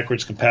elements of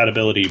backwards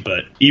compatibility.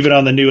 But even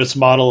on the newest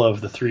model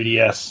of the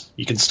 3DS,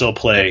 you can still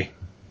play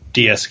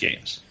DS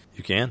games.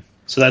 You can.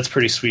 So that's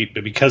pretty sweet.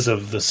 But because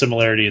of the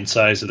similarity in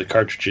size of the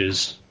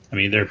cartridges, I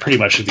mean they're pretty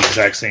much the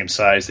exact same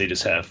size. They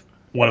just have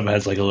one of them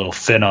has like a little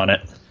fin on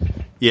it.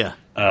 Yeah.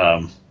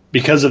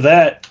 Because of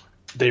that,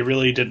 they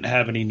really didn't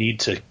have any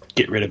need to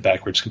get rid of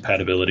backwards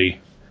compatibility.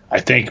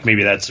 I think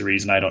maybe that's the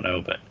reason. I don't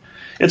know, but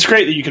it's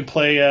great that you can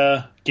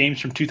play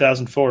games from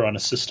 2004 on a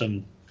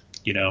system.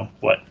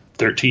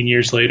 13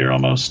 years later,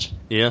 almost.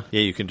 Yeah.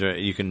 You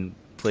can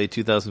play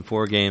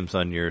 2004 games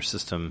on your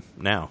system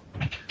now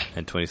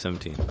in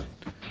 2017.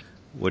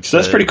 So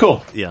that's pretty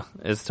cool. Yeah,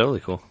 it's totally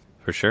cool.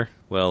 For sure.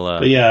 Well,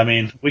 but yeah, I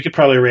mean, we could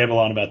probably ramble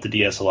on about the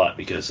DS a lot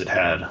because it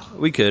had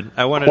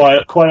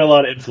quite a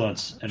lot of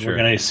influence, and We're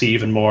going to see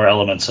even more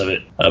elements of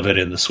it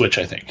in the Switch,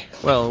 I think.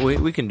 Well,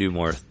 we can do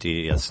more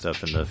DS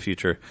stuff in the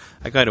future.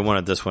 I kind of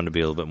wanted this one to be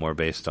a little bit more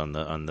based on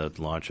the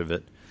launch of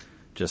it,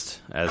 just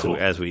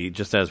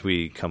as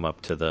we come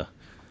up to the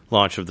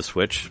launch of the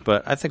Switch.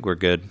 But I think we're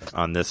good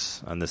on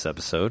this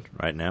episode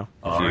right now.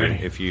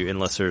 If you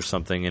unless there's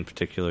something in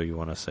particular you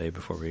want to say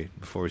before we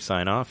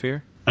sign off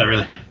here. Not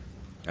really.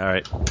 All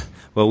right.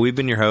 Well, we've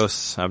been your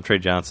hosts. I'm Trey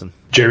Johnson.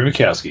 Jerry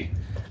Mikowski.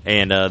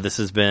 And this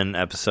has been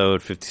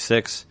episode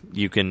 56.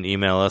 You can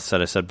email us,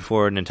 as I said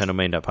before,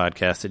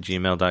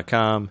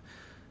 nintendomain.podcast@gmail.com.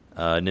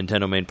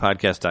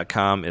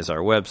 NintendoMainPodcast.com is our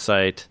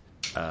website.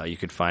 You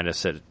can find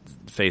us at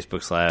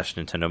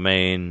Facebook/Nintendo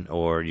Main,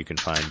 or you can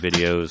find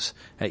videos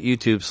at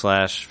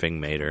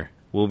YouTube/Fingmater.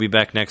 We'll be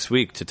back next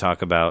week to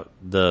talk about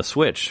the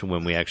Switch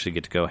when we actually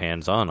get to go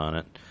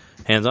hands-on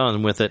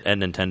with it at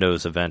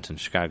Nintendo's event in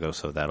Chicago,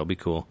 so that'll be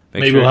cool.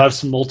 Maybe we'll have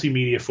some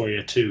multimedia for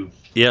you, too.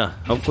 Yeah,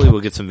 hopefully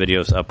we'll get some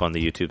videos up on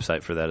the YouTube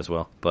site for that as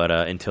well. But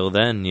until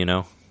then,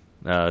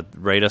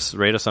 rate us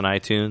on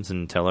iTunes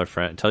and tell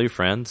your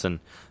friends, and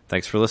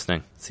thanks for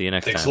listening. See you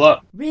next time. Thanks a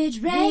lot. Ridge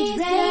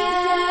Racer.